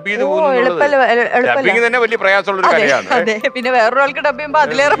എങ്ങനെ ഡബ് ചെയ്ത് പോകുന്നത് ഡബിംഗ് തന്നെ വലിയ പ്രയാസമുള്ള ഒരു കാര്യമാണ്. പിന്നെ വേറൊരാൾക്ക് ഡബ് ചെയ്യുമ്പോൾ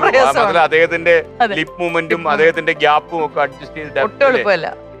അതിലേറെ പ്രയാസം. അദ്ദേഹത്തിന്റെ ലിപ് മൂവ്മെന്റും അദ്ദേഹത്തിന്റെ ഗ്യാപ്പും ഒക്കെ അഡ്ജസ്റ്റ് ചെയ്ത് ഒട്ടും എളുപ്പമല്ല.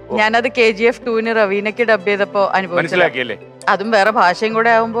 ഞാനത് KGF 2 റവീനയ്ക്ക് ഡബ് ചെയ്തപ്പോ മനസ്സിലാക്കിയല്ലേ? അതും വേറെ ഭാഷയും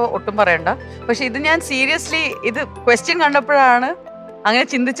കൂടെ ആവുമ്പോ ഒട്ടും പറയണ്ട. പക്ഷെ ഇത് ഞാൻ സീരിയസ്ലി ഇത് ക്വസ്റ്റ്യൻ കണ്ടപ്പോഴാണ് അങ്ങനെ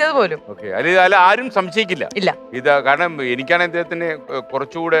ചിന്തിച്ചത് പോലും. ആരും സംശയിക്കില്ല ഇല്ല ഇത്. കാരണം എനിക്കാണ് അദ്ദേഹത്തിന്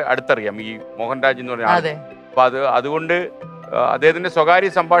കുറച്ചുകൂടെ അടുത്തറിയാം, ഈ മോഹൻരാജ് എന്ന് പറഞ്ഞ. അപ്പൊ അതുകൊണ്ട് അദ്ദേഹത്തിന്റെ സ്വകാര്യ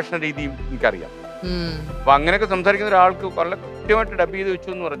സംഭാഷണ രീതിയും എനിക്കറിയാം. അപ്പൊ അങ്ങനെയൊക്കെ സംസാരിക്കുന്ന ഒരാൾക്ക് വളരെ കൃത്യമായിട്ട് ഡബ് ചെയ്ത് വെച്ചു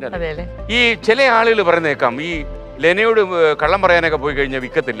എന്ന് പറഞ്ഞാൽ ഈ ചില ആളുകൾ പറയുന്നേക്കാം, ഈ ലെനയോട് കള്ളം പറയാനൊക്കെ പോയി കഴിഞ്ഞാൽ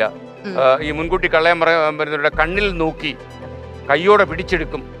വിൽക്കത്തില്ല. ഈ മുൻകൂട്ടി കള്ളം പറയാൻ വരുന്നവരുടെ കണ്ണിൽ നോക്കി കയ്യോടെ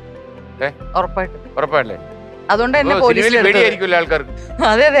പിടിച്ചെടുക്കും. ഉറപ്പല്ലേ? അതുകൊണ്ട് എന്നെ പോലീസിൽ ആൾക്കാർ.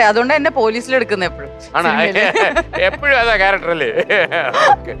 അതെ അതെ, അതുകൊണ്ട് എന്നെ പോലീസിലെടുക്കുന്ന എപ്പോഴും അതാ ക്യാരക്ടർ അല്ലേ?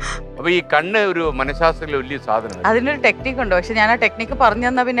 അപ്പൊ ഈ കണ്ണ് ഒരു മനഃശാസ്ത്രത്തിലെ വലിയ സാധനം. അതിനൊരു ടെക്നിക്ക് ഉണ്ട്. പക്ഷെ ഞാൻ ആ ടെക്നിക്ക് പറഞ്ഞു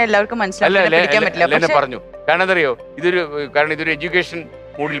തന്നാ പിന്നെ എല്ലാവർക്കും മനസ്സിലാക്കാൻ പറ്റില്ല. പറഞ്ഞു കാരണം എന്തറിയോ, ഇതൊരു എഡ്യൂക്കേഷൻ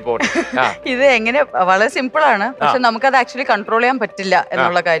മൂഡിൽ പോട്ടെ. ഇത് എങ്ങനെ വളരെ സിമ്പിൾ ആണ്, പക്ഷെ നമുക്കത് ആക്ച്വലി കൺട്രോൾ ചെയ്യാൻ പറ്റില്ല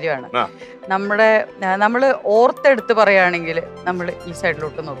എന്നുള്ള കാര്യമാണ്. നമ്മള് ഓർത്തെടുത്ത് പറയുകയാണെങ്കിൽ നമ്മൾ ഈ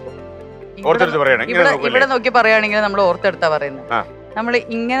സൈഡിലോട്ട് നോക്കും. ഇവിടെ നോക്കി പറയുകയാണെങ്കിൽ നമ്മൾ ഓർത്തെടുത്താ പറയുന്നത്. നമ്മൾ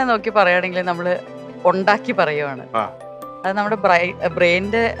ഇങ്ങനെ നോക്കി പറയുകയാണെങ്കിൽ നമ്മൾ ഉണ്ടാക്കി പറയുവാണ്. അത് നമ്മുടെ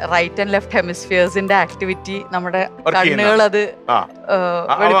ബ്രെയിനിന്റെ റൈറ്റ് ആൻഡ് ലെഫ്റ്റ് ഹെമിസ്ഫിയേഴ്സിന്റെ ആക്ടിവിറ്റി നമ്മുടെ കണ്ണുകൾ അത്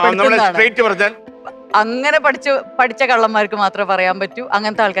വെളിപ്പെടുത്തുന്നതാണ്. അങ്ങനെ പഠിച്ച കള്ളന്മാർക്ക് മാത്രമേ പറയാൻ പറ്റൂ.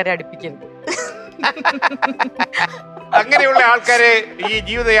 അങ്ങനത്തെ ആൾക്കാരെ അടുപ്പിക്കരുത്. അങ്ങനെയുള്ള ആൾക്കാരെ ഈ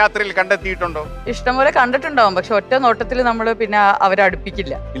ജീവിതയാത്രയിൽ കണ്ടെത്തിയിട്ടുണ്ടോ? ഇഷ്ടംപോലെ കണ്ടിട്ടുണ്ടാവും. പക്ഷെ ഒറ്റ നോട്ടത്തിൽ നമ്മൾ പിന്നെ അവരെ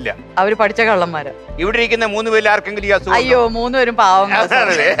അടുപ്പിക്കില്ല. ഇല്ല, അവര് പഠിച്ച കള്ളന്മാര്. ഇവിടെ ഇരിക്കുന്ന 3 പേരിൽ ആർക്കെങ്കിലും അയ്യോ 3 പേരും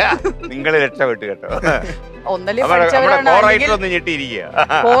പാവങ്ങളാണ്. നിങ്ങൾ രക്ഷപ്പെട്ടു കേട്ടോ. ഒന്നല്ലേ ഞെട്ടിയിരിക്കുക.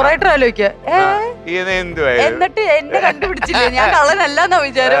 ആലോചിക്കുക എന്നിട്ട് എന്നെ കണ്ടുപിടിച്ചില്ലേ, ഞാൻ കള്ളനല്ലെന്നാ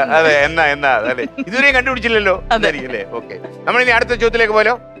വിചാരം. അതെ, എന്നാ ഇതുവരെയും കണ്ടുപിടിച്ചില്ലല്ലോ. ഓക്കെ, നമ്മൾ ഇനി അടുത്ത ചോദ്യത്തിലേക്ക്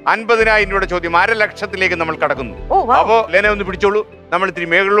പോലോ. 50,000 രൂപയുടെ ചോദ്യം, 1,00,000ത്തിലേക്ക് നമ്മൾ കടക്കുന്നു. അപ്പോ ലെന ഒന്ന് പിടിച്ചോളൂ. നമ്മൾ ഇത്തിരി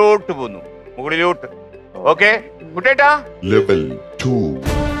മേളിലോട്ട് പോകുന്നു, മുകളിലോട്ട്. Okay കുട്ടേട്ടാ, level 2.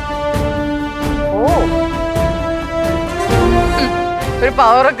 ഒരു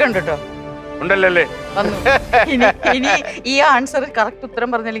പവറൊക്കെ ഉണ്ട് കേട്ടോ. ഉണ്ടല്ലേ? ഇനി ഈ ആൻസർ കറക്റ്റ് ഉത്തരം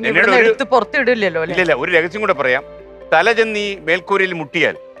പറഞ്ഞില്ലെങ്കിൽ എടുത്ത് പുറത്തിടില്ലല്ലോ. ഇല്ല, ഒരു രഹസ്യം കൂടെ പറയാം. തല ചെന്നീ മേൽക്കൂരയിൽ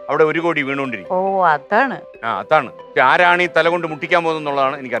മുട്ടിയാൽ അവിടെ 1 കോടി വീണുകൊണ്ടിരിക്കും. അതാണ്. ആരാണ് ഈ തല കൊണ്ട് മുട്ടിക്കാൻ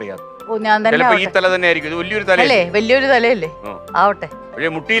പോകുന്നതാണ് എനിക്കറിയാം. ഈ തല തന്നെ ആയിരിക്കും. വലിയൊരു തലയല്ലേ ആവട്ടെ. പക്ഷെ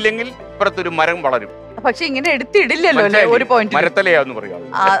മുട്ടിയില്ലെങ്കിൽ ഇപ്പുറത്തൊരു മരം വളരും. പക്ഷെ ഇങ്ങനെ എടുത്തിടില്ലല്ലോ ഒരു പോയിന്റ്. മരത്തലയാന്ന് പറയാം.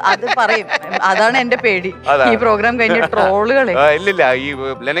 അത് പറയും. അതാണ് എന്റെ പേടി. ഈ പ്രോഗ്രാം കഴിഞ്ഞ ട്രോളുകളെ. ഇല്ലില്ല, ഈ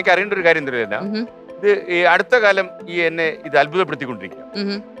ലെനക്ക് അറിയേണ്ട ഒരു കാര്യം തരില്ല. ഇത് ഈ അടുത്ത കാലം എന്നെ ഇത് അത്ഭുതപ്പെടുത്തിക്കൊണ്ടിരിക്കുക.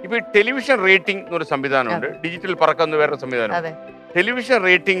 ഇപ്പൊ ഈ ടെലിവിഷൻ റേറ്റിംഗ് എന്നൊരു സംവിധാനമുണ്ട്, ഡിജിറ്റൽ പറക്കുന്ന വേറെ സംവിധാനം. ടെലിവിഷൻ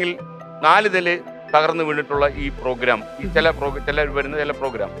റേറ്റിംഗിൽ 4 നില തകർന്നു വീണിട്ടുള്ള ഈ പ്രോഗ്രാം, ഈ ചില വരുന്ന ചില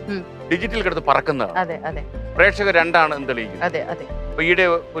പ്രോഗ്രാം ഡിജിറ്റൽ കിടന്ന് പറക്കുന്നതാണ്. പ്രേക്ഷകർ 2 എന്ന് തെളിയിക്കും. അപ്പൊ ഈയിടെ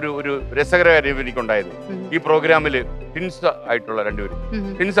ഒരു രസകരമായ കാര്യം എനിക്കുണ്ടായത്. ഈ പ്രോഗ്രാമിൽ ട്വിൻസ് ആയിട്ടുള്ള രണ്ടുപേരും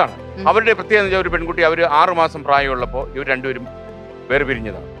ട്വിൻസാണ്. അവരുടെ പ്രത്യേകത വെച്ചാൽ ഒരു പെൺകുട്ടി അവർ 6 മാസം പ്രായമുള്ളപ്പോൾ ഇവർ രണ്ടുപേരും വേറെ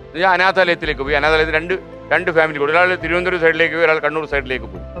പിരിഞ്ഞതാണ്. അനാഥാലയത്തിലേക്ക് പോയി. അനാഥാലയത്തിൽ രണ്ട് ഫാമിലി കൂടി, ഒരാൾ തിരുവനന്തപുരം സൈഡിലേക്ക് പോയി, ഒരാൾ കണ്ണൂർ സൈഡിലേക്ക്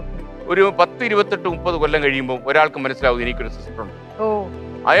പോയി. ഒരു 10, 28, 30 കൊല്ലം കഴിയുമ്പോൾ ഒരാൾക്ക് മനസ്സിലാവും എനിക്കൊരു സിസ്റ്റർ ഉണ്ട്.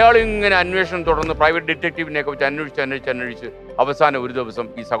 അയാൾ ഇങ്ങനെ അന്വേഷണം തുടർന്ന് പ്രൈവറ്റ് ഡിറ്റക്റ്റീവിനെയൊക്കെ വെച്ച് അന്വേഷിച്ച് അവസാനം ഒരു ദിവസം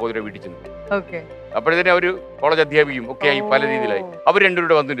ഈ സഹോദരൻ വീട്ടിൽ ചെന്നു. അപ്പോഴത്തേനും അവർ കോളേജ് അധ്യാപിക്കും ഒക്കെ ആയി, പല രീതിയിലായി. അവർ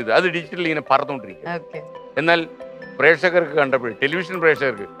രണ്ടുപേരുടെ വന്നിട്ട് അത് ഡിജിറ്റലിൽ ഇങ്ങനെ പറന്നുകൊണ്ടിരിക്കും. എന്നാൽ പ്രേക്ഷകർക്ക് കണ്ടപ്പോൾ, ടെലിവിഷൻ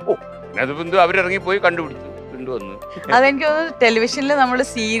പ്രേക്ഷകർക്ക് അത് അവരിറങ്ങിപ്പോയി കണ്ടുപിടിച്ചു കൊണ്ടുവന്നു. അതെനിക്ക് തോന്നുന്നു ടെലിവിഷനിൽ നമ്മൾ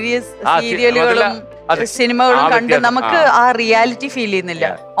സീരിയലുകളും സിനിമകളും കണ്ട് നമുക്ക് ആ റിയാലിറ്റി ഫീൽ ചെയ്യുന്നില്ല.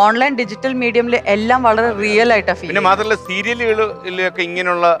 ഓൺലൈൻ ഡിജിറ്റൽ മീഡിയമിൽ എല്ലാം വളരെ റിയൽ ആയിട്ടാ ഫീൽ. പിന്നെ മാത്രമല്ല സീരിയലുകളിലൊക്കെ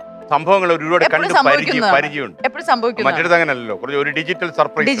ഇങ്ങനെയുള്ള സംഭവങ്ങൾ ഒരുപാട് കണ്ട് പരിചയമുണ്ട്. എപ്പോഴും സംഭവിക്കുന്നു. മറ്റേത് അങ്ങനല്ലോ, ഒരു ഡിജിറ്റൽ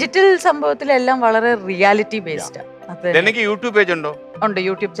സർപ്രൈസ്. ഡിജിറ്റൽ സംഭവത്തിലെല്ലാം വളരെ റിയാലിറ്റി ബേസ്ഡ്. എനിക്ക് യൂട്യൂബ് പേജ് ഉണ്ടോ? ഉണ്ട്,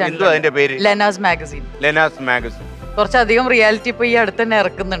 യൂട്യൂബ് ചാനൽ. എന്തോ അതിന്റെ പേര്? ലെനാസ് മാഗസിൻ. കുറച്ചധികം റിയാലിറ്റി ഇപ്പൊ ഈ അടുത്ത് തന്നെ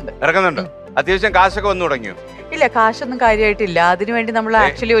ഇറക്കുന്നുണ്ട്. അത്യാവശ്യം കാശൊക്കെ വന്നു തുടങ്ങിയോ? ഇല്ല, കാശൊന്നും കാര്യമായിട്ടില്ല. അതിനുവേണ്ടി നമ്മൾ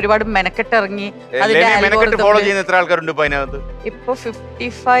ആക്ച്വലി ഒരുപാട് മെനക്കെട്ടിറങ്ങി. ഫോളോ ചെയ്യുന്ന എത്ര ആൾക്കാരുണ്ട് ഇപ്പൊ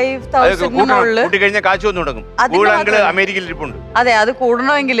 55,000 കാശ് വന്നു തുടങ്ങും. അമേരിക്കയിൽ ഇരിപ്പുണ്ട്. അതെ, അത്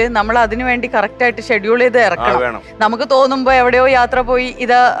കൂടണമെങ്കിൽ നമ്മൾ അതിനുവേണ്ടി കറക്റ്റ് ആയിട്ട് ഷെഡ്യൂൾ ചെയ്ത് ഇറക്കണം. നമുക്ക് തോന്നുമ്പോ എവിടെയോ യാത്ര പോയി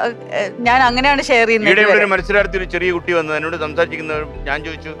ഇതാ ഞാൻ അങ്ങനെയാണ് ഷെയർ ചെയ്യുന്നത്. മത്സരാർത്ഥി ഒരു ചെറിയ കുട്ടി വന്നു എന്നോട് സംസാരിക്കുന്നവർ ഞാൻ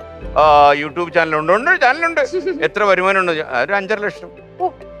ചോദിച്ചു യൂട്യൂബ് ചാനലുണ്ടോ? ചാനലുണ്ട്. എത്ര വരുമാനം ഉണ്ടോ? ഒരു 5.5 ലക്ഷം.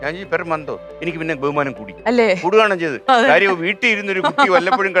 ഞാൻ പെർ മന്തോ. എനിക്ക് പിന്നെ ബഹുമാനം കൂടുകയാണ് ചെയ്ത്. കാര്യം വീട്ടിൽ ഇരുന്നൊരു കുട്ടി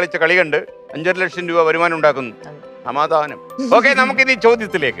വല്ലപ്പോഴും കളിച്ച കളി കണ്ട് 5.5 ലക്ഷം രൂപ വരുമാനം ഉണ്ടാക്കുന്നു. സമാധാനം. ഓക്കെ, നമുക്കിനി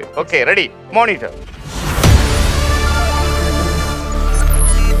ചോദ്യത്തിലേക്ക്. Okay, ready? മോണിറ്റർ.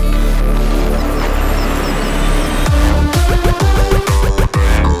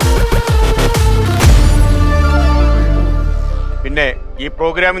 പിന്നെ ഈ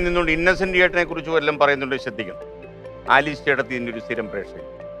പ്രോഗ്രാമിൽ നിന്നുകൊണ്ട് ഇന്നസെന്റ് ചേട്ടനെ കുറിച്ച് വല്ലതും പറയുന്നുണ്ട്, ശ്രദ്ധിക്കണം. ആലീസ് ചേട്ടത്തി ഒരു സ്ഥിരം പ്രേക്ഷകൻ.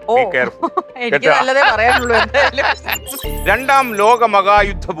 രണ്ടാം ലോക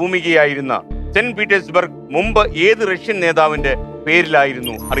മഹായുദ്ധ ഭൂമികയായിരുന്ന സെന്റ് പീറ്റേഴ്സ്ബർഗ് മുമ്പ് ഏത് റഷ്യൻ നേതാവിന്റെ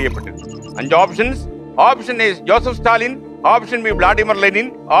പേരിലായിരുന്നു അറിയപ്പെട്ടത്? 5 options. Option A Joseph Stalin, option B Vladimir Lenin,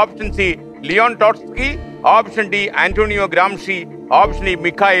 option C Leon ടോട്സ്കി, option D Antonio Gramsci, option E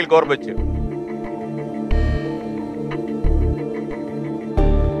Mikhail Gorbachev.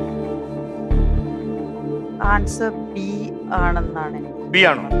 Answer B ആണെന്നാണ്. ബി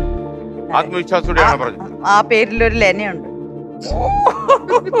ആണോ? ആത്മവിശ്വാസത്തോടെയാണ് പറഞ്ഞത്. ആ പേരിലൊരു ലെനയുണ്ട്.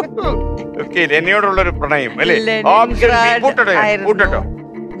 ലെനയോടുള്ള ഒരു പ്രണയം അല്ലേ? Option B. കൂട്ടട്ടോ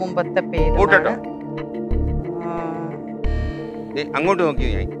മുമ്പത്തെ പേര്. കൂട്ടട്ടോ. അങ്ങോട്ട് നോക്കി,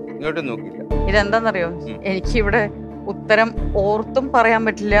 ഇങ്ങോട്ടും നോക്കിയില്ല. ഇതെന്താന്നറിയോ, എനിക്കിവിടെ ഉത്തരം ഓർത്തും പറയാൻ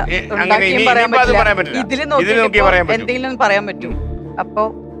പറ്റില്ല, ഉണ്ടാക്കിയും പറയാൻ പറ്റില്ല. ഇതിൽ നോക്കി എന്തെങ്കിലും പറയാൻ പറ്റും. അപ്പോ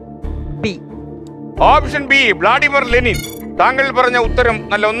B. Option B Vladimir Lenin. താങ്കൾ പറഞ്ഞ ഉത്തരം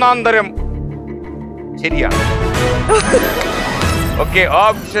നല്ല ഒന്നാം തരം ശരിയാണ്. ഓക്കെ,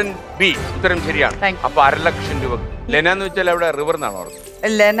 ഓപ്ഷൻ ബി ഉത്തരം ശരിയാണ്. അപ്പൊ 1.5 ലക്ഷം രൂപ. ലെന എന്ന് വെച്ചാൽ അവിടെ റിവർ എന്നാണോ?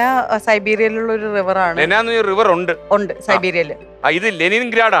 ലെന സൈബീരിയയിലുള്ള ഒരു റിവർ ആണ്. ലെന എന്ന് റിവർ ഉണ്ട് സൈബീരിയയില്. ഇത്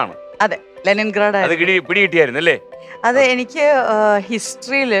ലെനിൻഗ്രാഡ് ആണ്. അതെ, ലെനിൻഗ്രാഡ്. അത് പിടികിട്ടിയായിരുന്നു അല്ലേ? അതെ, എനിക്ക്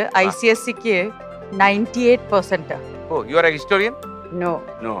ഹിസ്റ്ററിയില് ICSEക്ക് 98%. ഓ, you are A historian? No.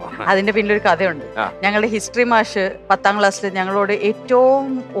 അതിന്റെ പിന്നിലൊരു കഥയുണ്ട്. ഞങ്ങളുടെ ഹിസ്റ്ററി മാഷ് 10ാം ക്ലാസ്സിൽ ഞങ്ങളോട് ഏറ്റവും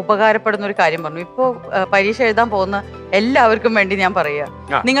ഉപകാരപ്പെടുന്ന ഒരു കാര്യം പറഞ്ഞു. ഇപ്പോ പരീക്ഷ എഴുതാൻ പോകുന്ന എല്ലാവർക്കും വേണ്ടി ഞാൻ പറയുക,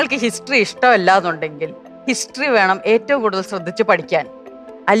 നിങ്ങൾക്ക് ഹിസ്റ്ററി ഇഷ്ടമല്ല എന്നുണ്ടെങ്കിൽ ഹിസ്റ്ററി വേണം ഏറ്റവും കൂടുതൽ ശ്രദ്ധിച്ച് പഠിക്കാൻ.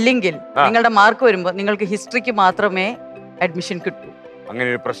 അല്ലെങ്കിൽ നിങ്ങളുടെ മാർക്ക് വരുമ്പോൾ നിങ്ങൾക്ക് ഹിസ്റ്ററിക്ക് മാത്രമേ അഡ്മിഷൻ കിട്ടൂ. അങ്ങനെ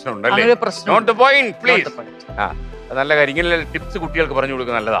ഒരു പ്രശ്നം. നല്ല കാര്യം. ഇങ്ങനെ ടിപ്സ് കുട്ടികൾക്ക് പറഞ്ഞു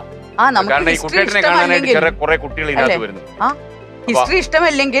കൊടുക്കുക നല്ലതാ. ഹിസ്റ്ററി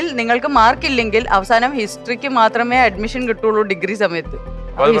ഇഷ്ടമല്ലെങ്കിൽ നിങ്ങൾക്ക് മാർക്ക് ഇല്ലെങ്കിൽ അവസാനം ഹിസ്റ്ററിക്ക് മാത്രമേ അഡ്മിഷൻ കിട്ടുള്ളൂ ഡിഗ്രി സമയത്ത്.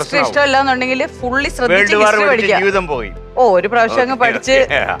 ഹിസ്റ്ററി ഇഷ്ടമല്ല എന്നുണ്ടെങ്കിൽ ഫുള്ളി ശ്രദ്ധിച്ച് ഹിസ്റ്ററി പഠിക്കാം. ഒരു പ്രാവശ്യം അങ്ങ് പഠിച്ച്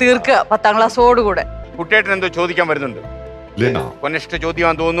തീർക്കുക 10ാം ക്ലാസ്സോടുകൂടെ. കുട്ടിയേട്ടൻ എന്തോ ചോദിക്കാൻ വരുന്നുണ്ട്.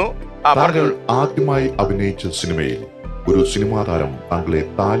 ചോദ്യം തോന്നുന്നു. താങ്കൾ ആദ്യമായി അഭിനയിച്ച സിനിമയിൽ ഒരു സിനിമാ താരം താങ്കളെ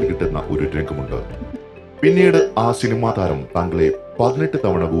താലി കിട്ടുന്ന ഒരു രംഗമുണ്ട്. പിന്നീട് ആ സിനിമാ താരം താങ്കളെ 18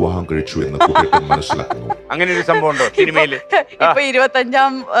 തവണ വിവാഹം കഴിച്ചു എന്ന് കുട്ടിയേട്ടൻ മനസ്സിലാക്കുന്നു. അങ്ങനെ ഒരു സംഭവം ഉണ്ടോ സിനിമയില്? ഇപ്പൊ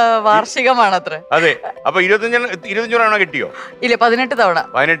 25ാം വാർഷികമാണ് അത്ര. അതെ, അപ്പൊ 25 തവണ കിട്ടിയോ? ഇല്ല, 18 തവണ.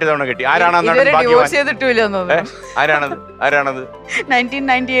 18 തവണ കിട്ടി. ആരാണത്?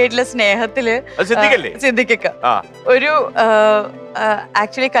 1998 സ്നേഹത്തില് സിദ്ദിഖ് ഒരു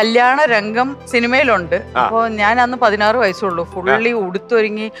ആക്ച്വലി കല്യാണ രംഗം സിനിമയിലുണ്ട്. അപ്പോൾ ഞാൻ അന്ന് 16 വയസ്സുള്ളൂ. ഫുള്ളി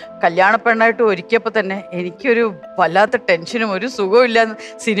ഉടുത്തൊരുങ്ങി കല്യാണ പെണ്ണായിട്ട് ഒരുക്കിയപ്പോൾ തന്നെ എനിക്കൊരു വല്ലാത്ത ടെൻഷനും ഒരു സുഖവും ഇല്ല.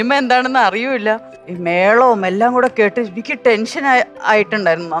 സിനിമ എന്താണെന്ന് അറിയൂല. ഈ മേളവും എല്ലാം കൂടെ കേട്ട് എനിക്ക് ടെൻഷൻ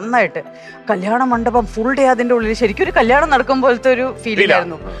ആയിട്ടുണ്ടായിരുന്നു നന്നായിട്ട്. കല്യാണ മണ്ഡപം ഫുൾ ഡേ അതിന്റെ ഉള്ളിൽ ശരിക്കും ഒരു കല്യാണം നടക്കും പോലത്തെ ഒരു ഫീലിംഗ്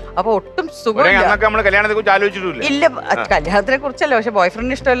ആയിരുന്നു. അപ്പൊ ഒട്ടും സുഖമില്ല. ഇല്ല, കല്യാണത്തിനെ കുറിച്ചല്ല, പക്ഷെ ബോയ്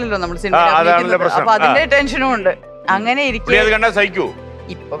ഫ്രണ്ടിന് ഇഷ്ടമല്ലല്ലോ നമ്മൾ സിനിമ. അപ്പൊ അതിന്റെ ടെൻഷനും ഉണ്ട്. അങ്ങനെ ഇരിക്കും.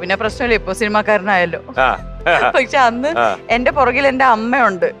 ഇപ്പൊ പിന്നെ പ്രശ്നമില്ല, ഇപ്പൊ സിനിമാക്കാരനായല്ലോ. പക്ഷെ അന്ന് എന്റെ പുറകിൽ എന്റെ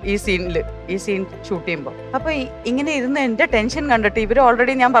അമ്മയുണ്ട് ഈ സീൻ ഷൂട്ട് ചെയ്യുമ്പോ. അപ്പൊ ഇങ്ങനെ ഇരുന്ന് എന്റെ ടെൻഷൻ കണ്ടിട്ട് ഇവര്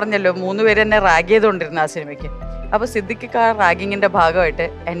ഓൾറെഡി ഞാൻ പറഞ്ഞല്ലോ 3 പേര് എന്നെ റാഗ് ചെയ്തോണ്ടിരുന്ന ആ സിനിമയ്ക്ക്. അപ്പൊ സിദ്ദിഖ് ആ റാഗിങ്ങിന്റെ ഭാഗമായിട്ട്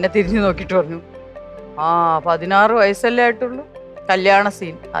എന്നെ തിരിഞ്ഞു നോക്കിട്ട് പറഞ്ഞു, 16 വയസ്സല്ലേ ആയിട്ടുള്ളൂ, കല്യാണ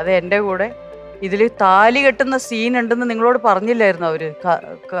സീൻ, അത് എന്റെ കൂടെ ഇതില് താലി കെട്ടുന്ന സീൻ ഉണ്ടെന്ന് നിങ്ങളോട് പറഞ്ഞില്ലായിരുന്നു അവര്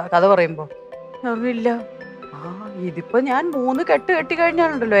കഥ പറയുമ്പോ? അറിയില്ല. ഇതിപ്പോ ഞാൻ 3 കെട്ട് കെട്ടി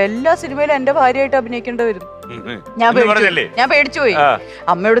കഴിഞ്ഞാലുണ്ടല്ലോ എല്ലാ സിനിമയിലും എന്റെ ഭാര്യയായിട്ട് അഭിനയിക്കേണ്ടി വരും. ഞാൻ പേടിച്ചു പോയി.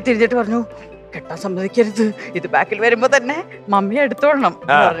 അമ്മയോട് തിരിച്ചിട്ട് പറഞ്ഞു, കെട്ടാൻ സമ്മതിക്കരുത്, ഇത് ബാക്കിൽ വരുമ്പോ തന്നെ മമ്മിയെ എടുത്തോളണം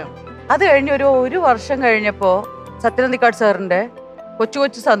പറഞ്ഞു. അത് കഴിഞ്ഞ് ഒരു വർഷം കഴിഞ്ഞപ്പോ സത്യനന്ദിക്കാട് സാറിന്റെ കൊച്ചു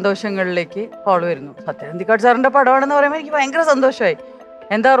കൊച്ചു സന്തോഷങ്ങളിലേക്ക് കോൾ വരുന്നു. സത്യനന്ദിക്കാട് സാറിന്റെ പടമാണെന്ന് പറയുമ്പോൾ എനിക്ക് ഭയങ്കര സന്തോഷമായി.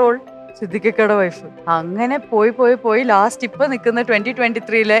 എന്താ റോൾ? സിദ്ദിഖിക്കയുടെ വൈഫ്. അങ്ങനെ പോയി ലാസ്റ്റ് ഇപ്പൊ നിൽക്കുന്ന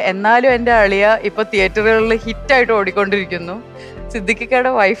 2023 എന്നാലും എന്റെ അളിയ ഇപ്പൊ തിയേറ്ററുകളിൽ ഹിറ്റായിട്ട് ഓടിക്കൊണ്ടിരിക്കുന്നു.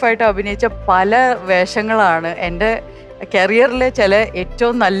 സിദ്ദിഖിക്കയുടെ വൈഫായിട്ട് അഭിനയിച്ച പല വേഷങ്ങളാണ് എന്റെ കരിയറിലെ ചില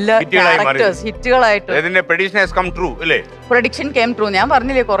ഏറ്റവും നല്ല ക്യാരക്ടേഴ്സ് ഹിറ്റുകളായിട്ട്. Prediction came true. ഞാൻ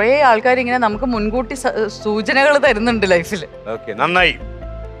പറഞ്ഞില്ലേ, കുറെ ആൾക്കാർ ഇങ്ങനെ നമുക്ക് മുൻകൂട്ടി സൂചനകൾ തരുന്നുണ്ട് ലൈഫിൽ. നന്നായി.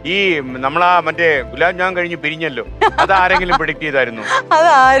 ഈ നമ്മളാ മറ്റേ ഗുലാബ് ജാം കഴിഞ്ഞ് പിരിഞ്ഞല്ലോ, അത് ആരെങ്കിലും പ്രഡിക്ട് ചെയ്തായിരുന്നു? അത്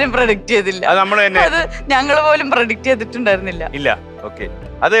ആരും പ്രഡിക്ട് ചെയ്തില്ല. അത് ഞങ്ങൾ പോലും പ്രഡിക്ട് ചെയ്തിട്ടുണ്ടായിരുന്നില്ല. ഇല്ല. ഓക്കെ,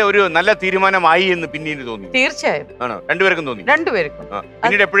 അത് ഒരു നല്ല തീരുമാനമായി എന്ന് പിന്നീട് തോന്നി. തീർച്ചയായും. ആണോ? രണ്ടുപേർക്കും തോന്നി? രണ്ടുപേർക്കും.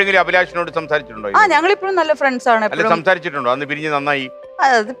 പിന്നീട് എപ്പോഴെങ്കിലും അഭിലാഷിനോട് സംസാരിച്ചിട്ടുണ്ടോ? ഞങ്ങളിപ്പോഴും നല്ല ഫ്രണ്ട്സ് ആണ്. സംസാരിച്ചിട്ടുണ്ടോ? അന്ന് പിരിഞ്ഞ് നന്നായി?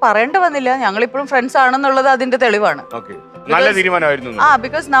 അത് പറയേണ്ട വന്നില്ല, ഞങ്ങളിപ്പോഴും ഫ്രണ്ട്സ് ആണെന്നുള്ളത് അതിന്റെ തെളിവാണ്. നല്ല തീരുമാനമായിരുന്നു.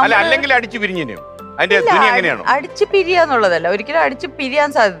 അല്ലെങ്കിൽ അടിച്ചു പിരിഞ്ഞു അടിച്ചു പിരിയാന്നുള്ളതല്ല, ഒരിക്കലും അടിച്ചു പിരിയാൻ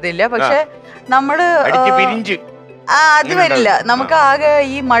സാധ്യതയില്ല. പക്ഷെ നമ്മള് അത് വരില്ല. നമുക്ക് ആകെ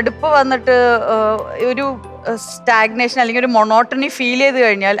ഈ മടുപ്പ് വന്നിട്ട് ഒരു സ്റ്റാഗ്നേഷൻ അല്ലെങ്കിൽ ഒരു മൊണോട്ടണി ഫീൽ ചെയ്ത്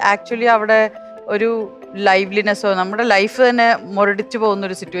കഴിഞ്ഞാൽ ആക്ച്വലി അവിടെ ഒരു ലൈവ്ലിനെസ്സോ നമ്മുടെ ലൈഫ് തന്നെ മുരടിച്ചു പോകുന്ന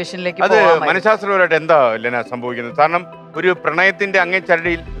ഒരു സിറ്റുവേഷനിലേക്ക്. അത് മനഃശാസ്ത്രപരമായിട്ട് എന്താ സംഭവിക്കുന്നത്? കാരണം ഒരു പ്രണയത്തിന്റെ അങ്ങേ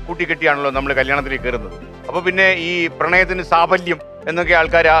ചരടിയിൽ കൂട്ടിക്കെട്ടിയാണല്ലോ നമ്മൾ കല്യാണത്തിലേക്ക് കയറുന്നത്. അപ്പൊ പിന്നെ ഈ പ്രണയത്തിന് സാഫല്യം എന്നൊക്കെ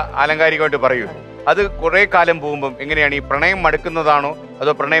ആൾക്കാർ ആലങ്കാരികമായിട്ട് പറയൂ. അത് കുറെ കാലം പോകുമ്പോൾ എങ്ങനെയാണ് ഈ പ്രണയം മടുക്കുന്നതാണോ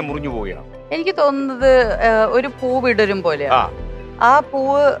അതോ പ്രണയം മുറിഞ്ഞു പോവുകയാണോ? എനിക്ക് തോന്നുന്നത് ഒരു പൂ വിടരും പോലെ. ആ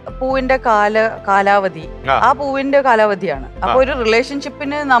പൂവിന്റെ കാലാവധി ആ പൂവിന്റെ കാലാവധിയാണ്. അപ്പൊ ഒരു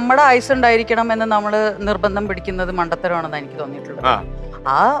റിലേഷൻഷിപ്പിന് നമ്മുടെ ആയുസ് ഉണ്ടായിരിക്കണം എന്ന് നമ്മൾ നിർബന്ധം പിടിക്കുന്നത് മണ്ടത്തരമാണെന്ന് എനിക്ക് തോന്നിയിട്ടുള്ളത്.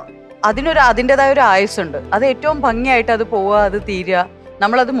 അതിൻ്റെതായ ഒരു ആയുസ്സുണ്ട്. അത് ഏറ്റവും ഭംഗിയായിട്ട് അത് പോവുക, അത് തീരുക,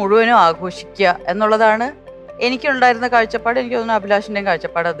 നമ്മളത് മുഴുവനും ആഘോഷിക്കുക എന്നുള്ളതാണ് എനിക്കുണ്ടായിരുന്ന കാഴ്ചപ്പാട്. എനിക്ക് തോന്നുന്നു അഭിലാഷിന്റെയും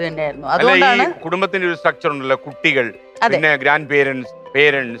കാഴ്ചപ്പാട് അത് തന്നെയായിരുന്നു. അതുകൊണ്ടാണ് കുടുംബത്തിന്റെ ഒരു സ്ട്രക്ചർ ഉണ്ടല്ലോ, കുട്ടികൾ, പിന്നെ ഗ്രാൻഡ്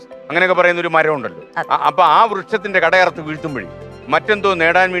പേരൻസ് അങ്ങനെയൊക്കെ പറയുന്ന ഒരു മരം ഉണ്ടല്ലോ. അപ്പൊ ആ വൃക്ഷത്തിന്റെ കടയർത്ത് വീഴ്ത്തുമ്പോഴേ മറ്റെന്തോ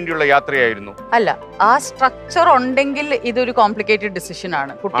നേടാൻ വേണ്ടിയുള്ള യാത്രയായിരുന്നു. അല്ല, ആ സ്ട്രക്ചർ ഉണ്ടെങ്കിൽ ഇതൊരു കോംപ്ലിക്കേറ്റഡ് ഡിസിഷൻ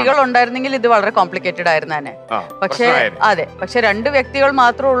ആണ്. കുട്ടികൾ ഉണ്ടായിരുന്നെങ്കിൽ ഇത് വളരെ കോംപ്ലിക്കേറ്റഡ് ആയിരുന്നേനെ. പക്ഷെ പക്ഷെ 2 വ്യക്തികൾ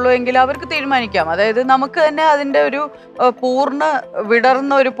മാത്രമേ ഉള്ളൂ എങ്കിൽ അവർക്ക് തീരുമാനിക്കാം. അതായത് നമുക്ക് തന്നെ അതിന്റെ ഒരു പൂർണ്ണ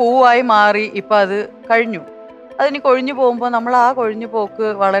വിടർന്ന ഒരു പൂവായി മാറി ഇപ്പൊ അത് കഴിഞ്ഞു. അതിന് കൊഴിഞ്ഞു പോകുമ്പോൾ നമ്മൾ ആ കൊഴിഞ്ഞു പോക്ക്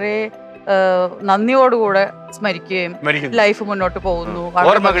വളരെ നന്ദിയോടുകൂടെ സ്മരിക്കുകയും ലൈഫ് മുന്നോട്ട് പോകുന്നു.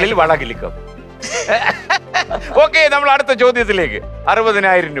 ഓക്കെ, നമ്മൾ അടുത്ത ചോദ്യത്തിലേക്ക്.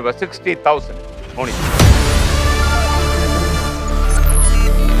 60,000 രൂപ, 60,000. മോണി,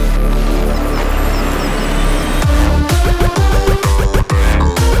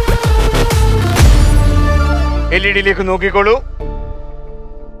 LED നോക്കിക്കോളൂ.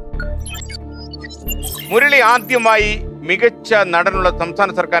 മുരളി ആദ്യമായി മികച്ച നടനുള്ള സംസ്ഥാന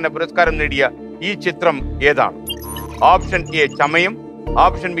സർക്കാരിന്റെ പുരസ്കാരം നേടിയ ഈ ചിത്രം ഏതാണ്? Option A Chamayam,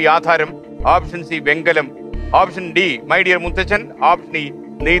 option B ആധാരം, ഓപ്ഷൻ സി വെങ്കലം, ഓപ്ഷൻ ഡി മൈ ഡിയർ മുത്തച്ഛൻ, ഓപ്ഷൻ ഇ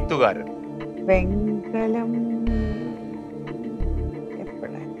നെയ്ത്തുകാരൻ. വെങ്കലം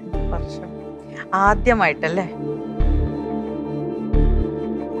ആദ്യമായിട്ടല്ലേ?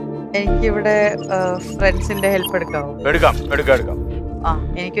 എനിക്കിവിടെ ഫ്രണ്ട്സിന്റെ ഹെൽപ്പ് എടുക്കാവോ? എടുക്കാം.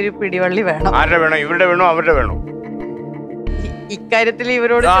 എനിക്കൊരു പിടിവള്ളി വേണം. ആരുടെ വേണം? ഇവരുടെ വേണോ അവരുടെ വേണോ? ഇക്കാര്യത്തിൽ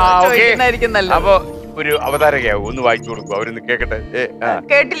ഇവരോട് ചോദിക്കുന്നതായിരിക്കും നല്ലത്. അപ്പൊ ഒരു അവതാരകയാവും, ഒന്ന് വായിച്ചു കൊടുക്കും, അവരൊന്ന് കേക്കട്ടെ.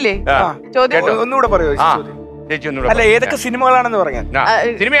 കേട്ടില്ലേ ചോദ്യം? ഒന്നുകൂടെ പറയോ ചേച്ചി? അല്ല, ഏതൊക്കെ സിനിമകളാണെന്ന് പറയാൻ?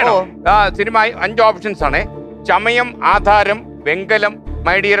 സിനിമയാണോ? സിനിമ 5 ഓപ്ഷൻസ് ആണ്. ചമയം, ആധാരം, വെങ്കലം,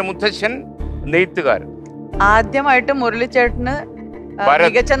 മൈ ഡിയർ മുത്തച്ഛൻ, നെയ്ത്തുകാരൻ. ആദ്യമായിട്ട് മുരളിച്ചേട്ടന്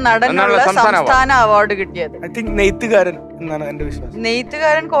മികച്ച നടനുള്ള സംസ്ഥാന അവാർഡ് കിട്ടിയത്. ഐ തിങ്ക് നെയ്ത്തുകാരൻ എന്നാണ് എന്റെ വിശ്വാസം.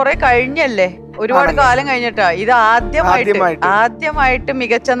 നെയ്ത്തുകാരൻ കുറെ കഴിഞ്ഞല്ലേ, ഒരുപാട് കാലം കഴിഞ്ഞിട്ടാ. ഇത് ആദ്യമായിട്ട്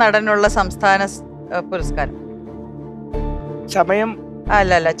മികച്ച നടനുള്ള സംസ്ഥാന പുരസ്കാരം. ചമയം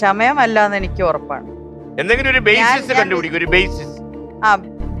അല്ല, ചമയം അല്ലാന്ന് എനിക്ക് ഉറപ്പാണ്. എന്തെങ്കിലും ഒരു ബേസിസ് കണ്ടുപിടിക്കും, ഒരു ബേസിസ്.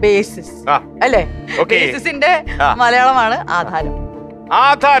 ബേസിസ് അല്ലേ? ബേസിസിന്റെ മലയാളമാണ് ആധാരം.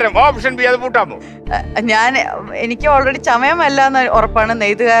 ആധാരം ഓപ്ഷൻ ബി. അത് പൂട്ടാമോ? എനിക്ക് ഓൾറെഡി ചമയമല്ലാന്ന് ഉറപ്പാണ്,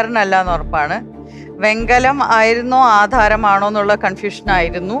 നെയ്തുകാരനല്ലാന്ന് ഉറപ്പാണ്. വെങ്കലം ആയിരുന്നോ ആധാരമാണോ എന്നുള്ള കൺഫ്യൂഷൻ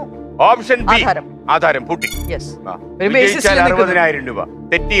ആയിരുന്നു. ഓപ്ഷൻ ബി ആധാരം പൂട്ടി. 60,000 രൂപ,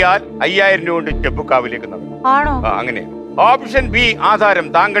 തെറ്റിയാൽ 5,000 രൂപ കൊണ്ട് ചെപ്പുക്കാവിലേക്ക് നടക്കും. ആണോ? അങ്ങനെ. ഓപ്ഷൻ ബി ആധാരം.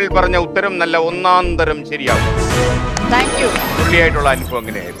 താങ്കൾ പറഞ്ഞ ഉത്തരം നല്ല ഒന്നാം തരം ശരിയാവും. മുരളിയായിട്ടുള്ള അനുഭവം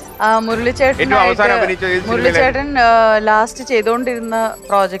എങ്ങനെയായിരുന്നു? മുരളിച്ചേട്ടൻ ലാസ്റ്റ് ചെയ്തോണ്ടിരുന്ന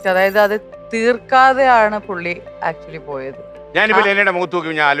പ്രോജക്ട്, അതായത് അത് തീർക്കാതെയാണ് പുള്ളി ആക്ച്വലി പോയത്. ഞാനിപ്പോൾ എന്നയുടെ മുഖത്ത്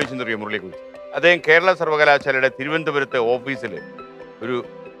നോക്കി ഞാൻ ആലോചിച്ചറിയോ മുരളിയെ കുറിച്ച്. അദ്ദേഹം കേരള സർവകലാശാലയുടെ തിരുവനന്തപുരത്തെ ഓഫീസിൽ ഒരു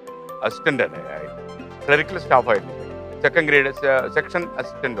assistant clerical സ്റ്റാഫായിരുന്നു. Second grade section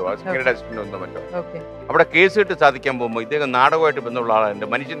അസിസ്റ്റന്റോ അസിസ്റ്റന്റോ ഒന്നോ മറ്റോ. അവിടെ കേസ് കിട്ട് സാധിക്കാൻ പോകുമ്പോൾ ഇദ്ദേഹം നാടകമായിട്ട് ബന്ധമുള്ള ആളാണ്.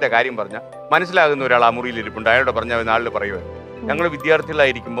 മനുഷ്യന്റെ കാര്യം പറഞ്ഞാൽ മനസ്സിലാകുന്ന ഒരാൾ ആ മുറിയിൽ ഇരിപ്പുണ്ട്. അയാളോട് പറഞ്ഞാൽ നാളിൽ പറയുമായിരുന്നു. ഞങ്ങൾ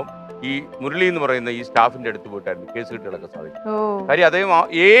വിദ്യാർത്ഥികളായിരിക്കുമ്പോൾ ഈ മുരളി എന്ന് പറയുന്ന ഈ സ്റ്റാഫിന്റെ അടുത്ത് പോയിട്ടായിരുന്നു കേസ് കിട്ടുകളൊക്കെ സാധിക്കും. കാര്യം അദ്ദേഹം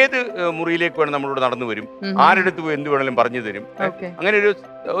ഏത് മുറിയിലേക്ക് വേണം നമ്മളോട് നടന്നു വരും, ആരെടുത്ത് പോയി എന്ത് വേണമെങ്കിലും പറഞ്ഞു തരും. അങ്ങനെ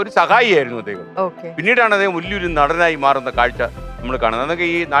ഒരു സഹായിയായിരുന്നു അദ്ദേഹം. പിന്നീടാണ് അദ്ദേഹം വലിയൊരു നടനായി മാറുന്ന കാഴ്ച നമ്മൾ കാണുന്നത്. അതൊക്കെ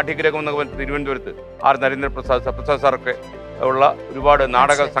ഈ നാട്യഗ്രഹം എന്നൊക്കെ തിരുവനന്തപുരത്ത് ആർ നരേന്ദ്രപ്രസാദ്, സപ്രസാദ് സാറൊക്കെ ഉള്ള ഒരുപാട്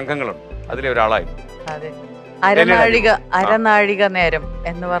നാടക സംഘങ്ങളുണ്ട്. അതിലെ ഒരാളായിരുന്നു. അരനാഴിക നേരം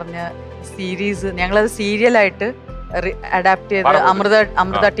എന്ന് പറഞ്ഞ സീരീസ് ഞങ്ങളത് സീരിയലായിട്ട് അഡാപ്റ്റ് ചെയ്ത്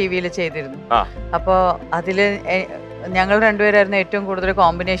അമൃത ടിവിയിൽ ചെയ്തിരുന്നു. അപ്പോ അതില് ഞങ്ങൾ രണ്ടുപേരായിരുന്നു ഏറ്റവും കൂടുതൽ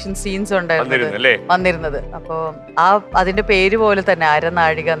കോമ്പിനേഷൻ സീൻസ് വന്നിരുന്നത്. അപ്പോ അതിന്റെ പേര് പോലെ തന്നെ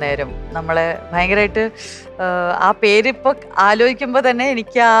അരനാഴിക നേരം നമ്മളെ ഭയങ്കരമായിട്ട് ആ പേരിപ്പോ ആലോചിക്കുമ്പോ തന്നെ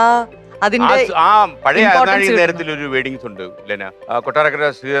എനിക്ക് അതിന്റെ പഴയ അരനാഴിക നേരത്തിൽ ഒരു വേഡിങ്സ് ഉണ്ട് ലെന.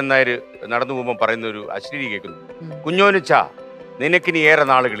 കൊട്ടാരക്കര ശ്രീധരൻ നായർ നടന്നു പോകുമ്പോൾ പറയുന്ന ഒരു അശ്ലീലി കേൾക്കുന്നു. കുഞ്ഞോനുച്ച നിനക്കിനി ഏറെ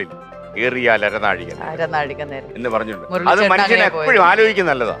നാളുകളിൽ ഏറിയാൽ അരനാഴിക എന്ന് പറഞ്ഞിട്ടുണ്ട്. അത് മനുഷ്യനെ എപ്പോഴും ആലോചിക്കുന്ന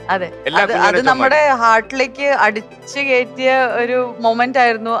നല്ലതാ. അത് നമ്മുടെ ഹാർട്ടിലേക്ക് അടിച്ചു കയറ്റിയ ഒരു മൊമെന്റ്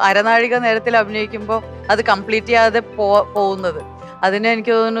ആയിരുന്നു. അരനാഴിക നേരത്തിൽ അഭിനയിക്കുമ്പോൾ അത് കംപ്ലീറ്റ് ചെയ്യാതെ പോകുന്നത്. അതിന്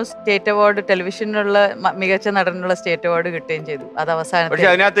എനിക്ക് തോന്നുന്നു സ്റ്റേറ്റ് അവാർഡ്, ടെലിവിഷനിലുള്ള മികച്ച നടനുള്ള സ്റ്റേറ്റ് അവാർഡ് കിട്ടുകയും ചെയ്തു. അത് അവസാനം. പക്ഷെ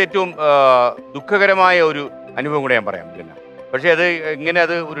അതിനകത്ത് ഏറ്റവും ദുഃഖകരമായ ഒരു അനുഭവം കൂടെ ഞാൻ പറയാം. പക്ഷെ അത് ഇങ്ങനെ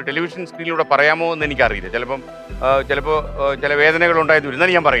അത് ഒരു ടെലിവിഷൻ സ്ക്രീനിലൂടെ പറയാമോ എന്ന് എനിക്കറിയില്ല. ചിലപ്പോൾ ചില വേദനകൾ ഉണ്ടായത്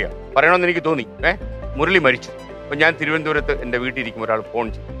എന്നാണ് ഞാൻ പറയണമെന്ന് എനിക്ക് തോന്നി. മുരളി മരിച്ചു. അപ്പോൾ ഞാൻ തിരുവനന്തപുരത്ത് എൻ്റെ വീട്ടിലിരിക്കും. ഒരാൾ ഫോൺ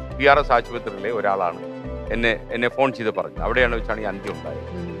ചെയ്തു. PRS ആശുപത്രിയിലെ ഒരാളാണ് എന്നെ ഫോൺ ചെയ്ത് പറഞ്ഞു. അവിടെയാണ് വെച്ചാണ് ഈ അന്ത്യം ഉണ്ടായത്.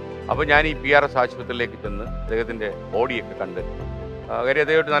 അപ്പോൾ ഞാൻ ഈ PRS ആശുപത്രിയിലേക്ക് ചെന്ന് അദ്ദേഹത്തിൻ്റെ ബോഡിയൊക്കെ കണ്ട്, കാര്യം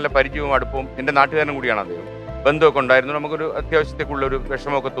അദ്ദേഹമായിട്ട് നല്ല പരിചയവും അടുപ്പവും എൻ്റെ നാട്ടുകാരനും കൂടിയാണ് അദ്ദേഹം. ബന്ധമൊക്കെ ഉണ്ടായിരുന്നു. നമുക്കൊരു അത്യാവശ്യത്തേക്കുള്ളൊരു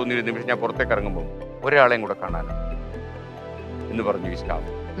വിഷമമൊക്കെ തോന്നിയിരുന്നു. പക്ഷെ ഞാൻ പുറത്തേക്ക് ഇറങ്ങുമ്പോൾ ഒരാളെയും കൂടെ കാണാനാണ് എന്ന് പറഞ്ഞു ഈ സ്റ്റാഫ്.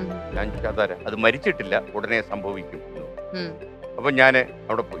 ഞാൻ അത് മരിച്ചിട്ടില്ല, ഉടനെ സംഭവിക്കും. അപ്പൊ ഞാൻ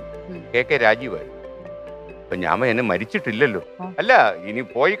അവിടെ പോയി. KK രാജീവായിരുന്നു. അപ്പൊ ഞാൻ എന്നെ മരിച്ചിട്ടില്ലല്ലോ. അല്ല, ഇനി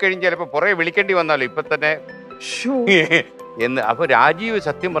പോയി കഴിഞ്ഞ് ചിലപ്പോ പുറകെ വിളിക്കേണ്ടി വന്നാലോ ഇപ്പൊ തന്നെ എന്ന്. അപ്പൊ രാജീവ്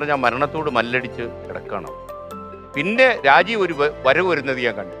സത്യം പറഞ്ഞാൽ മരണത്തോട് മല്ലടിച്ച് കിടക്കണം. പിന്നെ രാജീവ് ഒരു വരവ് വരുന്നത്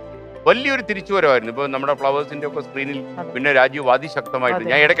ഞാൻ കണ്ടു. വലിയൊരു തിരിച്ചുവരവായിരുന്നു. ഇപ്പൊ നമ്മുടെ ഫ്ലവേഴ്സിന്റെ ഒക്കെ സ്ക്രീനിൽ പിന്നെ രാജീവ് അതിശക്തമായിട്ട്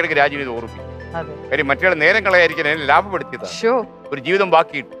ഞാൻ ഇടയ്ക്കിടയ്ക്ക് രാജീവ് ഇത് ഓർമ്മിക്കും. കാര്യം മറ്റേ നേരം കളയായിരിക്കാൻ എന്നെ ലാഭപ്പെടുത്തിയതാ. ഒരു ജീവിതം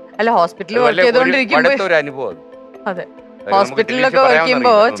ബാക്കിയിട്ട് ഒരു അനുഭവം. ഹോസ്പിറ്റലിലൊക്കെ വർക്ക്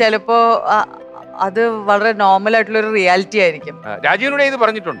ചെയ്യുമ്പോ ചിലപ്പോ അത് വളരെ നോർമൽ ആയിട്ടുള്ള ഒരു റിയാലിറ്റി ആയിരിക്കും. രാജീവിനോട് ഇത്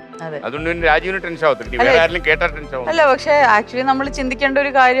പറഞ്ഞിട്ടുണ്ട്. അതുകൊണ്ട് രാജീവിന് ടെൻഷൻ ആവത്തില്ല. അല്ല, പക്ഷെ ആക്ച്വലി നമ്മൾ ചിന്തിക്കേണ്ട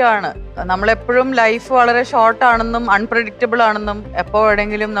ഒരു കാര്യമാണ്. നമ്മളെപ്പോഴും ലൈഫ് വളരെ ഷോർട്ട് ആണെന്നും അൺപ്രഡിക്റ്റബിൾ ആണെന്നും എപ്പോ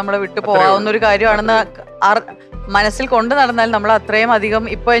വേണമെങ്കിലും നമ്മളെ വിട്ടു പോകാവുന്ന ഒരു കാര്യമാണെന്ന് മനസ്സിൽ കൊണ്ടു നടന്നാൽ നമ്മൾ അത്രയും അധികം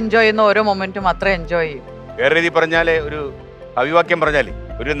ഇപ്പൊ എൻജോയ് ചെയ്യുന്ന ഓരോ മൊമെന്റും അത്ര എൻജോയ് ചെയ്യും. വേറെ രീതി പറഞ്ഞാല്, ഒരു കവിവാക്യം പറഞ്ഞാല്,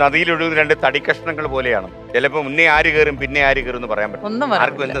 ഒരു നദിയിലൊഴുകുന്ന രണ്ട് തടിക്കഷ്ണങ്ങൾ പോലെയാണ്. ചിലപ്പോ മുന്നേ ആര് കയറും പിന്നെ ആര് കയറും എന്ന് പറയാൻ പറ്റും.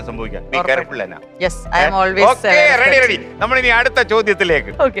 ആർക്കും എന്താ സംഭവിക്കാം. നമ്മളിനി അടുത്ത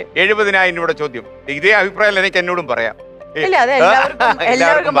ചോദ്യത്തിലേക്ക്. 70,000 രൂപയുടെ ചോദ്യം. ഇതേ അഭിപ്രായം എനിക്ക് എന്നോടും പറയാം.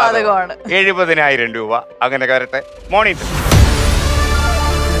 70,000 രൂപ അങ്ങനെ കയറട്ടെ. മോർണിംഗ്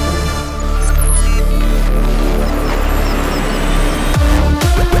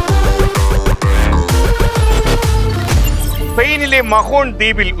സ്പെയിനിലെ മഹോൺ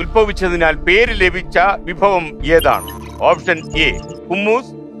ദ്വീപിൽ ഉത്ഭവിച്ചതിനാൽ പേര് ലഭിച്ച വിഭവം ഏതാണ്? Option A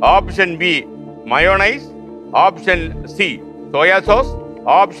ഹുമ്മൂസ്, option B mayonnaise, option C soya sauce,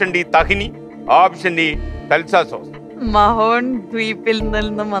 option D tahini, option D salsa sauce. മഹോൺ ദ്വീപിൽ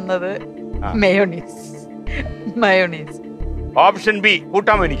നിന്നും വന്നത് മയോണൈസ്. ഓപ്ഷൻ ബി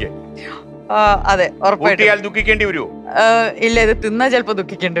കൂട്ടാമോ എനിക്ക്? അതെ, ഉറപ്പായിട്ടും. ദുഃഖിക്കേണ്ടി വരുമോ? ഇല്ല, ഇത് തിന്നാ ചിലപ്പോ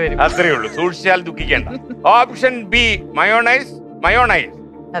ദുഃഖിക്കേണ്ടി വരും. അത്രേ ഉള്ളൂ, സൂക്ഷിച്ചാൽ ദുഃഖിക്കേണ്ട. Option B mayonnaise. മയോണൈസ്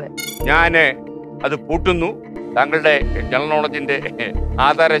അതെ, ഞാന് അത് പൂട്ടുന്നു. താങ്കളുടെ ജനറൽ നോളജിന്റെ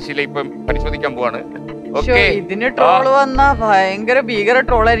ആധാരശീല ഇപ്പം പരിശോധിക്കാൻ പോവാണ്. ഇതിന് ട്രോള് വന്നാ ഭയങ്കര ഭീകര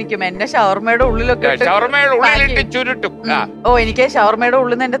ട്രോളായിരിക്കും. എന്നെ ഷവർമയുടെ ഉള്ളിലൊക്കെ ചുരുട്ടും. ഓ, എനിക്ക് ഷവർമയുടെ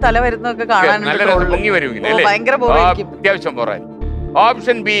ഉള്ളിൽ നിന്ന് എന്റെ തല വരുന്നതൊക്കെ കാണാനുണ്ട്. പൊങ്ങി വരും, ഭയങ്കര ബോറായിരിക്കും. അത്യാവശ്യം ബോറായി.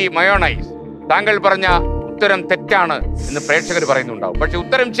 Option B mayonnaise. താങ്കൾ പറഞ്ഞ ഉത്തരം തെറ്റാണ് എന്ന് പ്രേക്ഷകർ പറയുന്നുണ്ടാവും, പക്ഷെ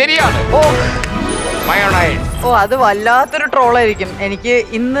ഉത്തരം ശരിയാണ്. മയോണൈസ്. ഓ, അത് വല്ലാത്തൊരു ട്രോളായിരിക്കും. എനിക്ക്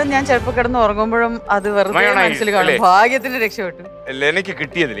ഇന്ന് ഞാൻ ചിലപ്പോ കിടന്ന് ഉറങ്ങുമ്പോഴും അത് വെറുതെ മനസ്സിൽ കാണും. ഭാഗ്യത്തിന് രക്ഷപ്പെട്ടു. എനിക്ക്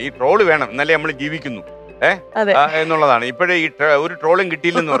കിട്ടിയതിൽ ഈ ട്രോള് വേണം, എന്നാലേ നമ്മൾ ജീവിക്കുന്നു എന്നുള്ളതാണ്. ഇപ്പോഴേ ഈ ഒരു ട്രോളും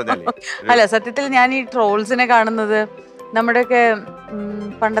കിട്ടിയില്ലെന്ന് പറഞ്ഞാല് അല്ല, സത്യത്തിൽ ഞാൻ ഈ ട്രോൾസിനെ കാണുന്നത് നമ്മുടെയൊക്കെ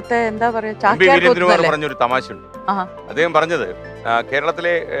പണ്ടത്തെ എന്താ പറയാ, പറഞ്ഞൊരു തമാശ ഉണ്ട്. അദ്ദേഹം പറഞ്ഞത്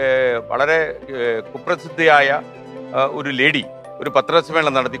കേരളത്തിലെ വളരെ കുപ്രസിദ്ധിയായ ഒരു ലേഡി ഒരു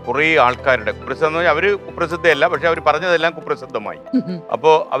പത്രസമ്മേളനം നടത്തി കുറെ ആൾക്കാരുടെ കുപ്രസിദ്ധം, അവര് കുപ്രസിദ്ധയല്ല, പക്ഷെ അവർ പറഞ്ഞതെല്ലാം കുപ്രസിദ്ധമായി.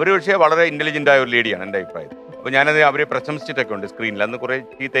 അപ്പോൾ അവര് പക്ഷേ വളരെ ഇന്റലിജന്റ് ആയ ഒരു ലേഡിയാണ് എൻ്റെ അഭിപ്രായം. അപ്പൊ ഞാനത് അവരെ പ്രശംസിച്ചിട്ടൊക്കെ ഉണ്ട് സ്ക്രീനിൽ. അന്ന് കുറെ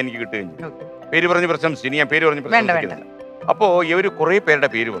ചീത്ത എനിക്ക് കിട്ടുകയും ചെയ്തു. പേര് പറഞ്ഞ് പ്രശംസിച്ചു. ഇനി ഞാൻ പേര് പറഞ്ഞ് പ്രശംസിക്കുന്നില്ല. അപ്പോ ഇവര് കുറെ പേരുടെ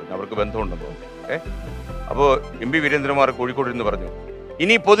പേര് പറഞ്ഞു, അവർക്ക് ബന്ധമുണ്ടെന്ന് പറഞ്ഞു. അപ്പോ എം.പി. വീരേന്ദ്രകുമാർ കോഴിക്കോട് നിന്ന് പറഞ്ഞു,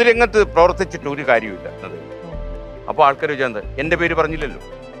 ഇനി പൊതുരംഗത്ത് പ്രവർത്തിച്ചിട്ട് ഒരു കാര്യമില്ല എന്നത്. അപ്പൊ ആൾക്കാർ ചോദിച്ചത് എന്റെ പേര് പറഞ്ഞില്ലല്ലോ.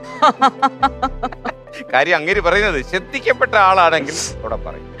 കാര്യം അങ്ങനെ പറയുന്നത് ശ്രദ്ധിക്കപ്പെട്ട ആളാണെങ്കിൽ അവിടെ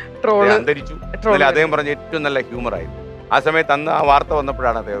പറയും. അന്തരിച്ചു. അദ്ദേഹം പറഞ്ഞ ഏറ്റവും നല്ല ഹ്യൂമർ ആയിരുന്നു ആ സമയത്ത്. അന്ന് ആ വാർത്ത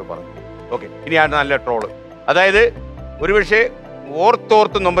വന്നപ്പോഴാണ് അദ്ദേഹം പറഞ്ഞത്. ഓക്കെ, ഇനിയാണ് നല്ല ട്രോള്. അതായത് ഒരുപക്ഷെ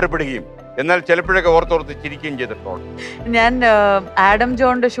ഓർത്തോർത്ത് നൊമ്പരപ്പെടുകയും എന്നാൽ ചിലപ്പോഴൊക്കെ ഓർത്തോർത്ത് ചിരിക്കുകയും ചെയ്ത ട്രോൾ. ഞാൻ ആഡം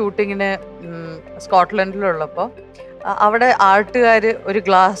ജോണിന്റെ ഷൂട്ടിങ്ങിന് സ്കോട്ട്ലൻഡിലുള്ളപ്പോൾ അവിടെ ആർട്ടുകാർ ഒരു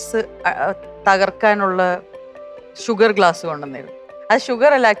ഗ്ലാസ് തകർക്കാനുള്ള ഷുഗർ ഗ്ലാസ് കൊണ്ടുവന്നിരുന്നു. അത്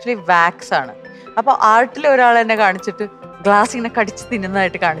ഷുഗർ അല്ല, ആക്ച്വലി വാക്സ് ആണ്. അപ്പോൾ ആർട്ടിൽ ഒരാൾ എന്നെ കാണിച്ചിട്ട് ഗ്ലാസ് ഇങ്ങനെ കടിച്ച്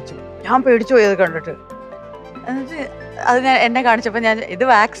തിന്നുന്നതായിട്ട് കാണിച്ചു. ഞാൻ പേടിച്ചു പോയത് കണ്ടിട്ട്. എന്നിട്ട് അത് ഞാൻ എന്നെ കാണിച്ചപ്പോൾ ഞാൻ ഇത്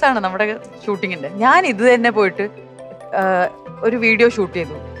വാക്സ് ആണ് നമ്മുടെ ഷൂട്ടിങ്ങിൻ്റെ. ഞാൻ ഇത് തന്നെ പോയിട്ട് ഒരു വീഡിയോ ഷൂട്ട്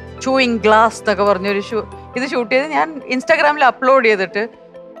ചെയ്തു, ചൂയിങ് ഗ്ലാസ് എന്നൊക്കെ പറഞ്ഞൊരു ഇത് ഷൂട്ട് ചെയ്ത് ഞാൻ ഇൻസ്റ്റാഗ്രാമിൽ അപ്ലോഡ് ചെയ്തിട്ട്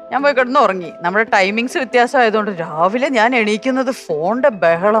ഞാൻ പോയി കിടന്ന് ഉറങ്ങി. നമ്മുടെ ടൈമിങ്സ് വ്യത്യാസമായതുകൊണ്ട് രാവിലെ ഞാൻ എണീക്കുന്നത് ഫോണിൻ്റെ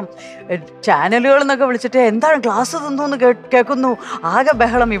ബഹളം, ചാനലുകൾ എന്നൊക്കെ വിളിച്ചിട്ട് എന്താണ് ഗ്ലാസ് തിന്നു എന്ന് കേൾക്കുന്നു, ആകെ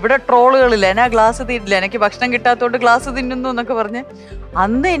ബഹളം. ഇവിടെ ട്രോളുകൾ, ലെന ഗ്ലാസ് തിന്നില്ല, എനിക്ക് ഭക്ഷണം കിട്ടാത്തതുകൊണ്ട് ഗ്ലാസ് തിന്നുന്നു എന്നൊക്കെ പറഞ്ഞ്.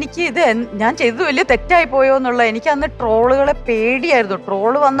 അന്ന് എനിക്ക് ഇത് ഞാൻ ചെയ്തത് വലിയ തെറ്റായി പോയോ എന്നുള്ള, എനിക്ക് അന്ന് ട്രോളുകളെ പേടിയായിരുന്നു.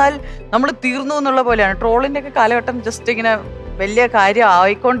 ട്രോള് വന്നാൽ നമ്മൾ തീർന്നു എന്നുള്ള പോലെയാണ്. ട്രോളിൻ്റെ ഒക്കെ കാലഘട്ടം ജസ്റ്റ് ഇങ്ങനെ വലിയ കാര്യം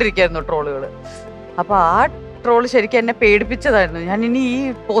ആയിക്കൊണ്ടിരിക്കുകയായിരുന്നു ട്രോളുകൾ. അപ്പോൾ ആ ട്രോള് ശരിക്കും എന്നെ പേടിപ്പിച്ചതായിരുന്നു. ഞാൻ ഇനി ഈ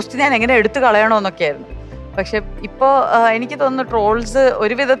പോസ്റ്റ് ഞാൻ എങ്ങനെ എടുത്തു കളയണോ എന്നൊക്കെയായിരുന്നു. പക്ഷെ ഇപ്പോൾ എനിക്ക് തോന്നുന്നു ട്രോൾസ്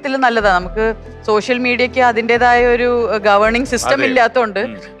ഒരു വിധത്തിൽ നല്ലതാണ്. നമുക്ക് സോഷ്യൽ മീഡിയക്ക് അതിൻ്റെതായ ഒരു ഗവേണിംഗ് സിസ്റ്റം ഇല്ലാത്തതുകൊണ്ട്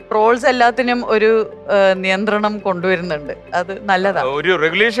ട്രോൾസ് എല്ലാത്തിനും ഒരു നിയന്ത്രണം കൊണ്ടുവരുന്നുണ്ട്. അത് നല്ലതാണ്. ഒരു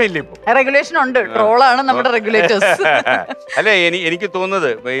റെഗുലേഷൻ ഇല്ല, റെഗുലേഷൻ ഉണ്ട്. ട്രോളാണ് നമ്മുടെ റെഗുലേറ്റേഴ്സ്. അല്ലേ, എനിക്ക്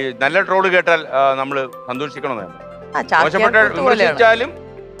തോന്നുന്നത് നല്ല ട്രോള് കേട്ടാൽ നമ്മൾ സന്തോഷിക്കണമെന്നാണ്. മോശപ്പെട്ടാലും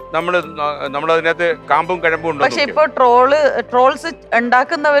നമ്മളതിനകത്ത് കാമ്പും കഴമ്പും ഉണ്ട്. പക്ഷെ ഇപ്പൊ ട്രോൾസ്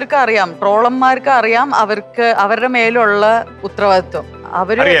ഉണ്ടാക്കുന്നവർക്ക് അറിയാം, ട്രോളന്മാർക്ക് അറിയാം അവർക്ക് അവരുടെ മേലുള്ള ഉത്തരവാദിത്വം.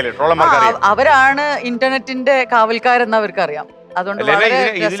 അവരാണ് ഇന്റർനെറ്റിന്റെ കാവൽക്കാരെന്ന് അവർക്ക് അറിയാം. അതുകൊണ്ട്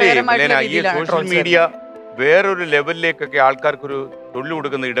സോഷ്യൽ മീഡിയ വേറൊരു ലെവലിലേക്കൊക്കെ ആൾക്കാർക്കൊരു തൊഴിൽ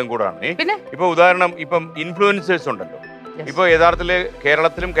കൊടുക്കുന്ന ഇടം കൂടാണ്. ഇപ്പൊ ഉദാഹരണം, ഇപ്പം ഇൻഫ്ലുവൻസേഴ്സ് ഉണ്ടല്ലോ. ഇപ്പൊ യഥാർത്ഥത്തില്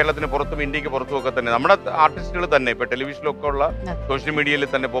കേരളത്തിന് പുറത്തും ഇന്ത്യക്ക് പുറത്തും ഒക്കെ തന്നെ നമ്മുടെ ആർട്ടിസ്റ്റുകൾ തന്നെ ഇപ്പൊ ടെലിവിഷനിലൊക്കെ ഉള്ള സോഷ്യൽ മീഡിയയിൽ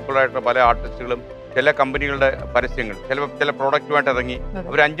തന്നെ പോപ്പുലർ ആയിട്ടുള്ള പല ആർട്ടിസ്റ്റുകളും ചില കമ്പനികളുടെ പരസ്യങ്ങൾ ചില പ്രോഡക്റ്റുമായിട്ട് ഇറങ്ങി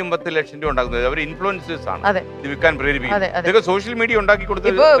അവർ 5-10 ലക്ഷം രൂപ ഉണ്ടാക്കുന്നത് അവർ ഇൻഫ്ലുവൻസേഴ്സ് ആണ് ഇത് വിൽക്കാൻ പ്രേരിപ്പിക്കുന്നത്. ഇതൊക്കെ സോഷ്യൽ മീഡിയ ഉണ്ടാക്കി കൊടുത്ത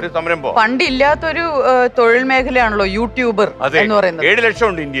ഒരു സംരംഭം. പണ്ടില്ലാത്തൊരു തൊഴിൽ മേഖലയാണല്ലോ യൂട്യൂബർ എന്ന് പറയുന്നത്. 7 ലക്ഷം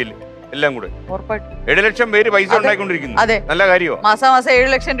ഉണ്ട് ഇന്ത്യയിൽ എല്ലാം കൂടെ. 7 ലക്ഷം പേര് പൈസ ഉണ്ടാക്കിക്കൊണ്ടിരിക്കുന്നു. നല്ല കാര്യമാണ്. മാസം 7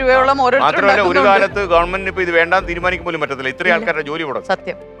 ലക്ഷം രൂപയോളം മാത്രമല്ല ഒരു കാലത്ത് ഗവൺമെന്റിന് ഇപ്പൊ ഇത് വേണ്ടാന്ന് തീരുമാനിക്കാൻ പോലും പറ്റത്തില്ല. ഇത്രയും ആൾക്കാരുടെ ജോലി കൊടുക്കും.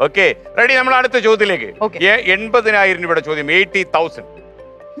 സത്യം. Okay, ready. നമ്മൾ അടുത്ത ചോദ്യത്തിലേക്ക്. 80,000 രൂപയുടെ ചോദ്യം. 80,000.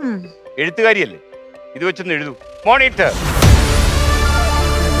 എഴുത്തുകാരിയല്ലേ, ഇത് വെച്ചൊന്ന് എഴുതൂ. മോണിറ്റർ.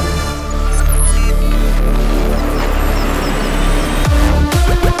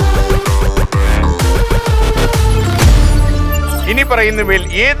 ഇനി പറയുന്നവയിൽ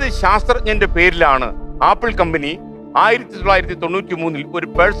ഏത് ശാസ്ത്രജ്ഞന്റെ പേരിലാണ് ആപ്പിൾ കമ്പനി 1993 ഒരു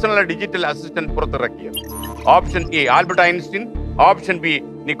പേഴ്സണൽ ഡിജിറ്റൽ അസിസ്റ്റന്റ് പുറത്തിറക്കിയത്? Option A Albert Einstein, option B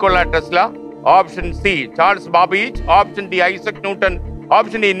Nikola Tesla, option C Charles Babbage, option D Isaac Newton,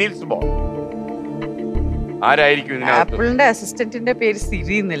 option A Niels Bohr. ആരായിരിക്കും ആപ്പിളിന്റെ അസിസ്റ്റന്റിന്റെ പേര്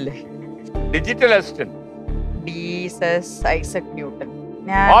സിരി എന്നല്ലേ? Digital assistant Isaac Newton.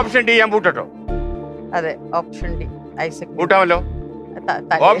 Option D ഞാൻ പൂട്ടോ? അതെ, option D. Isaac കൂട്ടാമല്ലോ.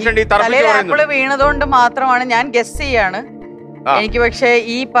 Option D തലയിൽ apple വീണതുകൊണ്ട് മാത്രമാണ് ഞാൻ guess ചെയ്യാണ്. എനിക്ക് പക്ഷേ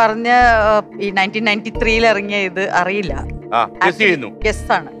ഈ പറഞ്ഞ ഈ 1993 ഇറങ്ങിയ ഇത് അറിയില്ല. ഗസ്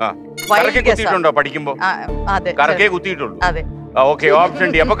ആണ്. പഠിക്കുമ്പോ അതെ ഓക്കെ. Option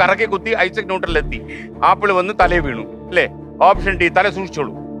D. അപ്പൊ കറക്കെ കുത്തി ഐസക് ന്യൂട്ടനിലെത്തി, ആപ്പിള് വന്ന് തലയിൽ വീണു അല്ലേ? Option D. തല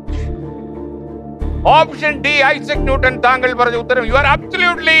സൂക്ഷിച്ചോളൂ. Option D Isaac Newton. താങ്കൾ പറഞ്ഞ ഉത്തരം യു ആർ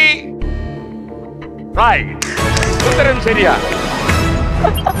അബ്സല്യൂട്ട്ലി റൈറ്റ്. ഉത്തരം ശരിയാണ്.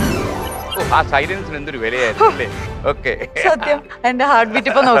 ആ സൈലൻസിന് എന്തൊരു വിലയായിരുന്നു അല്ലേ? ഓക്കെ. സത്യം. എന്റെ ഹാർട്ട് ബീറ്റ്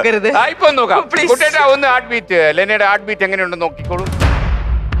ഇപ്പൊ നോക്കരുത്. ഇപ്പൊ നോക്കാം. കുട്ടേട്ടാ ഒന്ന് ഹാർട്ട് ബീറ്റ്, ലെനയുടെ ഹാർട്ട് ബീറ്റ് എങ്ങനെയുണ്ടെന്ന് നോക്കിക്കോളൂ.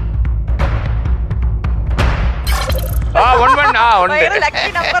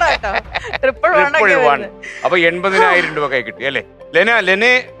 അപ്പൊ 80,000 രൂപ കൈ കിട്ടി അല്ലേ?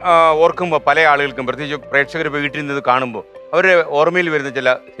 ലെനെ ഓർക്കുമ്പോ പല ആളുകൾക്കും, പ്രത്യേകിച്ച് പ്രേക്ഷകർ വീട്ടിൽ നിന്ന് കാണുമ്പോൾ അവരുടെ ഓർമ്മയിൽ വരുന്ന ചില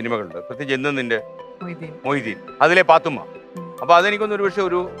സിനിമകളുണ്ട്. പ്രത്യേകിച്ച് എന്നും നിന്റെ മൊയ്തീൻ, അതിലെ പാത്തുമ്മ. അപ്പൊ അതെനിക്കൊന്നും ഒരു പക്ഷെ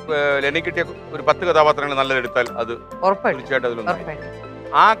ഒരു ലെനെ കിട്ടിയ ഒരു 10 കഥാപാത്രങ്ങൾ നല്ലതെടുത്താൽ അത് തീർച്ചയായിട്ടും അതിലൊന്നും.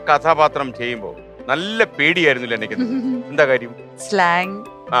 ആ കഥാപാത്രം ചെയ്യുമ്പോ നല്ല പേടിയായിരുന്നില്ല എനിക്ക്. എന്താ കാര്യം? സ്ലാങ്,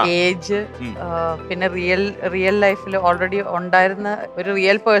 ഏജ്, പിന്നെ റിയൽ ലൈഫിൽ ഓൾറെഡി ഉണ്ടായിരുന്ന ഒരു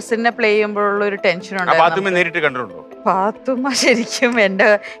റിയൽ പേഴ്സണിനെ പ്ലേ ചെയ്യുമ്പോഴുള്ള ഒരു ടെൻഷൻ ഉണ്ടായിരുന്നു. നേരിട്ട് കണ്ടിട്ടുണ്ടോ? പാത്തുമ്മ ശരിക്കും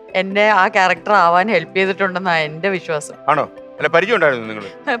എന്നെ ആ ക്യാരക്ടർ ആവാൻ ഹെൽപ്പ് ചെയ്തിട്ടുണ്ടെന്നാണ് എന്റെ വിശ്വാസം. ആണോ? അല്ല, പരിചയം ഉണ്ടായിരുന്നു നിങ്ങൾ?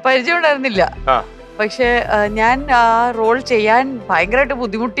 പരിചയം ഉണ്ടായിരുന്നില്ല. പക്ഷെ ഞാൻ ആ റോൾ ചെയ്യാൻ ഭയങ്കരമായിട്ട്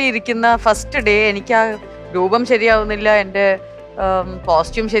ബുദ്ധിമുട്ടിയിരിക്കുന്ന ഫസ്റ്റ് ഡേ എനിക്ക് ആ രൂപം ശരിയാവുന്നില്ല, എൻ്റെ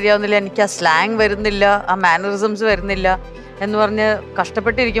കോസ്റ്റ്യൂം ശരിയാവുന്നില്ല, എനിക്ക് ആ സ്ലാങ് വരുന്നില്ല, ആ മാനറിസംസ് വരുന്നില്ല എന്ന് പറഞ്ഞ്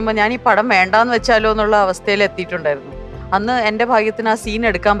കഷ്ടപ്പെട്ടിരിക്കുമ്പോൾ ഞാൻ ഈ പടം വേണ്ടാന്ന് വെച്ചാലോ എന്നുള്ള അവസ്ഥയിൽ എത്തിയിട്ടുണ്ടായിരുന്നു. അന്ന് എൻ്റെ ഭാഗ്യത്തിന് ആ സീൻ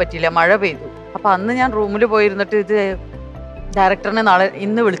എടുക്കാൻ പറ്റിയില്ല, മഴ പെയ്തു. അപ്പം അന്ന് ഞാൻ റൂമിൽ പോയിരുന്നിട്ട് ഇത് ഡയറക്ടറിനെ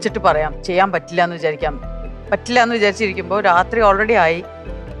ഇന്ന് വിളിച്ചിട്ട് പറയാം, ചെയ്യാൻ പറ്റില്ല എന്ന് വിചാരിച്ചിരിക്കുമ്പോൾ രാത്രി ഓൾറെഡി ആയി.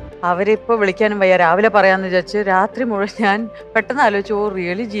 അവരിപ്പോൾ വിളിക്കാനും വയ്യ, രാവിലെ പറയാമെന്ന് വിചാരിച്ച് രാത്രി മുഴുവൻ ഞാൻ പെട്ടെന്ന് ആലോചിച്ചു,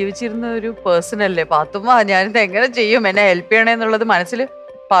 റിയലി ജീവിച്ചിരുന്ന ഒരു പേഴ്സൺ അല്ലേ പാത്തുമ്മ, ഞാനിത് എങ്ങനെ ചെയ്യും, എന്നെ ഹെൽപ്പ് ചെയ്യണേ എന്നുള്ളത് മനസ്സിൽ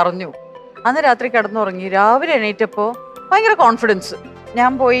പറഞ്ഞു. അന്ന് രാത്രി കിടന്നുറങ്ങി. രാവിലെ എണീറ്റപ്പോൾ ഭയങ്കര കോൺഫിഡൻസ്.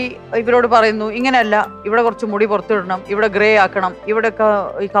 ഞാൻ പോയി ഇവരോട് പറയുന്നു, ഇങ്ങനെയല്ല, ഇവിടെ കുറച്ച് മുടി പുറത്തിടണം, ഇവിടെ ഗ്രേ ആക്കണം, ഇവിടെയൊക്കെ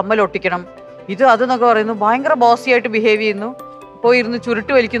ഈ കമ്മൽ ഒട്ടിക്കണം, ഇത് അതെന്നൊക്കെ പറയുന്നു. ഭയങ്കര ബോസി ആയിട്ട് ബിഹേവ് ചെയ്യുന്നു. പോയിരുന്ന്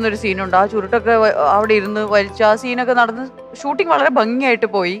ചുരുട്ട് വലിക്കുന്ന ഒരു സീനുണ്ട്. ആ ചുരുട്ടൊക്കെ അവിടെ ഇരുന്ന് വലിച്ച് ആ സീനൊക്കെ നടന്ന് ഷൂട്ടിംഗ് വളരെ ഭംഗിയായിട്ട്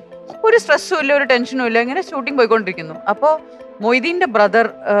പോയി. ഒരു സ്ട്രെസ്സും ഇല്ല, ഒരു ടെൻഷനും ഇല്ല, ഇങ്ങനെ ഷൂട്ടിംഗ് പോയിക്കൊണ്ടിരിക്കുന്നു. അപ്പോൾ മൊയ്തീൻ്റെ ബ്രദർ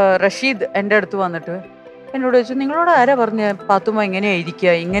റഷീദ് എൻ്റെ അടുത്ത് വന്നിട്ട് എന്നോട് ചോദിച്ചു, നിങ്ങളോട് ആരാ പറഞ്ഞ പാത്തുമ്മ ഇങ്ങനെയാ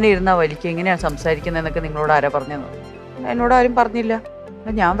ഇരിക്കുക, ഇങ്ങനെ ഇരുന്നാ വലിക്കുക, ഇങ്ങനെയാണ് സംസാരിക്കുന്നതെന്നൊക്കെ നിങ്ങളോട് ആരാ പറഞ്ഞതെന്ന്? എന്നോട് ആരും പറഞ്ഞില്ല,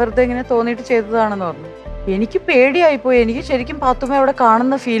 ഞാൻ വെറുതെ ഇങ്ങനെ തോന്നിയിട്ട് ചെയ്തതാണെന്ന് പറഞ്ഞു. എനിക്ക് പേടിയായിപ്പോയി, എനിക്ക് ശരിക്കും പാത്തുമ്മ അവിടെ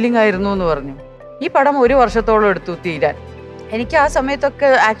കാണുന്ന ഫീലിംഗ് ആയിരുന്നു എന്ന് പറഞ്ഞു. ഈ പടം 1 വർഷത്തോളം എടുത്തു തീരാൻ. എനിക്ക് ആ സമയത്തൊക്കെ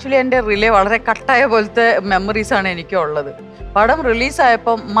ആക്ച്വലി എൻ്റെ റിലേ വളരെ കട്ടായ പോലത്തെ മെമ്മറീസാണ് എനിക്കുള്ളത്. പടം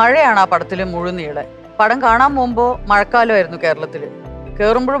റിലീസായപ്പോൾ മഴയാണ് ആ പടത്തിൽ മുഴുനീളെ. പടം കാണാൻ പോകുമ്പോൾ മഴക്കാലമായിരുന്നു കേരളത്തിൽ.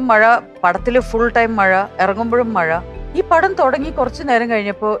 കയറുമ്പോഴും മഴ, പടത്തിൽ ഫുൾ ടൈം മഴ, ഇറങ്ങുമ്പോഴും മഴ. ഈ പടം തുടങ്ങി കുറച്ച് നേരം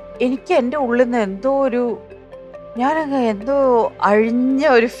കഴിഞ്ഞപ്പോൾ എനിക്ക് എൻ്റെ ഉള്ളിൽ നിന്ന് എന്തോ അഴിഞ്ഞ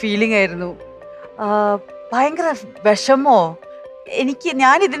ഒരു ഫീലിംഗ് ആയിരുന്നു. ഭയങ്കര വിഷമോ,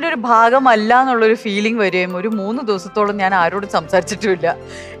 ഞാൻ ഇതിൻ്റെ ഒരു ഭാഗമല്ല എന്നുള്ളൊരു ഫീലിംഗ് വരികയും 3 ദിവസത്തോളം ഞാൻ ആരോടും സംസാരിച്ചിട്ടുമില്ല.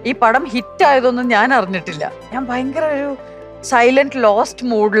 ഈ പടം ഹിറ്റായതൊന്നും ഞാൻ അറിഞ്ഞിട്ടില്ല. ഞാൻ ഭയങ്കര ഒരു സൈലന്റ് ലോസ്റ്റ്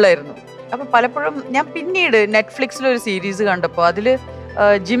മൂഡിലായിരുന്നു. അപ്പം പലപ്പോഴും ഞാൻ പിന്നീട് നെറ്റ്ഫ്ലിക്സിലൊരു സീരീസ് കണ്ടപ്പോൾ അതിൽ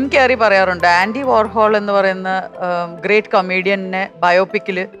ജിം ക്യാരി പറയാറുണ്ട്, ആൻഡി വോർഹോൾ എന്ന് പറയുന്ന ഗ്രേറ്റ് കൊമേഡിയനെ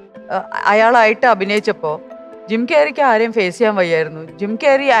ബയോപിക്കിൽ അയാളായിട്ട് അഭിനയിച്ചപ്പോൾ ജിം ക്യാരിക്ക് ആരെയും ഫേസ് ചെയ്യാൻ വയ്യായിരുന്നു. ജിം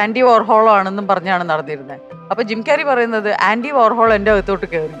ക്യാരി ആൻഡി വോർഹോൾ ആണെന്നും പറഞ്ഞാണ് നടന്നിരുന്നത്. അപ്പോൾ ജിം ക്യാരി പറയുന്നത് ആൻഡി വോർഹോൾ എൻ്റെ അകത്തോട്ട്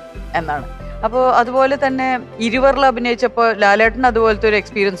കയറി എന്നാണ്. അപ്പോൾ അതുപോലെ തന്നെ ഇരുവറിൽ അഭിനയിച്ചപ്പോൾ ലാലേട്ടൻ അതുപോലത്തെ ഒരു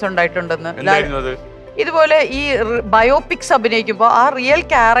എക്സ്പീരിയൻസ് ഉണ്ടായിട്ടുണ്ടെന്ന്. ഇതുപോലെ ഈ ബയോപിക്സ് അഭിനയിക്കുമ്പോൾ ആ റിയൽ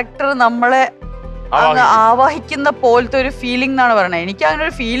ക്യാരക്ടർ നമ്മളെ ആവാഹിക്കുന്ന പോലത്തെ ഒരു ഫീലിംഗ് എന്നാണ് പറയുന്നത്. എനിക്ക് അങ്ങനെ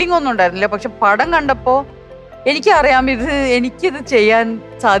ഒരു ഫീലിംഗ് ഒന്നും ഉണ്ടായിരുന്നില്ല. പക്ഷെ പടം കണ്ടപ്പോൾ എനിക്കറിയാം എനിക്കിത് ചെയ്യാൻ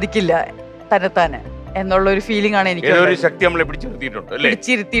സാധിക്കില്ല തന്നെത്താനെ എന്നുള്ള ഒരു ഫീലിംഗ് ആണ് എനിക്ക്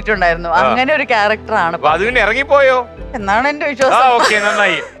പിടിച്ചിരുത്തിയിട്ടുണ്ടായിരുന്നു. അങ്ങനെ ഒരു ക്യാരക്ടറാണ്. ഇറങ്ങിപ്പോയോ എന്നാണ് എന്റെ വിശ്വാസം.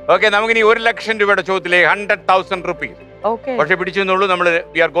 നമുക്കിനി 1 ലക്ഷം രൂപയുടെ ചോദ്യത്തിലെ 100,000 rupees പക്ഷെ പിടിച്ചെന്നുള്ളൂ. നമ്മൾ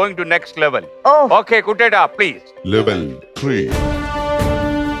V are going to next level. Okay കുട്ടേട്ടാ please. Level 3.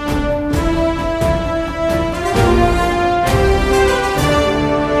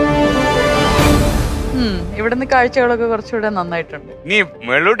 ഇവിടുന്ന് കാഴ്ചകളൊക്കെ കുറച്ചുകൂടെ നന്നായിട്ടുണ്ട്. നീ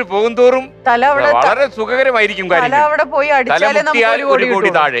മേളോട്ട് പോകും തോറും തല വളരെ സുഖകരമായിരിക്കും. തല അവിടെ പോയി അടിച്ചാലേ നമുക്ക് 1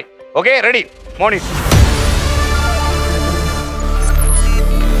 കോടി താഴെ. Okay ready morning.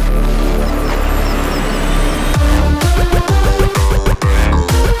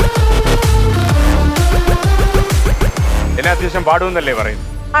 ഇതിനകത്ത് അത്യാവശ്യം പാടുമെന്നല്ലേ പറയുന്നത്?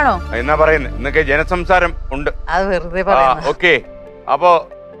 ആണോ എന്നാ പറയുന്നത്? എന്നൊക്കെ ജനസംസാരം ഉണ്ട്. അത് വെറുതെ പറയുന്നത്. ഓക്കെ, അപ്പോ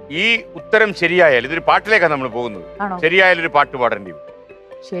ഈ ഉത്തരം ശരിയായാൽ, ഇതൊരു പാട്ടിലേക്കാണ് നമ്മൾ പോകുന്നത്, ശരിയായാൽ ഒരു പാട്ട് പാടേണ്ടി വരും.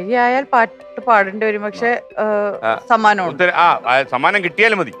 ശരിയായാൽ പാട്ട് പാടേണ്ടി വരും, പക്ഷെ സമ്മാനം സമ്മാനം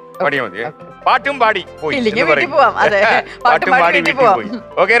കിട്ടിയാലും മതി, പാടിയാൽ മതി. പാട്ടും പാടി പോയി, പാട്ടും പാടി വീട്ടിൽ പോയി.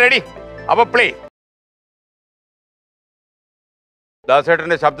 Okay, ready? അപ്പൊ പ്ലേ.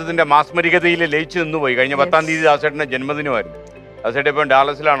 ദാസേട്ടന്റെ ശബ്ദത്തിന്റെ മാസ്മരികതയിൽ ലയിച്ചു നിന്നുപോയി. കഴിഞ്ഞ 10-ാം തീയതി ദാസേട്ടന്റെ ജന്മദിനമായിരുന്നു. ദാസേട്ടൻ ഇപ്പം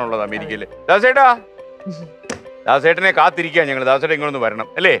ഡാലസിലാണുള്ളത്, അമേരിക്കയില്. ദാസേട്ടനെ കാത്തിരിക്കുക ഞങ്ങൾ. ദാസേട്ടൻ ഇങ്ങോട്ടൊന്ന് വരണം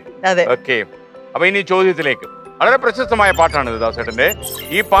അല്ലേ? ഓക്കെ, അപ്പൊ ഇനി ചോദ്യത്തിലേക്ക്. വളരെ പ്രശസ്തമായ പാട്ടാണിത് ദാസേട്ടന്റെ.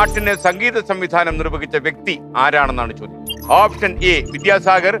 ഈ പാട്ടിന് സംഗീത സംവിധാനം നിർവഹിച്ച വ്യക്തി ആരാണെന്നാണ് ചോദ്യം. Option A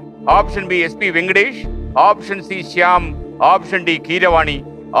Vidyasagar, option B SP Venkatesh, option C Shyam, option D Keeravani,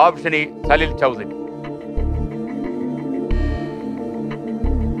 option E Salil Chaudhary.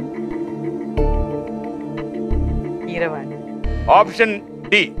 Option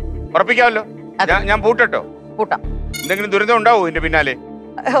D ഉറപ്പിക്കാമല്ലോ? ഞാൻ പൂട്ടോ? പൂട്ടാം. എന്തെങ്കിലും ദുരിതം ഉണ്ടാവോ ഇതിന്റെ പിന്നാലെ?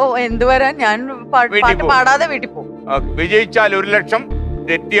 എന്ത് വരാൻ, ഞാൻ പാടാതെ വീട്ടിൽ പോകും. വിജയിച്ചാൽ 1 ലക്ഷം,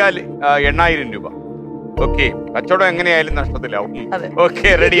 തെറ്റിയാൽ 8000 രൂപ. ഓക്കെ, കച്ചവടം എങ്ങനെയായാലും നഷ്ടത്തിലാവും. Okay,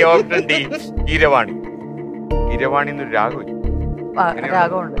 ready? Option D Keeravani. Keeravani എന്നൊരു രാഗമില്ല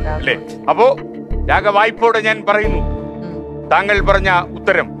അല്ലേ? അപ്പോ രാഗവായ്പോടെ ഞാൻ പറയുന്നു, താങ്കൾ പറഞ്ഞ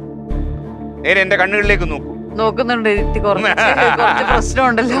ഉത്തരം നേരെ എന്റെ കണ്ണുകളിലേക്ക് നോക്കൂ. നോക്കുന്നുണ്ട്,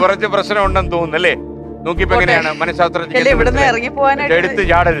 കുറച്ച് പ്രശ്നം ഉണ്ടെന്ന് തോന്നുന്നു അല്ലേ? നോക്കിയപ്പോ എങ്ങനെയാണ് മനഃശാസ്ത്രജ്ഞ? എടുത്ത്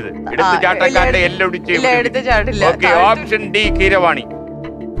ചാടരുത്, എടുത്ത് ചാട്ടക്കാരുടെ എല്ലാം ഒടിച്ച്. Option D Keeravani.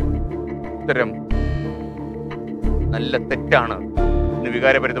 ഉത്തരം നല്ല തെറ്റാണ് എന്ന്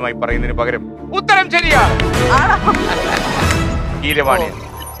വികാരഭരിതമായി പറയുന്നതിന് പകരം ഉത്തരം ശരിയാണ്. കീരവാണി,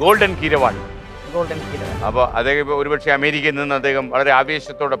 ഗോൾഡൻ കീരവാണി. അപ്പൊ അദ്ദേഹം ഒരുപക്ഷെ അമേരിക്കയിൽ നിന്ന് അദ്ദേഹം വളരെ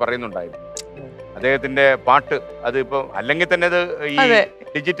ആവേശത്തോടെ പറയുന്നുണ്ടായിരുന്നു. അദ്ദേഹത്തിന്റെ പാട്ട് അതിപ്പോ അല്ലെങ്കിൽ തന്നെ അത് ഈ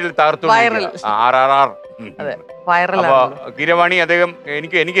ഡിജിറ്റൽ തകർത്തു. അപ്പൊ കീരവാണി അദ്ദേഹം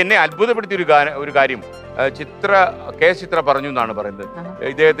എനിക്ക് എന്നെ അത്ഭുതപ്പെടുത്തിയ ഒരു കാര്യം ചിത്ര പറഞ്ഞു എന്നാണ് പറയുന്നത്.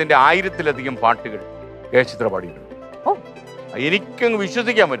 ഇദ്ദേഹത്തിന്റെ 1000-ലധികം പാട്ടുകൾ ചിത്ര പാടിയിട്ടുണ്ട്. എനിക്കങ്ങ്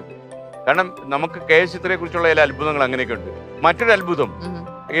വിശ്വസിക്കാൻ പറ്റും. കാരണം നമുക്ക് ചിത്രയെ കുറിച്ചുള്ള ചില അത്ഭുതങ്ങൾ അങ്ങനെയൊക്കെ ഉണ്ട്. മറ്റൊരു അത്ഭുതം,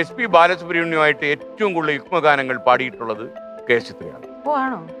 SP ബാലസുബ്രഹ്മണ്യമായിട്ട് ഏറ്റവും കൂടുതൽ യുഗ്മഗാനങ്ങൾ പാടിയിട്ടുള്ളത് ചിത്രയാണ്.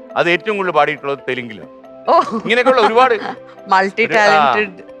 അത് ഏറ്റവും കൂടുതൽ പാടിയിട്ടുള്ളത് തെലുങ്കിലാണ്. ഇങ്ങനെയൊക്കെയുള്ള ഒരുപാട് മൾട്ടി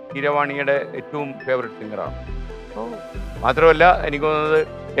ടാലന്റഡ് കീരവാണിയുടെ ഏറ്റവും ഫേവറേറ്റ് സിംഗറാണ്. മാത്രമല്ല എനിക്ക് തോന്നുന്നത്,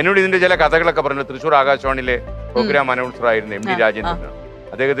 എന്നോട് ഇതിന്റെ ചില കഥകളൊക്കെ പറഞ്ഞു. തൃശ്ശൂർ ആകാശവാണിയിലെ പ്രോഗ്രാം അനൗൺസർ ആയിരുന്നു MD രാജേന്ദ്രനാണ്.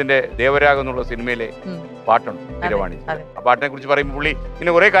 അദ്ദേഹത്തിന്റെ ദേവരാഗം എന്നുള്ള സിനിമയിലെ പാട്ടുണ്ട് കീരവാണി. ആ പാട്ടിനെ കുറിച്ച് പറയുമ്പോൾ പുള്ളി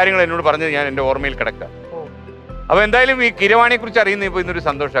പിന്നെ കുറെ കാര്യങ്ങൾ എന്നോട് പറഞ്ഞത് ഞാൻ എന്റെ ഓർമ്മയിൽ കിടക്കാം. അപ്പൊ എന്തായാലും ഈ കീരവാണിയെ കുറിച്ച് അറിയുന്ന ഇപ്പൊ ഇന്നൊരു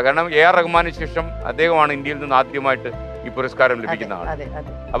സന്തോഷമാണ്. കാരണം AR റഹ്മാന് ശേഷം അദ്ദേഹമാണ് ഇന്ത്യയിൽ നിന്ന് ആദ്യമായിട്ട് ഈ പുരസ്കാരം ലഭിക്കുന്ന ആൾ.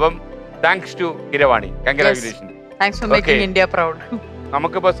 അപ്പം താങ്ക്സ് ടു കീരവാണി, കൺഗ്രാജുലേഷൻ.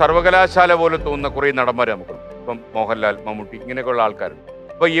 നമുക്കിപ്പോ സർവകലാശാല പോലെ തോന്നുന്ന കുറെ നടന്മാർ നമുക്കുണ്ട്. ഇപ്പം മോഹൻലാൽ, മമ്മൂട്ടി, ഇങ്ങനെയൊക്കെയുള്ള ആൾക്കാരുണ്ട്.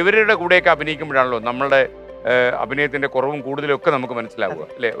 അപ്പൊ ഇവരുടെ കൂടെയൊക്കെ അഭിനയിക്കുമ്പോഴാണല്ലോ നമ്മളുടെ അഭിനയത്തിന്റെ കുറവും കൂടുതലും ഒക്കെ നമുക്ക് മനസ്സിലാവുക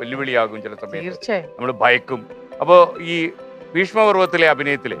അല്ലെ? വെല്ലുവിളിയാകും ചില സമയത്ത്, നമ്മൾ ഭയക്കും. അപ്പോ ഈ ഭീഷ്മപർവത്തിലെ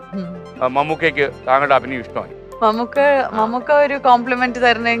അഭിനയത്തിലെ മമ്മൂക്കയ്ക്ക് താങ്കളുടെ അഭിനയം ഇഷ്ടമായി? മമ്മൂക്ക ഒരു കോംപ്ലിമെന്റ്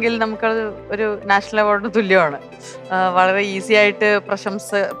തരണമെങ്കിൽ നമുക്കത് ഒരു നാഷണൽ അവാർഡിന് തുല്യമാണ്. വളരെ ഈസി ആയിട്ട്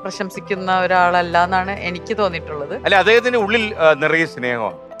പ്രശംസിക്കുന്ന ഒരാളല്ല എന്നാണ് എനിക്ക് തോന്നിയിട്ടുള്ളത്. അല്ലെ, അദ്ദേഹത്തിന്റെ ഉള്ളിൽ നിറയെ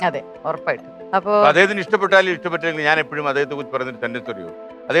സ്നേഹമാണ്. അതെ, ഉറപ്പായിട്ടും. അപ്പൊ അദ്ദേഹത്തിന് ഇഷ്ടപ്പെട്ടാലും ഇഷ്ടപ്പെട്ടില്ലെങ്കിൽ ഞാൻ എപ്പോഴും അദ്ദേഹത്തെ കുറിച്ച് പറഞ്ഞൊരു സെന്റൻസ് അറിയോ,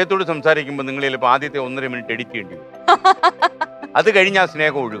 അദ്ദേഹത്തോട് സംസാരിക്കുമ്പോൾ നിങ്ങൾ ചിലപ്പോൾ ആദ്യത്തെ 1.5 മിനിറ്റ് എഡിറ്റ് ചെയ്യേണ്ടി വരും. അത് കഴിഞ്ഞ് ആ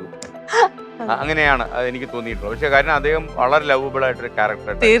സ്നേഹം ഒഴുകും. അങ്ങനെയാണ് അത് എനിക്ക് തോന്നിയിട്ടുള്ളത്. പക്ഷെ കാരണം അദ്ദേഹം വളരെ ലവബിൾ ആയിട്ടൊരു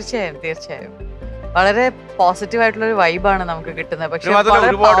ക്യാരക്ടർ. തീർച്ചയായും വളരെ പോസിറ്റീവ് ആയിട്ടുള്ള ഒരു വൈബാണ് നമുക്ക് കിട്ടുന്നത്. പക്ഷെ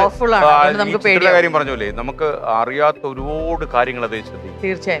കാര്യം പറഞ്ഞോലേ, നമുക്ക് അറിയാത്ത ഒരുപാട് കാര്യങ്ങൾ അദ്ദേഹം ശ്രദ്ധിക്കും.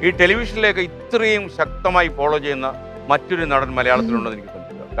 തീർച്ചയായും ഈ ടെലിവിഷനിലേക്ക് ഇത്രയും ശക്തമായി ഫോളോ ചെയ്യുന്ന മറ്റൊരു നടൻ മലയാളത്തിലുണ്ടെന്ന് എനിക്ക്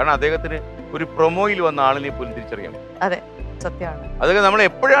തോന്നുന്നില്ല. കാരണം അദ്ദേഹത്തിന് ഒരു പ്രൊമോയിൽ വന്ന ആളിനെ പോലും തിരിച്ചറിയാം. അതെ, സത്യമാണ്. അതൊക്കെ നമ്മൾ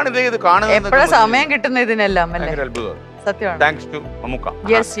എപ്പോഴാണ് ഇത് കാണുന്നത്, സമയം കിട്ടുന്ന ഇതിനെല്ലാം അത്ഭുതം. സത്യമാണ്. Thanks to Mammukka.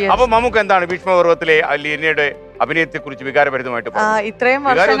 അപ്പൊ മമ്മൂക്ക എന്താണ് ഭീഷ്മപർവത്തിലെ ലീനയുടെ അഭിനയത്തെ കുറിച്ച് വികാരഭരിതമായിട്ട് ഇത്രയും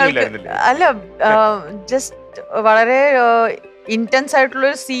വർഷങ്ങൾക്ക് അല്ല, ജസ്റ്റ് വളരെ ഇന്റൻസ് ആയിട്ടുള്ള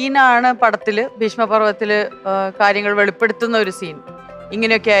ഒരു സീനാണ് പടത്തില്. ഭീഷ്മപർവത്തില് കാര്യങ്ങൾ വെളിപ്പെടുത്തുന്ന ഒരു സീൻ.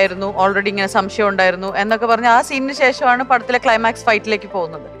 ഇങ്ങനെയൊക്കെ ആയിരുന്നു, ഓൾറെഡി ഇങ്ങനെ സംശയം ഉണ്ടായിരുന്നു എന്നൊക്കെ പറഞ്ഞ് ആ സീനിന് ശേഷമാണ് പടത്തിലെ ക്ലൈമാക്സ് ഫൈറ്റിലേക്ക്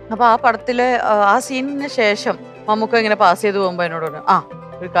പോകുന്നത്. അപ്പൊ ആ പടത്തിലെ ആ സീനിന് ശേഷം മമ്മൂക്ക ഇങ്ങനെ പാസ് ചെയ്ത് പോകുമ്പോ എന്നോട് പറഞ്ഞു,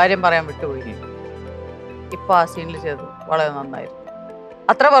 ഒരു കാര്യം പറയാൻ വിട്ടുപോയി, ഇപ്പൊ ആ സീനിൽ ചെയ്തു വളരെ നന്നായിരുന്നു,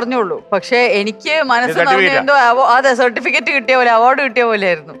 അത്ര പറഞ്ഞോളൂ. പക്ഷെ എനിക്ക് മനസ്സിൽ എന്തോ അതെ സർട്ടിഫിക്കറ്റ് കിട്ടിയ പോലെ, അവാർഡ് കിട്ടിയ പോലെ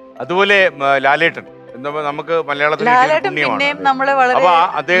ആയിരുന്നു. അതുപോലെ ലാലേട്ടൻ നമുക്ക് മലയാളത്തിൽ പിന്നെയും നമ്മളെ വളരെ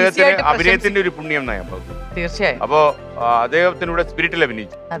അദ്ദേഹത്തിന് അഭിനയത്തിന്റെ ഒരു പുണ്യം. തീർച്ചയായും. അപ്പോ അദ്ദേഹത്തിനൂടെ സ്പിരിറ്റിൽ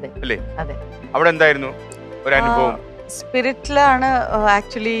അഭിനയിച്ചു അല്ലേ? അതെ. അവിടെ എന്തായിരുന്നു ഒരു അനുഭവം? സ്പിരിറ്റിലാണ്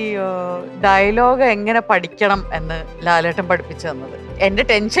ആക്ച്വലി ഡയലോഗ് എങ്ങനെ പഠിക്കണം എന്ന് ലാലേട്ടൻ പഠിപ്പിച്ചു തന്നത്. എന്റെ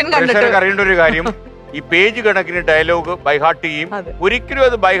ടെൻഷൻ കണ്ടിട്ട് അറിയേണ്ട ഒരു കാര്യം, ഈ പേജ് കണക്കിന് ഡയലോഗ് ബൈഹാർട്ട് ചെയ്യും, ഒരിക്കലും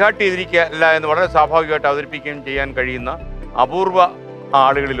അത് ബൈഹാർട്ട് ചെയ്തിരിക്കില്ല എന്ന് വളരെ സ്വാഭാവികമായിട്ട് അവതരിപ്പിക്കുകയും ചെയ്യാൻ കഴിയുന്ന അപൂർവ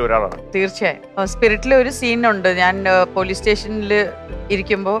ആളുകളിൽ ഒരാളാണ്. തീർച്ചയായും. സ്പിരിറ്റിലെ ഒരു സീനുണ്ട്, ഞാൻ പോലീസ് സ്റ്റേഷനിൽ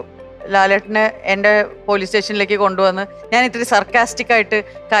ഇരിക്കുമ്പോൾ ലാലേട്ടനെ എൻ്റെ പോലീസ് സ്റ്റേഷനിലേക്ക് കൊണ്ടുവന്ന് ഞാൻ ഇത്തിരി സർക്കാസ്റ്റിക് ആയിട്ട്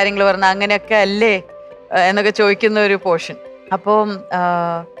കാര്യങ്ങൾ പറഞ്ഞ അങ്ങനെയൊക്കെ അല്ലേ എന്നൊക്കെ ചോദിക്കുന്ന ഒരു പോർഷൻ. അപ്പോൾ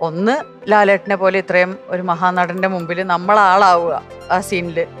ഒന്ന് ലാലേട്ടനെ പോലെ ഇത്രയും ഒരു മഹാനടന്റെ മുമ്പിൽ നമ്മളാളാവുക. ആ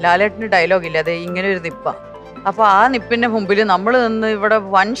സീനിൽ ലാലേട്ടന് ഡയലോഗ് ഇല്ല, അത് ഇങ്ങനെ ഒരു നിപ്പാ. അപ്പോൾ ആ നിപ്പിന്റെ മുമ്പിൽ നമ്മൾ നിന്ന് ഇവിടെ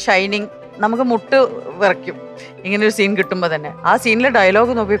വൺ ഷൈനിങ്, നമുക്ക് മുട്ട് വിറയ്ക്കും ഇങ്ങനൊരു സീൻ കിട്ടുമ്പോൾ തന്നെ. ആ സീനിലെ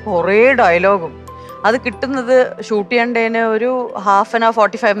ഡയലോഗ് നോക്കി കുറേ ഡയലോഗും അത് കിട്ടുന്നത് ഷൂട്ട് ചെയ്യേണ്ടതിന് ഒരു 1/2 hour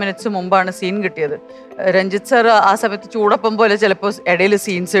 45 minutes മുമ്പാണ് സീൻ കിട്ടിയത്. രഞ്ജിത്ത് സർ ആ സമയത്ത് ചൂടപ്പം പോലെ ചിലപ്പോൾ ഇടയിൽ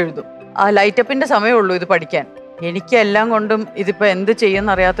സീൻസ് എഴുതും. ആ ലൈറ്റപ്പിന്റെ സമയമുള്ളൂ ഇത് പഠിക്കാൻ. എനിക്ക് എല്ലാം കൊണ്ടും ഇതിപ്പോൾ എന്ത്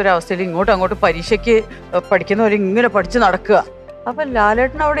ചെയ്യുമെന്ന് അറിയാത്തൊരവസ്ഥയിൽ ഇങ്ങോട്ടും അങ്ങോട്ടും പരീക്ഷയ്ക്ക് പഠിക്കുന്ന പോലെ ഇങ്ങനെ പഠിച്ച് നടക്കുക. അപ്പം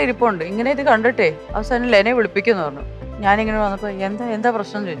ലാലേട്ടൻ അവിടെ ഇരിപ്പുണ്ട്, ഇങ്ങനെ ഇത് കണ്ടിട്ടേ അവസാനം ലെനെ വിളിപ്പിക്കുമെന്ന് പറഞ്ഞു. ഞാനിങ്ങനെ വന്നപ്പോൾ എന്താ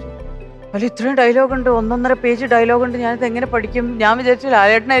പ്രശ്നം ചോദിച്ചു. അല്ല ഇത്രയും ഡയലോഗ് ഉണ്ട്, 1.5 പേജ് ഡയലോഗ് ഉണ്ട്, ഞാനിത് എങ്ങനെ പഠിക്കും? ഞാൻ വിചാരിച്ചു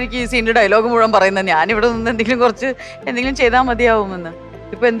ലാലേട്ടനായിരിക്കും ഈ സീനിന്റെ ഡയലോഗ് മുഴുവൻ പറയുന്നത്, ഞാനിവിടെ നിന്ന് എന്തെങ്കിലും ചെയ്താൽ മതിയാവുമെന്ന്.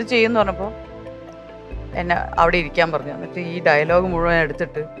 ഇപ്പൊ എന്ത് ചെയ്യുമെന്ന് പറഞ്ഞപ്പോൾ എന്നെ അവിടെ ഇരിക്കാൻ പറഞ്ഞു. എന്നിട്ട് ഈ ഡയലോഗ് മുഴുവൻ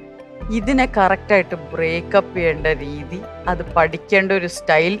എടുത്തിട്ട് ഇതിനെ കറക്റ്റായിട്ട് ബ്രേക്കപ്പ് ചെയ്യേണ്ട രീതി, അത് പഠിക്കേണ്ട ഒരു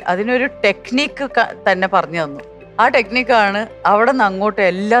സ്റ്റൈൽ, അതിനൊരു ടെക്നിക്ക് തന്നെ പറഞ്ഞു തന്നു. ആ ടെക്നിക്കാണ് അവിടെ നിന്ന് അങ്ങോട്ട്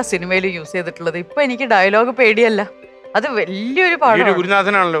എല്ലാ സിനിമയിലും യൂസ് ചെയ്തിട്ടുള്ളത്. ഇപ്പൊ എനിക്ക് ഡയലോഗ് പേടിയല്ല, അത് വലിയൊരു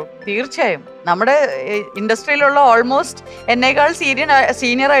പാഠമാണല്ലോ. തീർച്ചയായും നമ്മുടെ ഇൻഡസ്ട്രിയിലുള്ള ഓൾമോസ്റ്റ് എന്നേക്കാൾ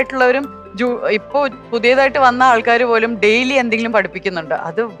സീനിയർ ആയിട്ടുള്ളവരും ഇപ്പോ പുതിയതായിട്ട് വന്ന ആൾക്കാർ പോലും ഡെയിലി എന്തെങ്കിലും പഠിപ്പിക്കുന്നുണ്ട്.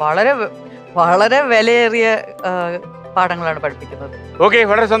 അത് വളരെ വളരെ വിലയേറിയ പാഠങ്ങളാണ് പഠിപ്പിക്കുന്നത്. ഓക്കെ,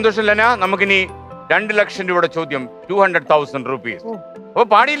 വളരെ സന്തോഷം ലെന. നമുക്കിനി 2 ലക്ഷം രൂപയുടെ ചോദ്യം, 200,000 rupees. അപ്പൊ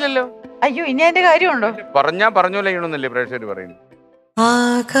പാടിയില്ലല്ലോ. അയ്യോ, ഇനി അതിന്റെ കാര്യമുണ്ടോ? പറഞ്ഞോലെ ചെയ്യണമെന്നല്ലേ പ്രേക്ഷകർ പറയുന്നു.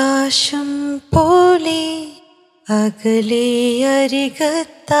 ആകാശം പോലെ അകലെ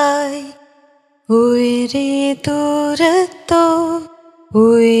അരികത്തായി ഉയരെ ദൂരത്തോ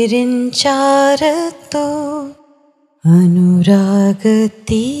ഉയരിൻ ചാരത്തോ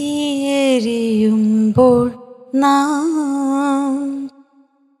അനുരാഗത്തീയെരിയുമ്പോൾ നാം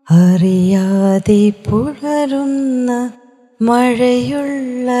അറിയാതെ പുലരുന്ന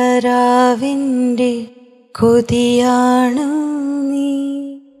മഴയുള്ള രാവിന്റെ കൊതിയാണു നീ.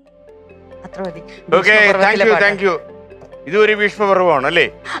 Thank you. ഇതൊരു ഭീഷ്മപർവമാണ് അല്ലേ?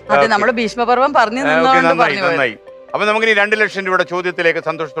 അതെ, നമ്മള് ഭീഷ്മപർവം പറഞ്ഞു. നന്നായി. അപ്പൊ നമുക്കിനി 2 ലക്ഷം രൂപയുടെ ചോദ്യത്തിലേക്ക്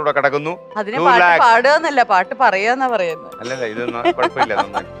സന്തോഷത്തോടെ കടക്കുന്നു. അതിന് പാട്ട് പാടുകയെന്നല്ല, പാട്ട് പറയാന്നാ പറയുന്നത്. അല്ലല്ല, ഇത് കുഴപ്പമില്ല.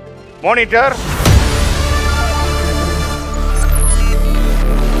 നന്നായി. മോണിറ്റർ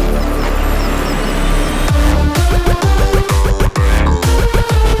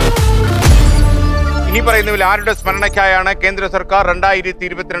ഇനി പറയുന്നതിൽ ആരുടെ സ്മരണയ്ക്കായാണ് കേന്ദ്ര സർക്കാർ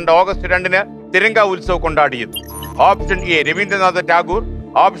 2022 August 2 Tiranga Utsav കൊണ്ടാടിയത്? Option A Rabindranath Tagore,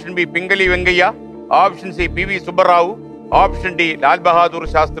 option B Pingali Venkaiah, option C P V Subbarao, option D Lal Bahadur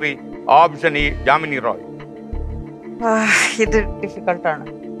Shastri, option E Jamini Roy. ഇത് ഡിഫിക്കൽട്ടാണ്.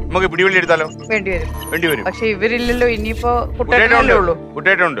 നമുക്ക് പിടിവള്ളി എടുത്താലോ? വേണ്ടിവരും. പക്ഷെ ഇവരില്ലല്ലോ, ഇനിയിപ്പോ കുട്ടേട്ടനല്ലേ ഉള്ളൂ.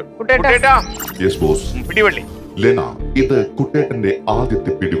 കുട്ടേട്ടുണ്ട്. പിടിവള്ളി. ലെന, ഇത് കുട്ടേട്ടന്റെ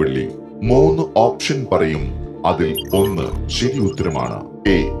ആദ്യത്തെ പിടിവള്ളി. 3 ഓപ്ഷൻ പറയും, അതിൽ 1 ശരി ഉത്തരമാണ്.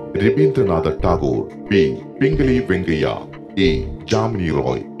 A Rabindranath Tagore, B Pingali Venkaiah, A Jamini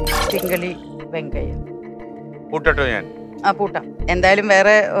Roy. Pingali Venkaiah. കൂട്ടട്ടോ ഞാൻ? പൂട്ടാം. എന്തായാലും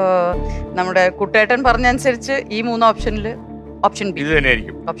വേറെ നമ്മുടെ കുട്ടേട്ടൻ പറഞ്ഞനുസരിച്ച് ഈ 3 ഓപ്ഷനില് ഓപ്ഷൻ ബി ഇത്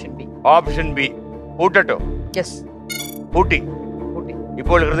തന്നെയായിരിക്കും. Option B കൂട്ടട്ടോ? യെസ്, കൂട്ടി.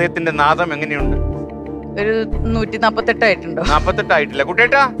 ഇപ്പോൾ ഹൃദയത്തിന്റെ നാദം എങ്ങനെയുണ്ട്? ഒരു 148 ആയിട്ടുണ്ടോ? 48 ആയിട്ടില്ല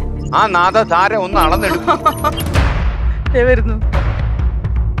കുട്ടേട്ടാ. ആ നാദധാര ഒന്ന് അളന്നെടുക്കും. വരുന്നു.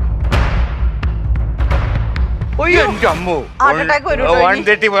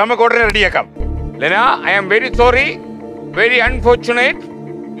 നമുക്ക് ഉടനെ റെഡിയാക്കാം. Lena, I am very sorry, very unfortunate.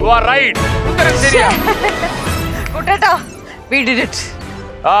 You are right. ഉത്തരം ശരിയാണ്.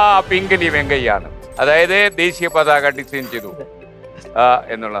 പിംഗലി വെങ്കയ്യാണ്. അതായത് ദേശീയ പതാക ഡിസൈൻ ചെയ്തു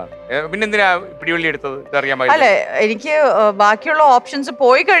എന്നുള്ളതാണ്. പിന്നെന്തിനാ പിടിവള്ളി എടുത്തത്? അല്ലെ, എനിക്ക് ബാക്കിയുള്ള ഓപ്ഷൻസ്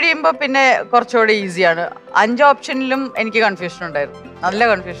പോയി കഴിയുമ്പോ പിന്നെ കുറച്ചുകൂടെ ഈസിയാണ്. 5 ഓപ്ഷനിലും എനിക്ക് കൺഫ്യൂഷൻ ഉണ്ടായിരുന്നു, നല്ല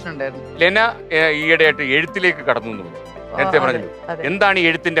കൺഫ്യൂഷൻ ഉണ്ടായിരുന്നു. ലെന ഈയിടെയായിട്ട് എഴുത്തിലേക്ക് കടന്നു. നേരത്തെ പറഞ്ഞു, എന്താണ് ഈ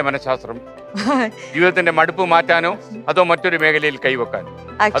എഴുത്തിന്റെ മനഃശാസ്ത്രം? ജീവിതത്തിന്റെ മടുപ്പ് മാറ്റാനോ അതോ മറ്റൊരു മേഖലയിൽ കൈവെക്കാനോ?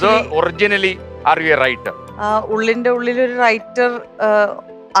 അതോ originally are you A writer? ഉള്ളിന്റെ ഉള്ളിലൊരു റൈറ്റർ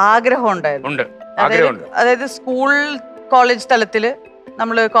ആഗ്രഹം ഉണ്ടായിരുന്നു. ഉണ്ട്. അതായത് സ്കൂൾ കോളേജ് തലത്തില്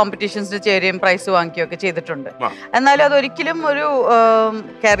നമ്മൾ കോമ്പറ്റീഷൻസിന് ചേരുകയും പ്രൈസ് വാങ്ങിക്കുകയും ഒക്കെ ചെയ്തിട്ടുണ്ട്. എന്നാലും അതൊരിക്കലും ഒരു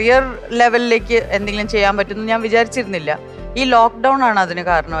കരിയർ ലെവലിലേക്ക് എന്തെങ്കിലും ചെയ്യാൻ പറ്റുമെന്ന് ഞാൻ വിചാരിച്ചിരുന്നില്ല. ഈ ലോക്ക്ഡൗൺ ആണ് അതിന്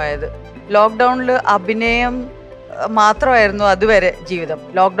കാരണമായത്. ലോക്ക്ഡൗണിൽ അഭിനയം മാത്രമായിരുന്നു അതുവരെ ജീവിതം.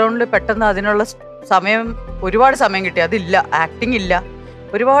 ലോക്ക്ഡൗണിൽ പെട്ടെന്ന് അതിനുള്ള ഒരുപാട് സമയം കിട്ടി. അതില്ല, ആക്ടിങ് ഇല്ല,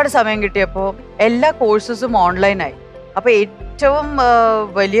 ഒരുപാട് സമയം കിട്ടിയപ്പോൾ എല്ലാ കോഴ്സസും ഓൺലൈനായി. അപ്പോൾ ഏറ്റവും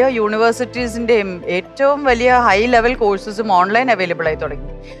വലിയ യൂണിവേഴ്സിറ്റീസിൻ്റെയും ഏറ്റവും വലിയ ഹൈ ലെവൽ കോഴ്സസും ഓൺലൈൻ അവൈലബിൾ ആയി തുടങ്ങി.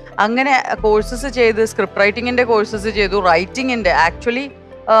 അങ്ങനെ കോഴ്സസ് ചെയ്ത് സ്ക്രിപ്റ്റ് റൈറ്റിങ്ങിൻ്റെ കോഴ്സസ് ചെയ്തു, റൈറ്റിങ്ങിൻ്റെ ആക്ച്വലി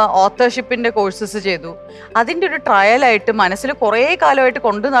ഓത്തർഷിപ്പിൻ്റെ കോഴ്സസ് ചെയ്തു. അതിൻ്റെ ഒരു ട്രയലായിട്ട് മനസ്സിൽ കുറേ കാലമായിട്ട്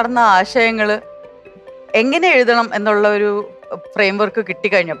കൊണ്ടു നടന്ന ആശയങ്ങൾ എങ്ങനെ എഴുതണം എന്നുള്ള ഒരു ഫ്രെയിം വർക്ക്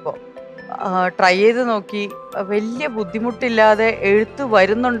കിട്ടിക്കഴിഞ്ഞപ്പോൾ ട്രൈ ചെയ്ത് നോക്കി. വലിയ ബുദ്ധിമുട്ടില്ലാതെ എഴുത്ത്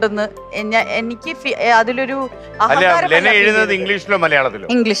വരുന്നുണ്ടെന്ന് എനിക്ക് അതിലൊരു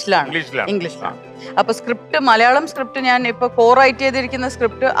ഇംഗ്ലീഷിലാണ്. അപ്പൊ സ്ക്രിപ്റ്റ്, മലയാളം സ്ക്രിപ്റ്റ് ഞാൻ ഇപ്പൊ കോ റൈറ്റ് ചെയ്തിരിക്കുന്ന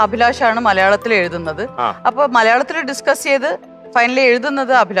സ്ക്രിപ്റ്റ് അഭിലാഷാണ് മലയാളത്തിൽ എഴുതുന്നത്. അപ്പൊ മലയാളത്തിൽ ഡിസ്കസ് ചെയ്ത് ഫൈനലി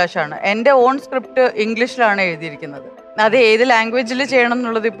എഴുതുന്നത് അഭിലാഷാണ്. എൻ്റെ ഓൺ സ്ക്രിപ്റ്റ് ഇംഗ്ലീഷിലാണ് എഴുതിയിരിക്കുന്നത്. അത് ഏത് ലാംഗ്വേജിൽ ചെയ്യണം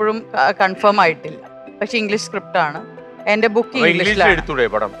എന്നുള്ളത് ഇപ്പോഴും കൺഫേം ആയിട്ടില്ല. പക്ഷെ ഇംഗ്ലീഷ് സ്ക്രിപ്റ്റ് ആണ്. എന്റെ ബുക്ക്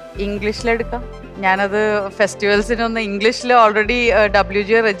ഇംഗ്ലീഷിലെടുക്കാം. ഞാനത് ഫെസ്റ്റിവൽസിനൊന്ന് ഇംഗ്ലീഷിൽ ഓൾറെഡി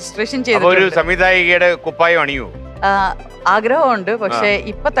WGA രജിസ്ട്രേഷൻ ചെയ്തിട്ടുണ്ട്. ആഗ്രഹമുണ്ട്, പക്ഷെ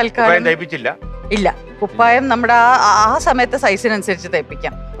ഇപ്പൊ തൽക്കാലം ഇല്ല. കുപ്പായം നമ്മുടെ ആ സമയത്തെ സൈസിനനുസരിച്ച്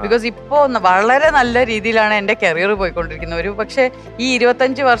തയ്പ്പിക്കാം. ബിക്കോസ് ഇപ്പോ വളരെ നല്ല രീതിയിലാണ് എൻ്റെ കരിയർ പോയിക്കൊണ്ടിരിക്കുന്നത്. ഒരു പക്ഷേ ഈ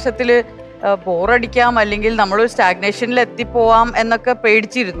 25 വർഷത്തിൽ ബോറടിക്കാം, അല്ലെങ്കിൽ നമ്മളൊരു സ്റ്റാഗ്നേഷനിൽ എത്തിപ്പോവാം എന്നൊക്കെ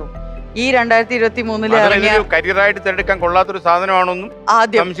പേടിച്ചിരുന്നു. ഈ 2023 കരിയറായിട്ട് തിരഞ്ഞെടുക്കാൻ കൊള്ളാത്തൊരു സാധനമാണെന്നും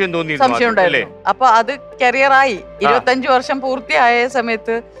ആദ്യം സംശയം ഉണ്ടായിരുന്നു. അപ്പൊ അത് കരിയറായി. 25 വർഷം പൂർത്തിയായ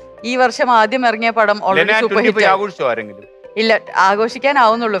സമയത്ത് ഈ വർഷം ആദ്യം ഇറങ്ങിയ പടം ഓൾറെഡി സൂപ്പർ ഹിറ്റ്. ഇല്ല,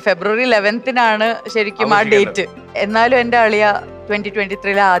 ആഘോഷിക്കാനാവുന്നുള്ളൂ. ഫെബ്രുവരി 11 ശരിക്കും ആ ഡേറ്റ്. എന്നാലും എൻ്റെ അളിയ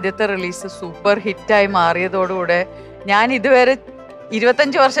 2023 ആദ്യത്തെ റിലീസ് സൂപ്പർ ഹിറ്റായി മാറിയതോടുകൂടെ ഞാൻ ഇതുവരെ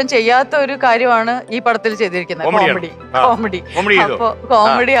 25 വർഷം ചെയ്യാത്ത ഒരു കാര്യമാണ് ഈ പടത്തിൽ ചെയ്തിരിക്കുന്നത്. അപ്പൊ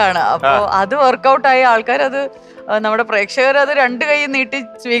കോമഡിയാണ്. അപ്പൊ അത് വർക്കൗട്ടായി. ആൾക്കാരത്, നമ്മുടെ പ്രേക്ഷകർ അത് 2 കൈ നീട്ടി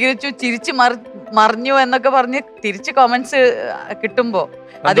സ്വീകരിച്ചു, ചിരിച്ചു മറിഞ്ഞു എന്നൊക്കെ പറഞ്ഞ് തിരിച്ച് കമന്റ്സ് കിട്ടുമ്പോ,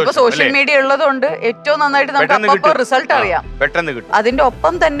 അതിപ്പോ സോഷ്യൽ മീഡിയ ഉള്ളതുകൊണ്ട് ഏറ്റവും നന്നായിട്ട് നമുക്ക് അപ്പൊ റിസൾട്ട് അറിയാം. അതിന്റെ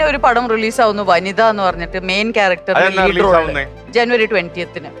ഒപ്പം തന്നെ ഒരു പടം റിലീസാവുന്നു, വനിത എന്ന് പറഞ്ഞിട്ട്. മെയിൻ ക്യാരക്ടർ ജനുവരി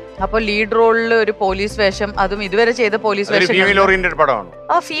 20th. അപ്പൊ ലീഡ് റോളിൽ ഒരു പോലീസ് വേഷം, അതും ഇതുവരെ ചെയ്ത പോലീസ് വേഷം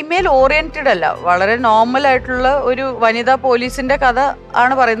ഫീമെയിൽ ഓറിയന്റഡ് അല്ല, വളരെ നോർമൽ ആയിട്ടുള്ള ഒരു വനിതാ പോലീസിന്റെ കഥ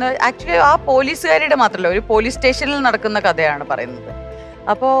ആണ് പറയുന്നത്. ആക്ച്വലി ആ പോലീസുകാരുടെ മാത്രമല്ല, ഒരു പോലീസ് സ്റ്റേഷനിൽ നടക്കുന്ന കഥയാണ് പറയുന്നത്.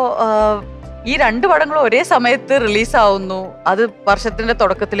 അപ്പോ ഈ 2 പടങ്ങളും ഒരേ സമയത്ത് റിലീസാവുന്നു. അത് വർഷത്തിന്റെ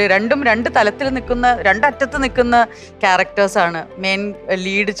തുടക്കത്തിൽ രണ്ടും 2 തലത്തിൽ നിൽക്കുന്ന, 2 അറ്റത്ത് നിൽക്കുന്ന ക്യാരക്ടേഴ്സാണ്. മെയിൻ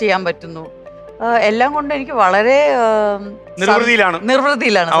ലീഡ് ചെയ്യാൻ പറ്റുന്നു. എല്ലാം കൊണ്ട് എനിക്ക് വളരെ നിർവൃതിയിലാണ്.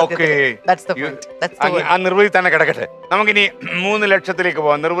 ആ നിർവൃതി തന്നെ കിടക്കട്ടെ. നമുക്കിനി 3 ലക്ഷത്തിലേക്ക്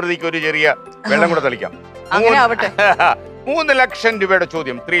പോവാം. നിർവൃതിക്ക് ഒരു ചെറിയ വെള്ളം കൂടെ തളിക്കാം. അങ്ങനെ ആവട്ടെ. 3 ലക്ഷം രൂപയുടെ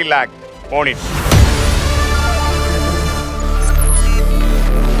ചോദ്യം. 3 lakh ഓൺ ഇറ്റ്.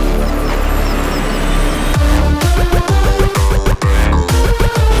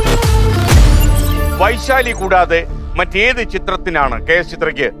 വൈശാലി കൂടാതെ മറ്റേത് ചിത്രത്തിനാണ് KS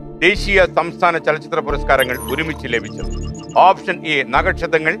ചിത്രയ്ക്ക് ദേശീയ സംസ്ഥാന ചലച്ചിത്ര പുരസ്കാരങ്ങൾ ഒരുമിച്ച് ലഭിച്ചത്? ഓപ്ഷൻ എ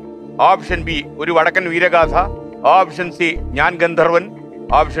നഗക്ഷതങ്ങൾ, ഓപ്ഷൻ ബി ഒരു വടക്കൻ വീരഗാഥ, ഓപ്ഷൻ സി ഞാൻ ഗന്ധർവൻ,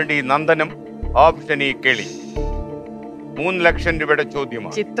 option D Nandanam, option E കേളി. 3 ലക്ഷം രൂപയുടെ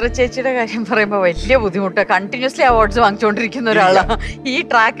ചോദ്യമാണ്. ചിത്ര ചേച്ചിയുടെ കാര്യം പറയുമ്പോ വലിയ ബുദ്ധിമുട്ട്. കണ്ടിന്യൂസ്ലി അവാർഡ്സ് വാങ്ങിച്ചുകൊണ്ടിരിക്കുന്ന ഒരാളാണ്. ഈ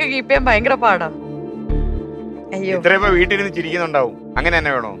ട്രാക്ക് കീപ്പ് ചെയ്യാൻ ഭയങ്കര പാടാണ്. അയ്യോ, ഇത്രയപ്പോ വീട്ടിലിരുന്ന് ചിരിക്കുന്നുണ്ടാവും. അങ്ങനെ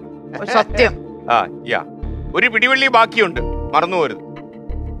തന്നെ വേണോ? സത്യം. ഒരു പിടിവള്ളി ബാക്കിയുണ്ട്, മറന്നു പോരുത്.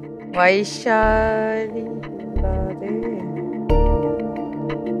 വൈശാലി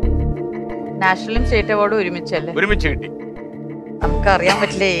നാഷണലും സ്റ്റേറ്റ് അവാർഡും ഒരുമിച്ച് കിട്ടി. നമുക്കറിയാൻ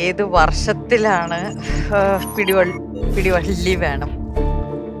പറ്റില്ല ഏത് വർഷത്തിലാണ്. പിടിവള്ളി വേണം.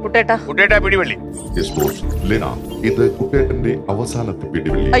 കുട്ടേട്ടാ പിടിവള്ളി. ഇത് കുട്ടേട്ടന്റെ അവസാനത്തെ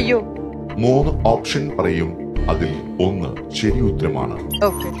പിടിവള്ളി. അയ്യോ, 3 ഓപ്ഷൻ പറയും, അതിൽ 1 ശരി ഉത്തരമാണ്.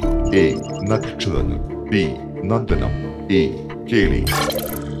 എ നക്ഷതങ്ങൾ, ബി നന്ദനം, എ കേളി.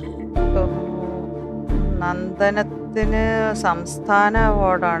 നന്ദനത്തിന് സംസ്ഥാന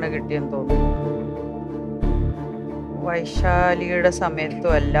അവാർഡാണ് കിട്ടിയെന്ന് തോന്നുന്നു. വൈശാലിയുടെ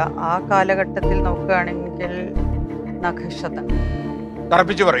സമയത്തും അല്ല. ആ കാലഘട്ടത്തിൽ നോക്കുകയാണെങ്കിൽ നഖശതങ്ങൾ.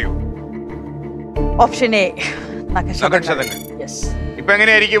 പറയൂ. Option A നഖശതങ്ങൾ. ഇപ്പൊ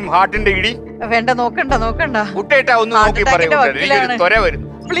എങ്ങനെയായിരിക്കും ഹാർട്ടിന്റെ ഇടി? വേണ്ട, നോക്കണ്ട. കുട്ടേട്ടാ ഒന്ന് നോക്കി പറയൂ. ത്വര വരുന്നു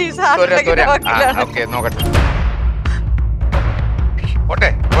പ്ലീസ്. നോക്കട്ടെ.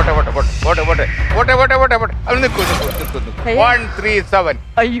 പോട്ടെ പോട്ടെ പോട്ടെ പോട്ടെ പോട്ടെ പോട്ടെ അത് നിൽക്കുന്നു 137.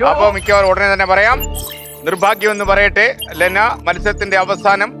 അപ്പൊ മിക്കവാറും ഉടനെ തന്നെ പറയാം. നിർഭാഗ്യം എന്ന് പറയട്ടെ ലെന, മത്സരത്തിന്റെ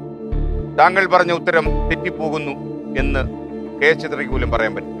അവസാനം താങ്കൾ പറഞ്ഞ ഉത്തരം തെറ്റിപ്പോകുന്നു എന്ന് കേശത്രിക്ക് പോലും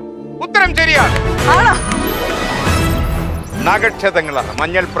പറയാൻ പറ്റും. ഉത്തരം ശരിയാണ്. നഗക്ഷതങ്ങളാണ്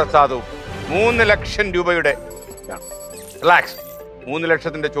മഞ്ഞൾ പ്രസാദവും 3 ലക്ഷം രൂപയുടെ. റിലാക്സ്. 3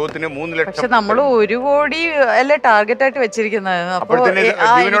 ലക്ഷത്തിന്റെ ചോദ്യത്തിന് 3 ലക്ഷം. പക്ഷെ നമ്മൾ 1 കോടി അല്ലേ ടാർഗറ്റ് ആയിട്ട് വെച്ചിരിക്കുന്നത്.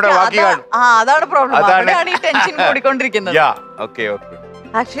 അതാണ് പ്രോബ്ലം. അവിടെയാണ് ഈ ടെൻഷൻ കൂടിക്കൊണ്ടിരിക്കുന്നത്.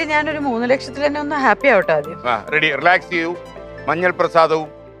 ആക്ച്വലി ഞാനൊരു 3 ലക്ഷത്തിൽ തന്നെ ഒന്ന് ഹാപ്പി ആവട്ടെ ആദ്യം. റെഡി, റിലാക്സ് ചെയ്യൂ. മഞ്ഞൾ പ്രസാദവും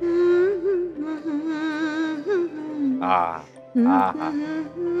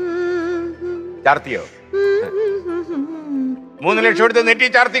ചാർത്തിയോ? 3 ലക്ഷം എടുത്ത് നെറ്റി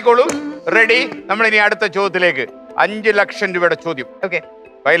ചാർത്തിക്കോളൂ. റെഡി, നമ്മൾ ഇനി അടുത്ത ചോദ്യത്തിലേക്ക്. 5 ലക്ഷം രൂപയുടെ ചോദ്യം.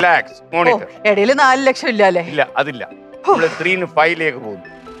 5 lakhs. മോണിറ്റർ. ഇടയിൽ 4 ലക്ഷം ഇല്ല അല്ലേ? ഇല്ല, അതില്ല. നമ്മൾ 3 5 പോകുന്നു.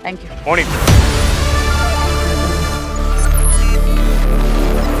 മോണിറ്റർ.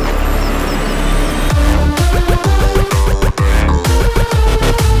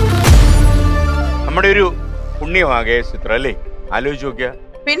 നമ്മുടെ ഒരു പുണ്യമാകെ ചിത്ര അല്ലേ? ആലോചിച്ച് നോക്കിയ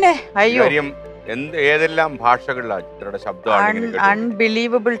പിന്നെ അയ്യോ ഏതെല്ലാം ഭാഷകളിലാണ് ചിത്രയുടെ ശബ്ദം.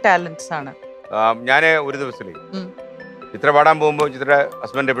 അൺബിലീവബിൾ ടാലന്റ്സ് ആണ്. ഞാൻ ഒരു ദിവസത്തിലേ ചിത്ര പാടാൻ പോകുമ്പോൾ ചിത്ര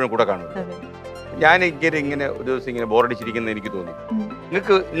ഹസ്ബൻഡ് എപ്പോഴും കൂടെ കാണും. ഞാൻ ഇങ്ങനെ ഒരു ദിവസം ഇങ്ങനെ ബോറടിച്ചിരിക്കുന്ന എനിക്ക് തോന്നി.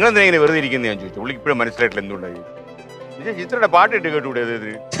 നിങ്ങളെന്തിനാ ഇങ്ങനെ വെറുതെ ഇരിക്കുന്നത് ഞാൻ ചോദിച്ചു. പുള്ളിക്ക് ഇപ്പോഴും മനസ്സിലായിട്ടില്ല എന്തുകൊണ്ടായി. ചിത്രയുടെ പാട്ടിട്ട് കേട്ടുകൂടെ?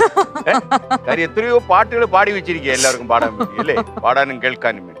 കാര്യം എത്രയോ പാട്ടുകൾ പാടി വെച്ചിരിക്കുക എല്ലാവർക്കും പാടാൻ വേണ്ടി അല്ലേ? പാടാനും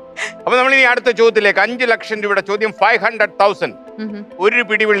കേൾക്കാനും വേണ്ടി. അപ്പൊ നമ്മൾ ഇനി അടുത്ത ചോദ്യത്തിലേക്ക്. 5 ലക്ഷം രൂപയുടെ ചോദ്യം. 500,000. ഒരു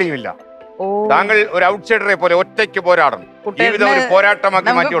പിടിവെള്ളിയും ഇല്ല. താങ്കൾ ഒരു ഔട്ട്സൈഡറെ പോലെ ഒറ്റയ്ക്ക് പോരാടണം. ജീവിതം ഒരു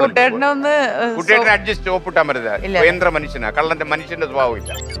പോരാട്ടമാക്കി മാറ്റി. കുട്ടിയേട്ടനെ അഡ്ജസ്റ്റ് ഒപ്പിട്ടാൻ പറ്റില്ല. കേന്ദ്ര മനുഷ്യനാ. കള്ളന്റെ മനുഷ്യന്റെ സ്വഭാവം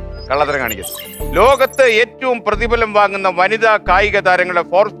ഇല്ല. കള്ളത്തരം കാണിക്കുന്നത്. ലോകത്ത് ഏറ്റവും പ്രതിഫലം വാങ്ങുന്ന വനിതാ കായിക താരങ്ങളുടെ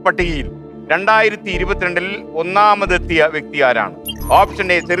ഫോർബ്സ് പട്ടികയിൽ 2022 ഒന്നാമതെത്തിയ വ്യക്തി ആരാണ്? Option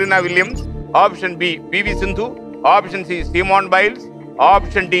A Serena Williams, option B PV Sindhu, option C Simone Biles,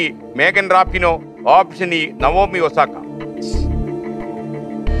 option D Megan റാപ്പിനോ, option E Naomi Osaka.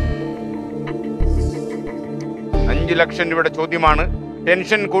 5 ലക്ഷം രൂപയുടെ ചോദ്യമാണ്.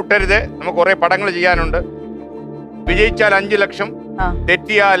 ടെൻഷൻ കൂട്ടരുത്. നമുക്ക് കുറെ പടങ്ങൾ ചെയ്യാനുണ്ട്. വിജയിച്ചാൽ 5 ലക്ഷം,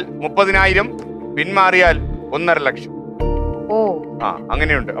 തെറ്റിയാൽ 30,000, പിന്മാറിയാൽ 1.5 ലക്ഷം.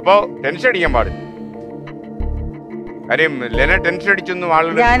 അങ്ങനെയുണ്ട്. അപ്പോ ടെൻഷൻ അടിക്കാൻ പാടില്ല. കാര്യം ലെന ടെൻഷൻ അടിച്ചൊന്നും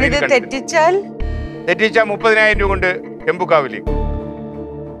ആളുകൾ തെറ്റിച്ചാൽ 30,000 രൂപ കൊണ്ട് ചെമ്പുക്കാവിലേക്ക്,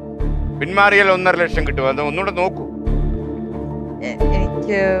 പിന്മാറിയാൽ 1.5 ലക്ഷം കിട്ടും. അത് ഒന്നുകൂടെ നോക്കൂ.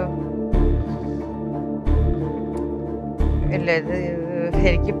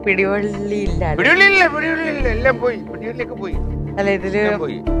 എനിക്ക് പിടിവള്ളിയില്ല. എല്ലാം പോയി. പിടിവള്ളിയൊക്കെ പോയി. അല്ല ഇതില്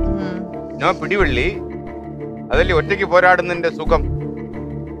പോയി. പിടിവള്ളി അതല്ലേ ഒറ്റയ്ക്ക് പോരാടുന്നതിന്റെ സുഖം.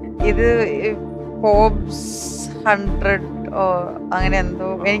 ഇത് ഫോർബ്സ് 100 അങ്ങനെ എന്തോ.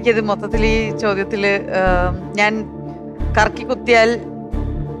 എനിക്കിത് മൊത്തത്തിൽ ഈ ചോദ്യത്തില് ഞാൻ കറക്കി കുത്തിയാൽ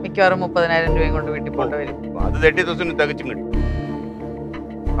മിക്കവാറും 30,000 രൂപയും കൊണ്ട് വീട്ടിൽ കൊണ്ടുവരും. അത് 30,000 തികച്ചും കിട്ടും.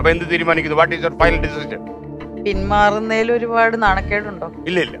 അപ്പൊ എന്ത് തീരുമാനിക്കുന്നു? What is your final decision? പിന്മാറുന്നതിൽ ഒരുപാട് നാണക്കേടുണ്ടോ?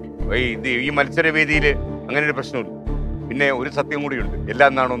 ഇല്ല ഇല്ല. ഈ മത്സരവേദിയിൽ അങ്ങനെ ഒരു പ്രശ്നമില്ല. പിന്നെ ഒരു സത്യം കൂടിയുണ്ട്.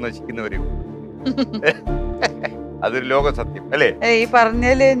 എല്ലാം നാണോ നശിക്കുന്നവരെയും. അതൊരു ലോക സത്യം അല്ലേ? ഈ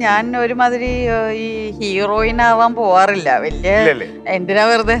പറഞ്ഞാല് ഞാൻ ഒരുമാതിരി ഈ ഹീറോയിൻ ആവാൻ പോവാറില്ല. വലിയ എന്തിനാ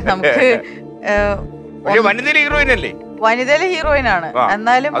വെറുതെ. നമുക്ക് വനിതയിലെ ഹീറോയിൻ അല്ലേ? വനിതയിലെ ഹീറോയിൻ ആണ്.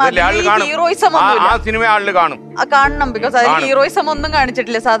 എന്നാലും ഹീറോയിസം കാണണം. ബിക്കോസ് അതിൽ ഹീറോയിസം ഒന്നും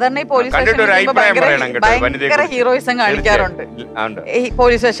കാണിച്ചിട്ടില്ല. സാധാരണ ഈ പോലീസ് സ്റ്റേഷൻ ഭയങ്കര ഹീറോയിസം കാണിക്കാറുണ്ട്. ഈ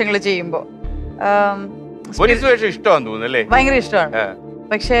പോലീസ് സ്റ്റേഷനുകൾ ചെയ്യുമ്പോ ഭയങ്കര ഇഷ്ടമാണ്.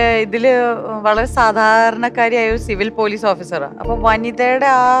 പക്ഷെ ഇതില് വളരെ സാധാരണക്കാരിയായ ഒരു സിവിൽ പോലീസ് ഓഫീസറാണ്. അപ്പൊ വനിതയുടെ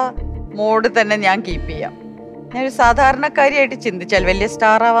ആ മോഡ് തന്നെ ഞാൻ കീപ്പ് ചെയ്യാം. ഞാൻ ഒരു സാധാരണക്കാരിയായിട്ട് ചിന്തിച്ചാൽ വലിയ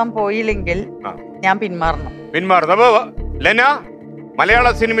സ്റ്റാർ ആവാൻ പോയില്ലെങ്കിൽ ഞാൻ പിന്മാറണം. അപ്പൊ ലെന, മലയാള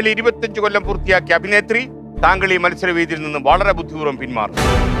സിനിമയിൽ 25 കൊല്ലം പൂർത്തിയാക്കിയ അഭിനേത്രി, താങ്കൾ ഈ മത്സരവേദിയിൽ നിന്ന് വളരെ ബുദ്ധിപൂർവ്വം പിന്മാറും.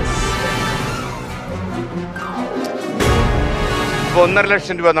 ഇപ്പൊ 1.5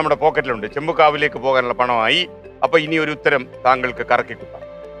 ലക്ഷം രൂപ നമ്മുടെ പോക്കറ്റിലുണ്ട്. ചെമ്പുക്കാവിലേക്ക് പോകാനുള്ള പണമായി. അപ്പൊ ഇനി ഒരു ഉത്തരം താങ്കൾക്ക് കറക്കി കിട്ടാം.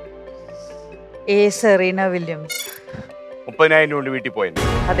 Serena Williams. 30,000 കൊണ്ട് വീട്ടിൽ പോയത്.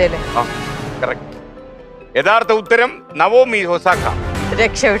 അതെല്ലേ? കറക്റ്റ്. യഥാർത്ഥ ഉത്തരം നവോമി ഒസാക്ക.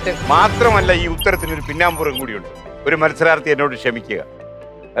 രക്ഷപ്പെട്ടു. മാത്രമല്ല ഈ ഉത്തരത്തിന് ഒരു പിന്നാമ്പുറം കൂടിയുണ്ട്. ഒരു മത്സരാർത്ഥി എന്നോട് ക്ഷമിക്കുക.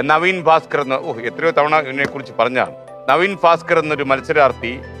 നവീൻ ഭാസ്കർ എന്ന എത്രയോ തവണ ഇതിനെ കുറിച്ച് പറഞ്ഞാണ്. നവീൻ ഭാസ്കർ എന്നൊരു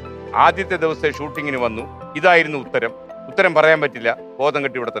മത്സരാർത്ഥി ആദ്യത്തെ ദിവസം ഷൂട്ടിങ്ങിന് വന്നു. ഇതായിരുന്നു ഉത്തരം. ഉത്തരം പറയാൻ പറ്റില്ല. ബോധം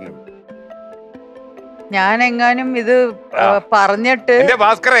കെട്ടി ഇവിടെ തന്നെ. ഞാൻ എങ്ങാനും ഇത് പറഞ്ഞിട്ട് എന്റെ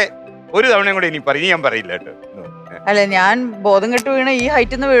ഭാസ്കറെ ഒരു തവണയും കൂടെ ഇനി ഞാൻ പറയില്ല കേട്ടോ. അല്ല ഞാൻ ബോധം കെട്ട് വീണ ഈ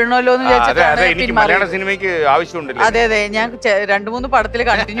ഹൈറ്റിൽ നിന്ന് വീഴണമല്ലോ എന്ന് വിചാരിച്ചിട്ടാണ് മലയാള സിനിമയ്ക്ക് ആവശ്യമുണ്ടല്ലോ. അതെ അതെ, ഞാൻ 2-3 പടത്തില്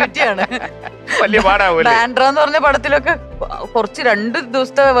കണ്ടിന്യൂറ്റിയാണ്. വലിയ പാടാവൂല്ലേ? ബാൻഡ്ര എന്ന് പറഞ്ഞ പടത്തിലൊക്കെ കുറച്ച് 2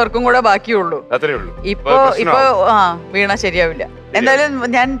 ദിവസത്തെ വർക്കും കൂടെ ബാക്കിയുള്ളൂ. അത്രേ ഉള്ളൂ. ഇപ്പൊ വീണ ശരിയാവില്ല. എന്തായാലും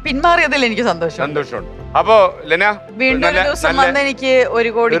ഞാൻ പിന്മാറിയതിൽ എനിക്ക് സന്തോഷമുണ്ട്. അപ്പൊ ലെന വീണ്ടും ഒരു ദിവസം വന്ന് എനിക്ക് 1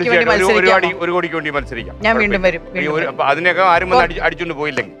 കോടിക്ക് വേണ്ടി മത്സരിക്കാം. 1 കോടിക്ക് വേണ്ടി മത്സരിക്കാം. ഞാൻ വീണ്ടും വരും. അതിനൊക്കെ ആരും അടിച്ചോണ്ട്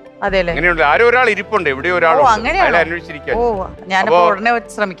പോയില്ലെങ്കിൽ അതെല്ലേ, അങ്ങനെയുണ്ട്. ആരോ ഒരാൾ ഇരിപ്പുണ്ട്, എവിടെയോ ഒരാൾ അന്വേഷിച്ചിരിക്കാൻ. ഞാൻ ഉടനെ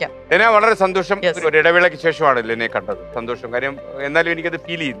ശ്രമിക്കാം. ലെന, വളരെ സന്തോഷം. ഒരു ഇടവേളയ്ക്ക് ശേഷമാണ് ലെനെ കണ്ടത്. സന്തോഷം. കാര്യം എന്നാലും എനിക്കത്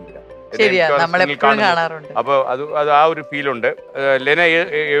ഫീൽ ചെയ്യുന്നില്ല. അപ്പൊ അത് ആ ഒരു ഫീലുണ്ട്. ലെന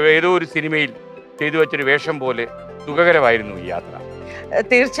ഏതോ ഒരു സിനിമയിൽ ചെയ്തു വെച്ചൊരു വേഷം പോലെ സുഖകരമായിരുന്നു ഈ യാത്ര.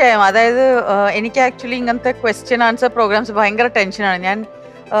 തീർച്ചയായും. അതായത് എനിക്ക് ആക്ച്വലി ഇങ്ങനത്തെ ക്വസ്റ്റ്യൻ ആൻസർ പ്രോഗ്രാംസ് ഭയങ്കര ടെൻഷനാണ്. ഞാൻ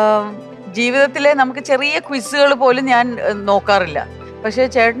ജീവിതത്തിലെ നമുക്ക് ചെറിയ ക്വിസുകൾ പോലും ഞാൻ നോക്കാറില്ല. പക്ഷെ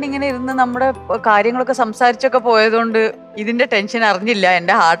ചേട്ടൻ ഇങ്ങനെ ഇരുന്ന് നമ്മുടെ കാര്യങ്ങളൊക്കെ സംസാരിച്ചൊക്കെ പോയതുകൊണ്ട് ഇതിന്റെ ടെൻഷൻ അറിഞ്ഞില്ല.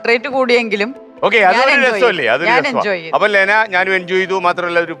 എന്റെ ഹാർട്ട് റേറ്റ് കൂടിയെങ്കിലും അപ്പൊ ലെന, ഞാനും എൻജോയ് ചെയ്തു.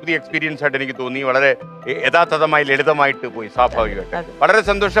 മാത്രമല്ല ഒരു പുതിയ എക്സ്പീരിയൻസ് ആയിട്ട് എനിക്ക് തോന്നി. വളരെ യഥാർത്ഥമായി ലളിതമായിട്ട് പോയി, സ്വാഭാവികമായിട്ട്. വളരെ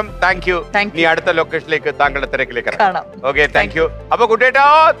സന്തോഷം. Thank you. നീ അടുത്ത ലൊക്കേഷനിലേക്ക്, താങ്കളുടെ തിരക്കിലേക്ക് കാണാം. Okay, thank you. അപ്പൊ കുട്ടേട്ടാ,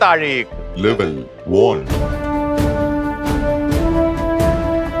 താഴേക്ക് ലെവൽ 1.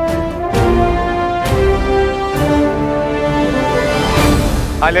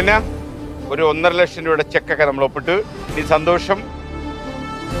 ലെന, ഒരു 1.5 ലക്ഷം രൂപയുടെ ചെക്കൊക്കെ നമ്മൾ ഒപ്പിട്ട്. നീ സന്തോഷം.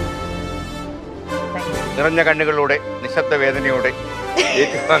 നിറഞ്ഞ കണ്ണുകളിലൂടെ, നിശബ്ദ വേദനയോടെ.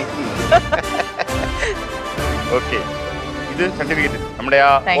 ഓക്കെ, ഇത് സർട്ടിഫിക്കറ്റ് നമ്മുടെ ആ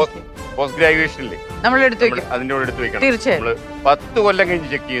പോസ്റ്റ് ഗ്രാജുവേഷനില്ലേ അതിന്റെ കൂടെ എടുത്തു വെക്കണം. തീർച്ചയായും 10 കൊല്ലം കഴിഞ്ഞ്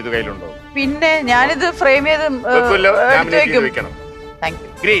ചെക്ക് ചെയ്ത് കയ്യിലുണ്ടോ? പിന്നെ ഞാനിത് ഫ്രെയിം ചെയ്ത് വെക്കണം.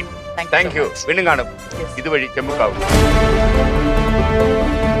 Great, thank you. വീണ്ടും കാണും ഇതുവഴി ചെമ്പുക്കാവും.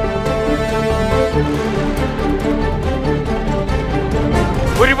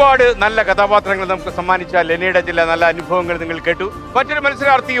 ഒരുപാട് നല്ല കഥാപാത്രങ്ങൾ നമുക്ക് സമ്മാനിച്ച ലെനയുടെ ചില നല്ല അനുഭവങ്ങൾ നിങ്ങൾ കേട്ടു. മറ്റൊരു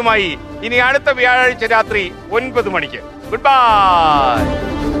മത്സരാർത്ഥിയുമായി ഇനി അടുത്ത വ്യാഴാഴ്ച രാത്രി 9 മണിക്ക്. Good bye.